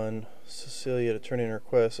on Cecilia to turn in her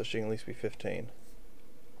quest so she can at least be 15.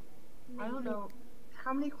 I don't know.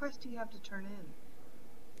 How many quests do you have to turn in?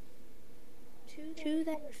 Two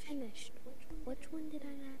that were finished. Which one did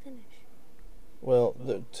I not finish? Well,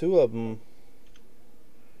 the two of them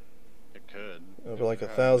It could. were like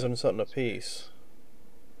 1,000 something a piece.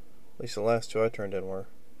 At least the last two I turned in were.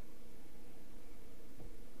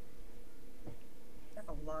 I have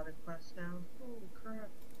a lot of quests now. Holy crap.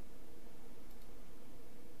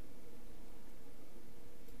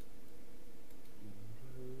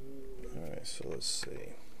 Alright, so let's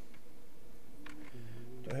see.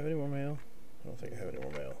 Do I have any more mail? I don't think I have any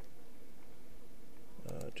more mail.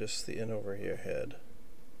 Just the inn over here ahead.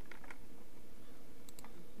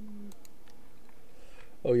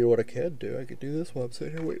 Oh, you know what I can do? I could do this while I'm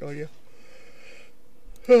sitting here waiting on you.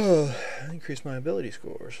 Increase my ability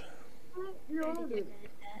scores.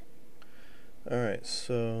 Alright,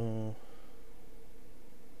 so...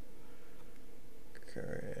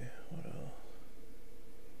 Okay, what else?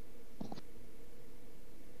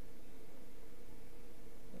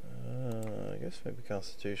 I guess maybe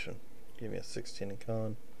Constitution. Give me a 16 in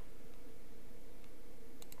Con.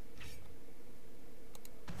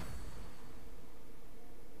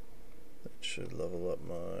 That should level up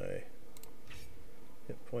my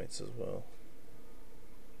hit points as well.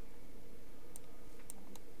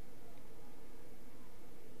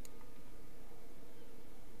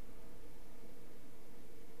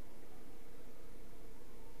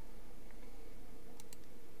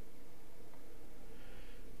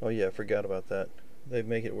 Oh yeah, I forgot about that. They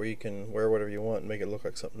make it where you can wear whatever you want and make it look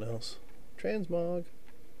like something else. Transmog.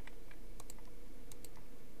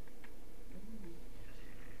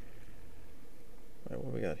 Alright, what do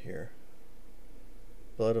we got here?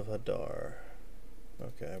 Blood of Hadar.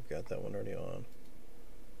 Okay, I've got that one already on.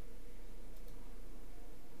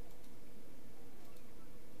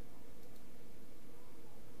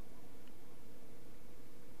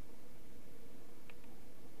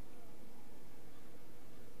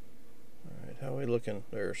 Alright, how are we looking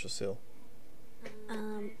there, Cecile?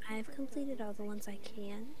 I've completed all the ones I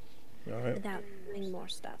can. Alright. Without doing more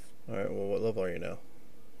stuff. Alright, well, what level are you now?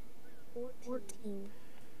 14.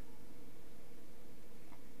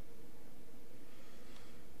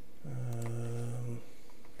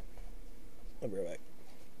 I'll be right back.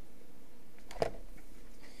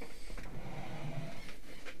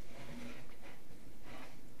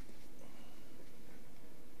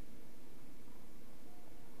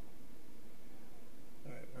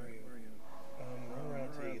 Alright, where are you? Run around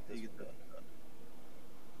until you get this one done.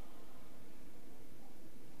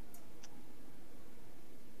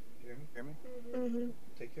 Hear me? Mm-hmm.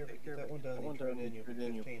 Take care of it. Get that one done, and turn it in, you'll be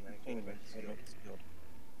 15. I can make this field.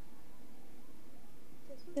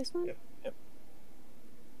 This one? Yep.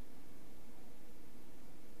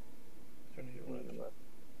 Turn to your left.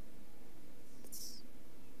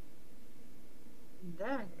 Then,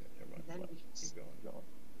 Alright, never mind. then we can Keep going.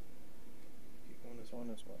 Keep going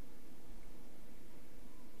this way.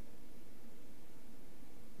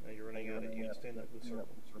 Now you're running out of, you can stand up in the circle.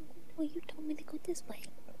 Well, you told me to go this way.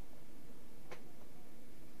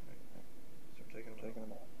 Start taking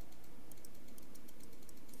them out.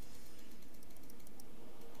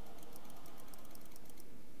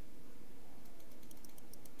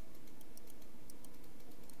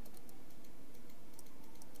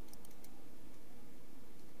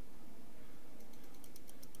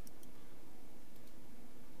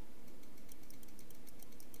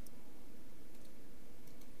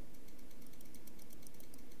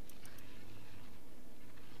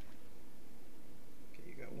 Okay,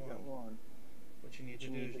 you got one. What you need to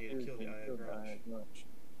do is you need to kill the Eye of Grudge.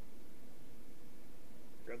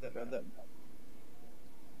 Grab that map.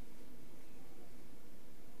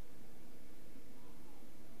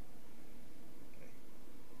 Okay.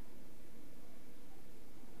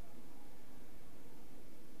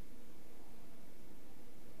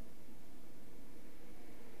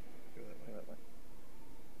 Go that way.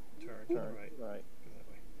 Turn right. Go that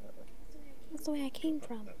way. That's the way I came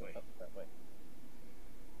from. That way.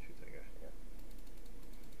 Shoot that guy.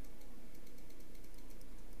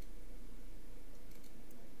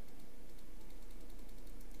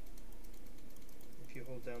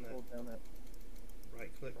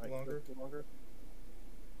 Just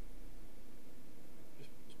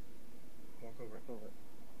walk over it.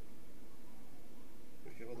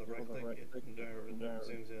 If you hold the right click, it zooms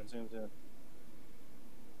in. Alright,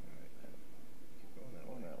 keep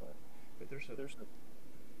going that way. But there's a... Let's see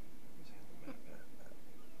how the map at.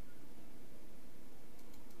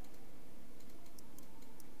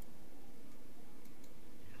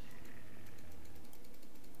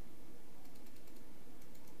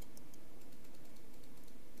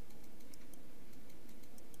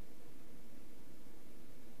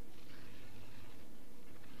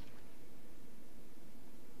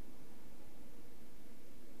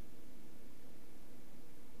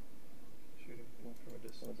 Shooting from a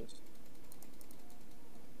distance.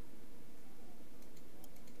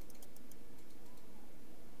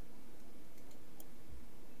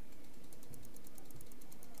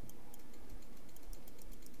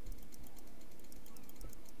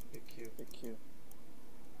 Big Q.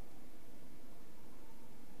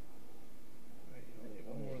 Right, you only need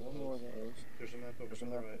one more of those. There's a map over to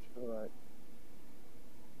the right.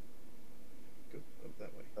 Go up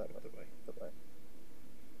that way. Up the way.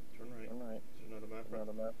 Turn right. There's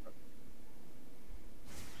another map.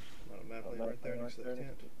 Not a map laying right there next to the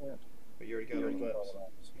tent. But you already got all the maps.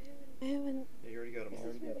 I haven't. Yeah, you already got them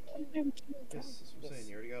all. Yes, that's what I'm saying.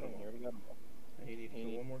 You already got them all. And you need to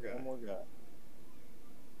kill one more guy.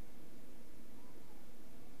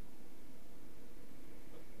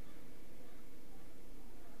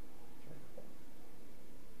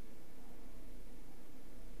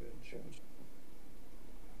 Good, shoot.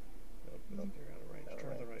 Nope, I think you're out of range.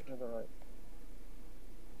 Turn to the right.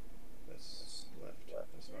 That's left.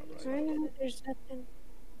 That's not right. I know there's nothing.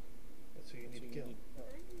 That's who you need to kill.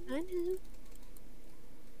 I know.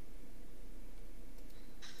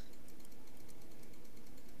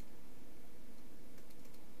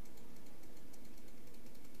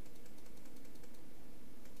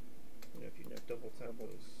 And if you double tap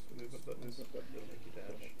those movement buttons, it'll make you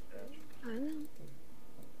dash. I know.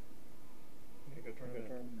 Okay, go turn it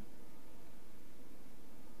in.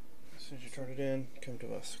 As soon as you turn it in, come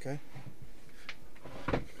to us, okay?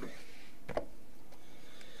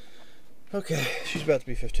 Okay, she's about to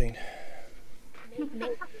be 15.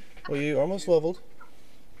 Well, you almost leveled,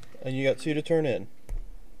 and you got 2 to turn in.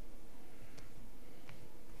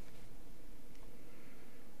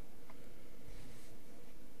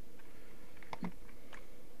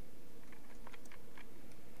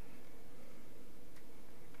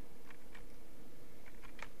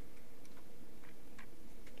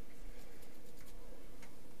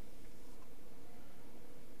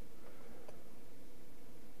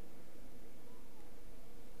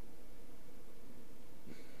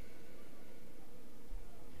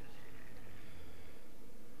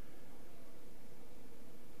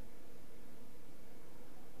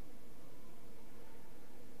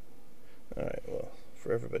 Alright, well,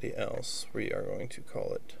 for everybody else, we are going to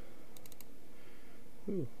call it...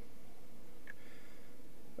 Ooh.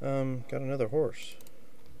 Got another horse.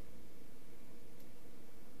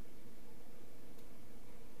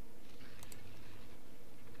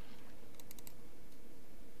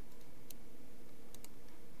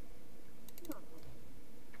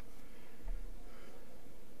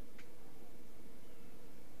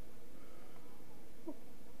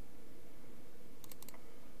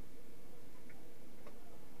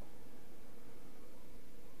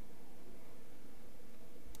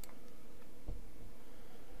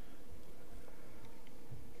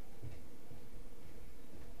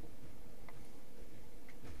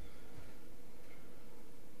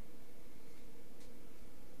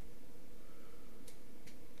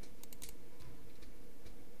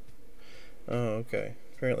 Oh, okay.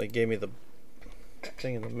 Apparently it gave me the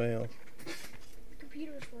thing in the mail.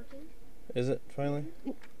 Computer is working. Is it, finally?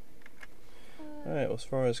 Alright, well, as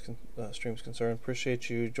far as stream's concerned, appreciate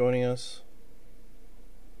you joining us.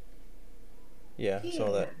 Yeah,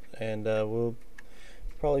 saw that. And we'll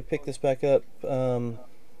probably pick this back up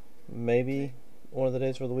maybe one of the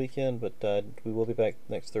days for the weekend, but we will be back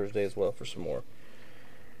next Thursday as well for some more.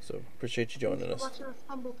 So, appreciate you joining us. Watching us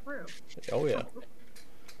stumble through. Oh, yeah.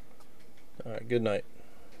 Alright, good night.